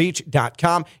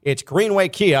 WestPalmBeach.com. It's Greenway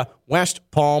Kia, West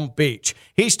Palm Beach.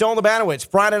 He stole the Banowitz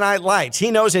Friday Night Lights.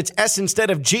 He knows it's S instead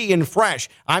of G in fresh.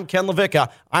 I'm Ken LaVicka.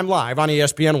 I'm live on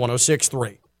ESPN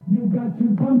 106.3. You got to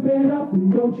pump it up,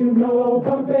 don't you know?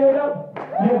 Pump it up.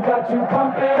 You got to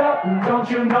pump it up, don't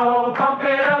you know? Pump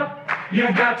it up.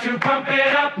 You got to pump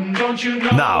it up, don't you know?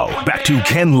 Now, back to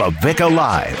Ken LaVicka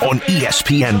Live on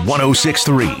ESPN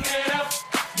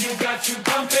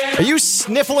 106.3. Are you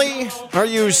sniffly? Are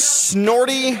you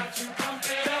snorty?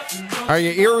 Are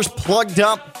your ears plugged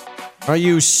up? Are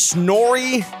you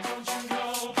snory?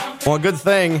 Well, a good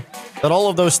thing that all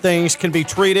of those things can be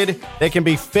treated. They can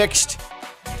be fixed.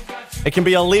 It can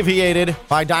be alleviated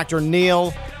by Dr.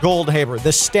 Neil Goldhaber,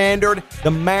 the standard,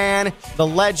 the man, the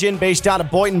legend based out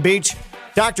of Boynton Beach.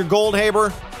 Dr.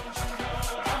 Goldhaber,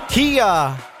 he,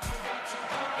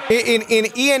 in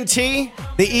ENT,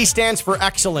 the E stands for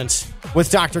excellence with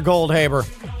Dr. Goldhaber.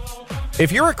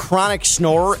 If you're a chronic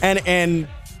snorer, and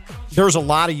there's a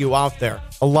lot of you out there,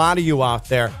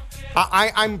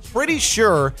 I'm pretty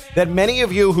sure that many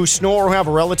of you who snore or have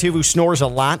a relative who snores a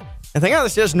lot and think, oh,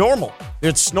 this is normal.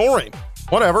 It's snoring.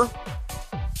 Whatever.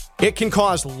 It can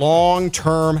cause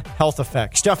long-term health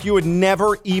effects, stuff you would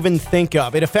never even think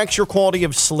of. It affects your quality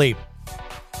of sleep.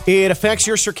 It affects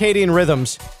your circadian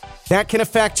rhythms. That can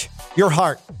affect your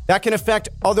heart. That can affect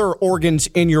other organs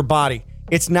in your body.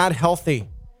 It's not healthy.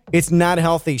 It's not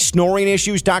healthy. Snoring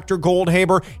issues, Dr.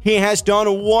 Goldhaber, he has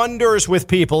done wonders with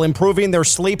people, improving their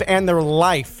sleep and their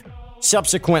life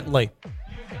subsequently.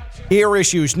 Ear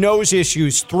issues, nose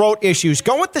issues, throat issues.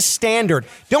 Go with the standard.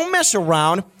 Don't mess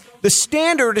around. The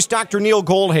standard is Dr. Neil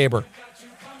Goldhaber.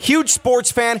 Huge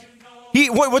sports fan.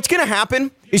 What's going to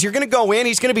happen is you're going to go in.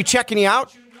 He's going to be checking you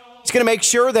out. He's going to make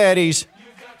sure that he's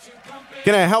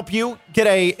going to help you get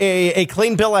a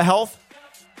clean bill of health.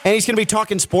 And he's going to be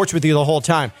talking sports with you the whole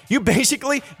time. You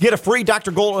basically get a free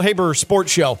Dr. Goldhaber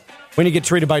sports show when you get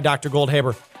treated by Dr.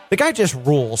 Goldhaber. The guy just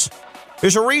rules.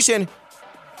 There's a reason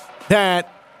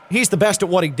that he's the best at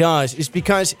what he does is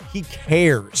because he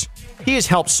cares. He has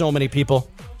helped so many people.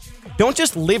 Don't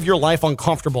just live your life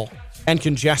uncomfortable and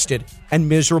congested and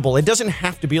miserable. It doesn't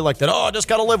have to be like that. Oh, I just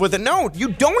got to live with it. No, you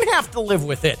don't have to live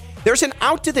with it. There's an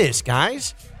out to this,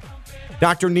 guys.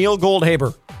 Dr. Neil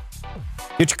Goldhaber.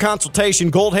 Get your consultation,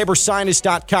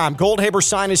 goldhabersinus.com,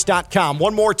 goldhabersinus.com.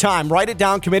 One more time, write it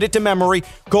down, commit it to memory,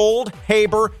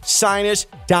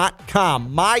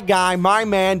 goldhabersinus.com. My guy, my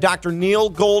man, Dr. Neil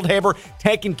Goldhaber,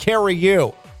 taking care of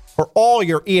you for all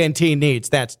your ENT needs.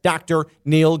 That's Dr.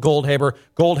 Neil Goldhaber,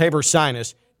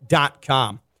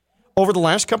 goldhabersinus.com. Over the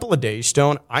last couple of days,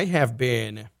 Stone, I have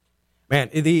been, man,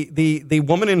 the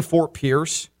woman in Fort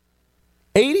Pierce,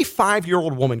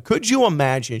 85-year-old woman. Could you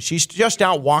imagine? She's just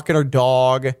out walking her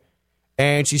dog,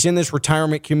 and she's in this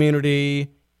retirement community,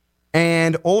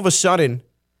 and all of a sudden,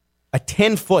 a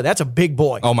 10-foot, that's a big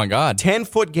boy. Oh, my God.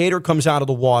 10-foot gator comes out of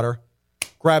the water,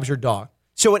 grabs her dog.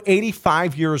 So at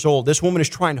 85 years old, this woman is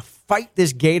trying to fight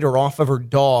this gator off of her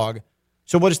dog.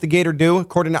 So what does the gator do?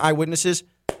 According to eyewitnesses,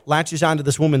 latches onto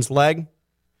this woman's leg,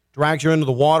 drags her into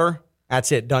the water.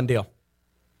 That's it. Done deal.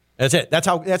 That's it.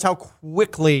 That's how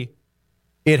quickly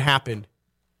it happened.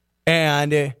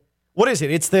 And what is it?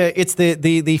 It's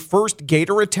the first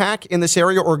gator attack in this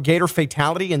area or gator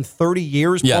fatality in 30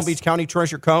 years, yes. Palm Beach County,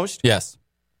 Treasure Coast? Yes.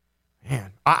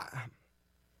 Man, I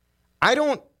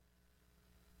don't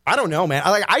know, man.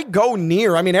 I go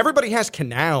near. I mean, everybody has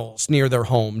canals near their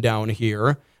home down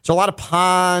here. So a lot of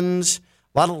ponds,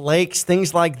 a lot of lakes,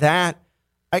 things like that.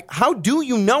 How do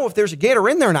you know if there's a gator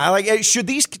in there now? Should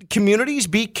these communities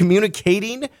be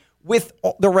communicating with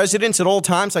the residents at all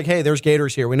times? Like, hey, there's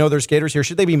gators here. We know there's gators here.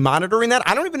 Should they be monitoring that?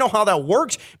 I don't even know how that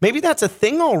works. Maybe that's a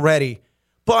thing already.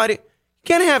 But you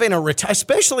can't have in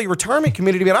especially retirement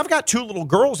community. But I've got two little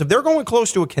girls. If they're going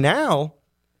close to a canal,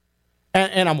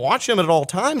 and I'm watching them at all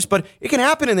times, but it can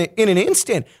happen in an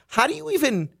instant. How do you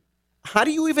even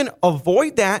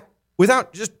avoid that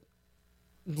without just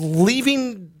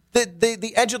leaving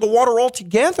the edge of the water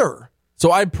altogether?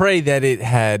 So I pray that it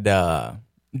had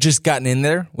just gotten in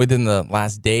there within the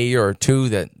last day or two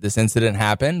that this incident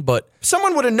happened, but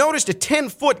someone would have noticed a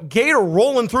 10-foot gator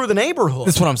rolling through the neighborhood.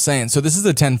 That's what I'm saying. So this is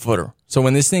a 10-footer. So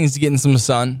when this thing's getting some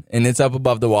sun and it's up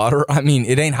above the water, I mean,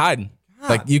 it ain't hiding.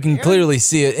 Like, you can clearly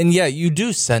see it. And yeah, you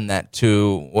do send that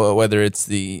to whether it's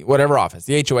the whatever office,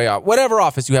 the HOA, whatever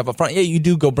office you have up front. Yeah, you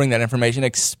do go bring that information,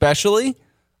 especially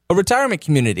a retirement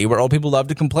community where old people love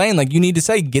to complain. Like, you need to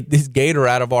say, get this gator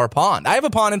out of our pond. I have a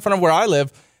pond in front of where I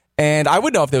live, and I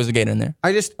would know if there was a gator in there.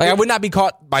 I would not be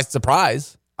caught by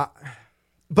surprise.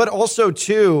 But also,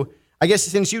 too, I guess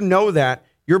since you know that,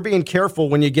 you're being careful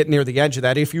when you get near the edge of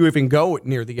that, if you even go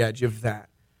near the edge of that.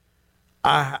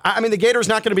 I mean, the gator's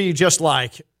not going to be just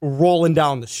like rolling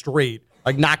down the street,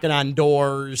 like knocking on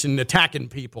doors and attacking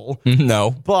people.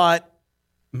 No. But,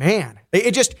 man,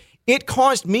 it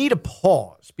caused me to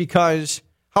pause because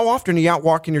how often are you out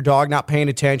walking your dog, not paying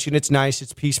attention? It's nice.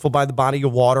 It's peaceful by the body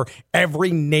of water.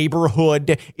 Every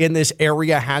neighborhood in this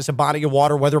area has a body of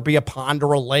water, whether it be a pond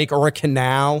or a lake or a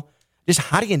canal. Just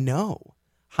how do you know?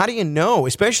 How do you know?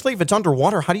 Especially if it's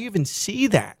underwater, how do you even see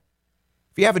that?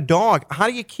 If you have a dog, how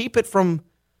do you keep it from?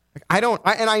 And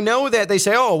I know that they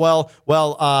say, oh, well,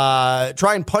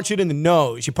 try and punch it in the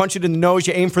nose. You punch it in the nose,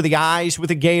 you aim for the eyes with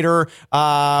a gator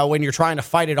when you're trying to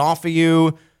fight it off of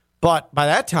you. But by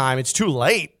that time, it's too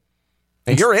late.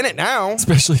 And you're in it now.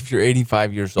 Especially if you're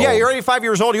 85 years old. Yeah, you're 85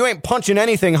 years old. You ain't punching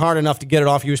anything hard enough to get it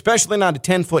off you, especially not a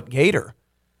 10-foot gator.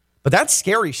 But that's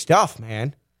scary stuff,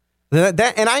 man. And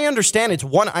I understand it's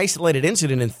one isolated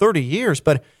incident in 30 years,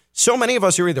 but so many of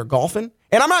us are either golfing,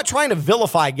 and I'm not trying to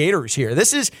vilify gators here.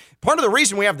 This is part of the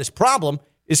reason we have this problem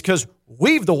is because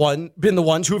we've been the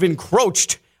ones who've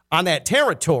encroached on that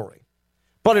territory.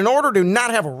 But in order to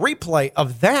not have a replay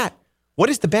of that, what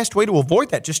is the best way to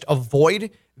avoid that? Just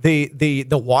avoid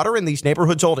the water in these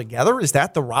neighborhoods altogether? Is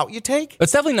that the route you take?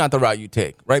 That's definitely not the route you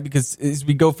take, right? Because as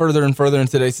we go further and further in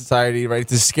today's society, right,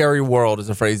 it's a scary world is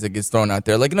a phrase that gets thrown out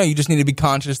there. Like, no, you just need to be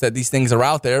conscious that these things are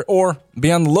out there or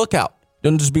be on the lookout.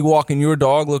 Don't just be walking your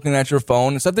dog, looking at your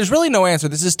phone and stuff. There's really no answer.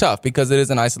 This is tough because it is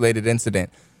an isolated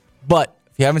incident. But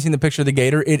if you haven't seen the picture of the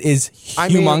gator, it is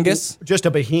humongous. I mean, just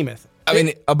a behemoth.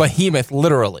 A behemoth,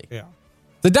 literally. Yeah.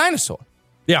 The dinosaur.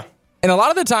 Yeah. And a lot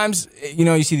of the times,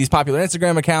 you see these popular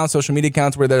Instagram accounts, social media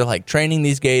accounts where they're like training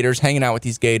these gators, hanging out with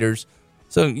these gators.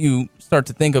 So you start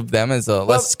to think of them as a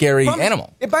less scary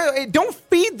animal. Don't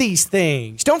feed these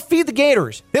things. Don't feed the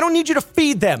gators. They don't need you to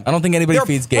feed them. I don't think anybody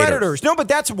feeds gators. Predators. No, but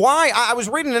that's why I was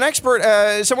reading an expert,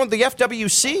 someone at the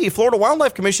FWC, Florida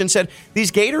Wildlife Commission, said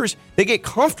these gators, they get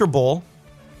comfortable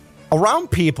around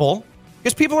people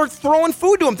because people are throwing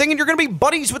food to them, thinking you're going to be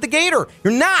buddies with the gator.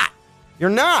 You're not. You're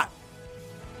not.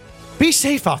 Be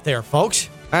safe out there, folks.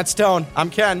 That's Stone. I'm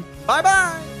Ken.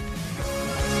 Bye-bye.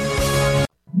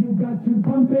 You got to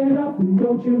pump it up,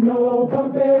 don't you know?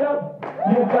 Pump it up.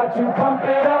 You got to pump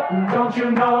it up, don't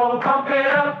you know? Pump it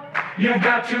up. You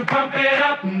got to pump it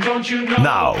up, don't you know?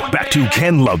 Now, back to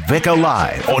Ken LaVicka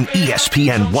Live on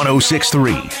ESPN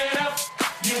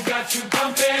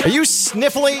 106.3. Are you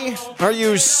sniffly? Are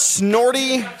you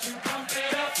snorty?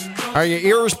 Are your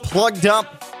ears plugged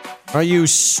up? Are you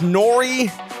snory?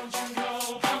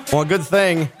 Well, good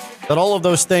thing that all of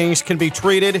those things can be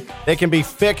treated. They can be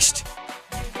fixed.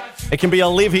 It can be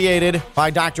alleviated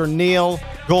by Dr. Neil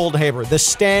Goldhaber, the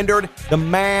standard, the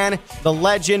man, the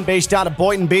legend based out of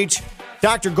Boynton Beach.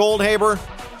 Dr. Goldhaber,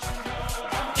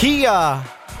 he,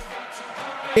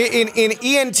 in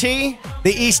ENT,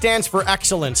 the E stands for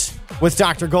excellence with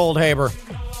Dr. Goldhaber.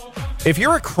 If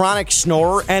you're a chronic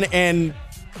snorer, and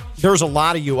there's a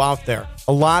lot of you out there,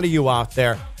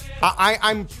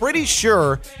 I'm pretty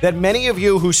sure that many of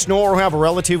you who snore or have a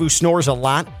relative who snores a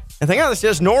lot, and think, oh, this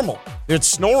is normal. It's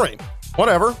snoring.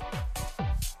 Whatever.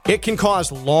 It can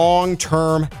cause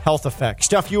long-term health effects,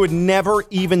 stuff you would never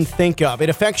even think of. It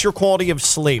affects your quality of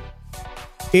sleep.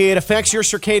 It affects your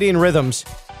circadian rhythms.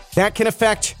 That can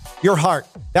affect your heart.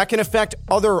 That can affect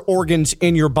other organs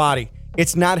in your body.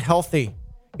 It's not healthy.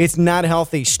 It's not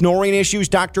healthy. Snoring issues,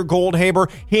 Dr.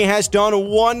 Goldhaber, he has done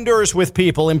wonders with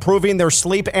people, improving their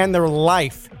sleep and their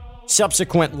life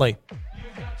subsequently.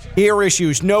 Ear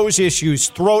issues, nose issues,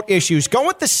 throat issues. Go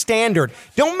with the standard.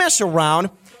 Don't mess around.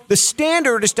 The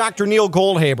standard is Dr. Neil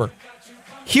Goldhaber.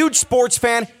 Huge sports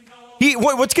fan.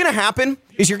 What's going to happen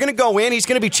is you're going to go in. He's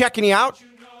going to be checking you out.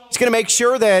 He's going to make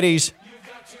sure that he's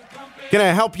going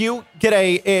to help you get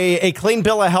a clean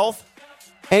bill of health.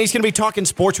 And he's going to be talking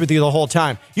sports with you the whole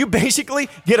time. You basically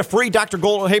get a free Dr.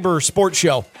 Goldhaber sports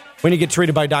show when you get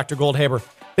treated by Dr. Goldhaber.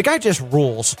 The guy just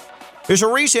rules. There's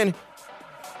a reason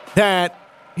that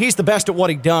he's the best at what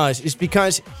he does is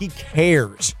because he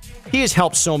cares. He has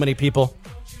helped so many people.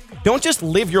 Don't just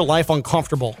live your life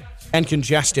uncomfortable and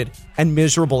congested and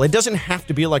miserable. It doesn't have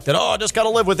to be like that. Oh, I just got to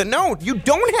live with it. No, you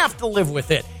don't have to live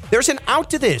with it. There's an out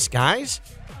to this, guys.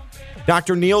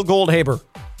 Dr. Neil Goldhaber.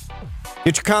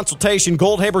 Get your consultation,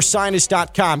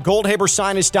 goldhabersinus.com,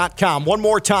 goldhabersinus.com. One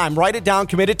more time, write it down,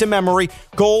 commit it to memory,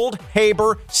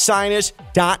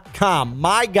 goldhabersinus.com.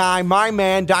 My guy, my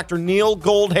man, Dr. Neil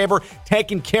Goldhaber,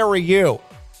 taking care of you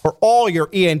for all your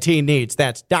ENT needs.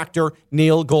 That's Dr.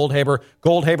 Neil Goldhaber,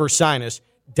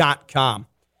 goldhabersinus.com.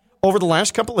 Over the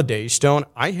last couple of days, Stone,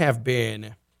 I have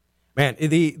been, man,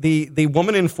 the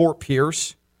woman in Fort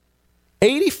Pierce,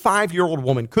 85-year-old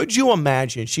woman. Could you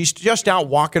imagine? She's just out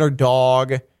walking her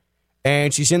dog,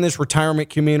 and she's in this retirement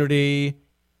community,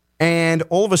 and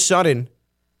all of a sudden,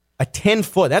 a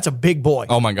 10-foot, that's a big boy.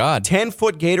 Oh, my God.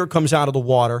 10-foot gator comes out of the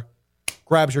water,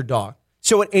 grabs her dog.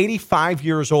 So at 85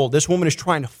 years old, this woman is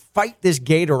trying to fight this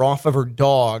gator off of her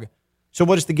dog. So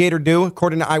what does the gator do?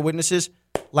 According to eyewitnesses,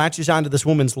 latches onto this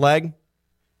woman's leg,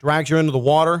 drags her into the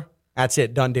water. That's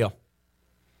it. Done deal.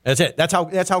 That's it. That's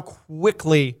how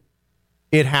quickly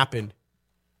it happened.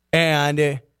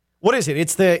 And what is it?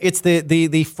 It's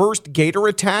the first gator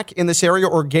attack in this area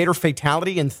or gator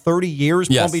fatality in 30 years,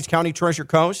 yes. Palm Beach County, Treasure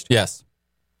Coast? Yes.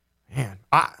 Man,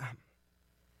 I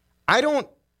don't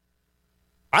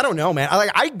know, man.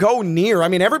 I go near. I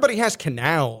mean, everybody has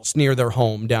canals near their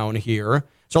home down here.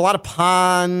 So a lot of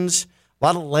ponds, a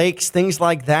lot of lakes, things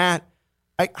like that.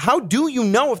 How do you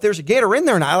know if there's a gator in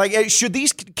there now? Like, should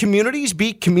these communities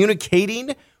be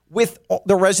communicating with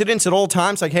the residents at all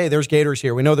times? Like, hey, there's gators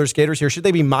here. We know there's gators here. Should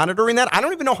they be monitoring that? I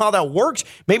don't even know how that works.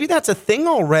 Maybe that's a thing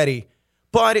already.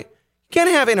 But you can't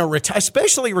have in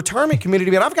especially retirement community.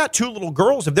 But I've got two little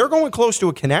girls. If they're going close to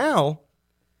a canal,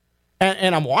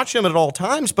 and I'm watching them at all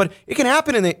times, but it can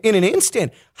happen in an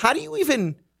instant. How do you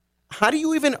even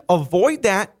avoid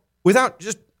that without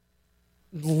just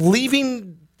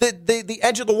leaving the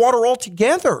edge of the water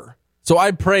altogether? So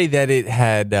I pray that it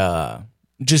had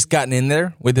just gotten in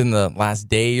there within the last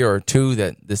day or two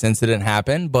that this incident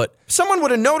happened, but someone would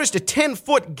have noticed a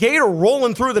 10-foot gator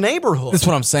rolling through the neighborhood. That's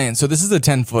what I'm saying. So this is a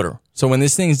 10-footer. So when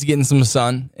this thing's getting some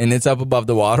sun and it's up above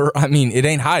the water, I mean, it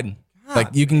ain't hiding. Like,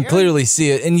 you can clearly see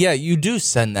it. And, yeah, you do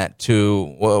send that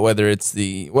to whether it's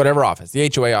the whatever office,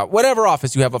 the HOA office, whatever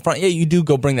office you have up front. Yeah, you do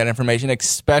go bring that information,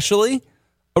 especially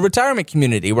a retirement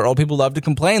community where old people love to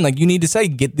complain. Like, you need to say,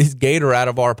 get this gator out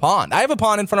of our pond. I have a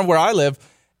pond in front of where I live,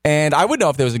 and I would know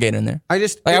if there was a gator in there.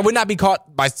 I would not be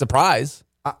caught by surprise.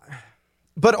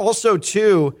 But also,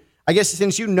 too, I guess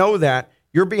since you know that,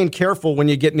 you're being careful when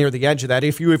you get near the edge of that,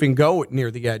 if you even go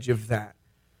near the edge of that.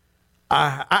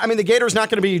 I mean, the gator's not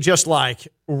going to be just like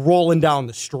rolling down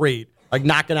the street, like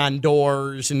knocking on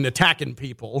doors and attacking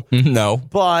people. No.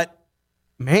 But,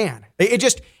 man,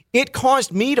 it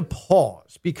caused me to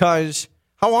pause because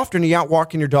how often are you out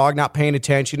walking your dog, not paying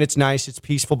attention? It's nice. It's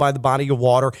peaceful by the body of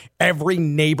water. Every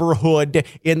neighborhood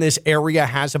in this area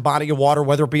has a body of water,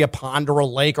 whether it be a pond or a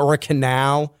lake or a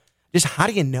canal. Just how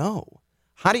do you know?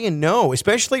 How do you know?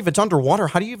 Especially if it's underwater,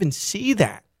 how do you even see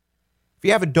that? If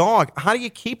you have a dog, how do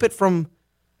you keep it from...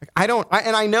 and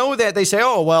I know that they say,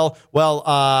 oh, well,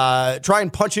 try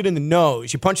and punch it in the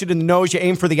nose. You punch it in the nose, you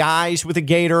aim for the eyes with a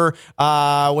gator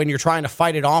when you're trying to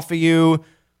fight it off of you.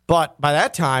 But by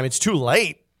that time, it's too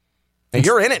late. And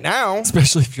you're in it now.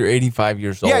 Especially if you're 85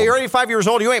 years old. Yeah, you're 85 years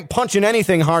old. You ain't punching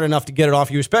anything hard enough to get it off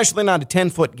you, especially not a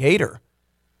 10-foot gator.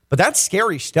 But that's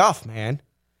scary stuff, man.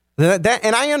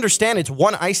 And I understand it's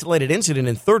one isolated incident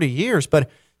in 30 years, but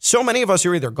so many of us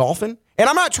are either golfing, and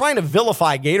I'm not trying to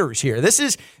vilify gators here. This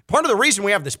is part of the reason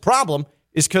we have this problem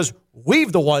is because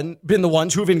we've been the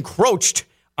ones who've encroached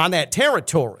on that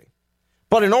territory.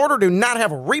 But in order to not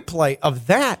have a replay of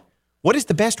that, what is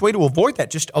the best way to avoid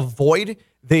that? Just avoid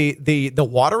the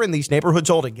water in these neighborhoods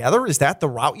altogether? Is that the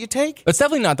route you take? It's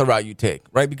definitely not the route you take,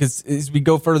 right? Because as we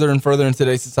go further and further in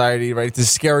today's society, right, it's a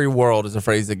scary world is a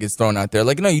phrase that gets thrown out there.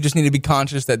 Like, no, you just need to be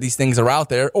conscious that these things are out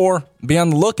there or be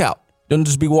on the lookout. Don't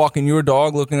just be walking your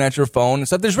dog, looking at your phone and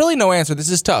stuff. There's really no answer. This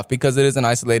is tough because it is an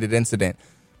isolated incident.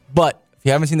 But if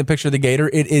you haven't seen the picture of the gator,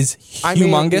 it is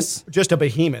humongous. Just a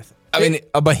behemoth. I mean,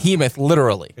 a behemoth,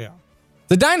 literally. Yeah.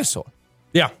 It's a dinosaur.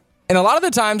 Yeah. And a lot of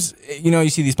the times, you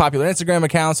see these popular Instagram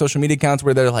accounts, social media accounts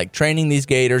where they're like training these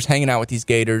gators, hanging out with these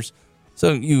gators.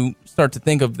 So you start to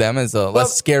think of them as a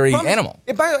less scary animal.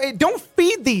 By the way, don't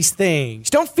feed these things.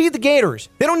 Don't feed the gators.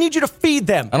 They don't need you to feed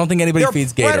them. I don't think anybody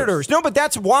feeds gators. Predators. No, but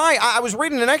that's why I was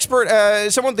reading an expert,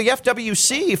 someone at the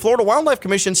FWC, Florida Wildlife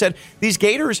Commission, said these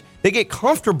gators, they get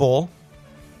comfortable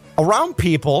around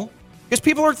people because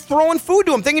people are throwing food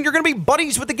to them, thinking you're going to be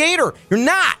buddies with the gator. You're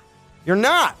not. You're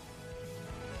not.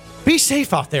 Be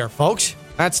safe out there, folks.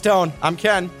 That's Stone. I'm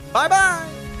Ken.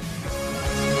 Bye-bye.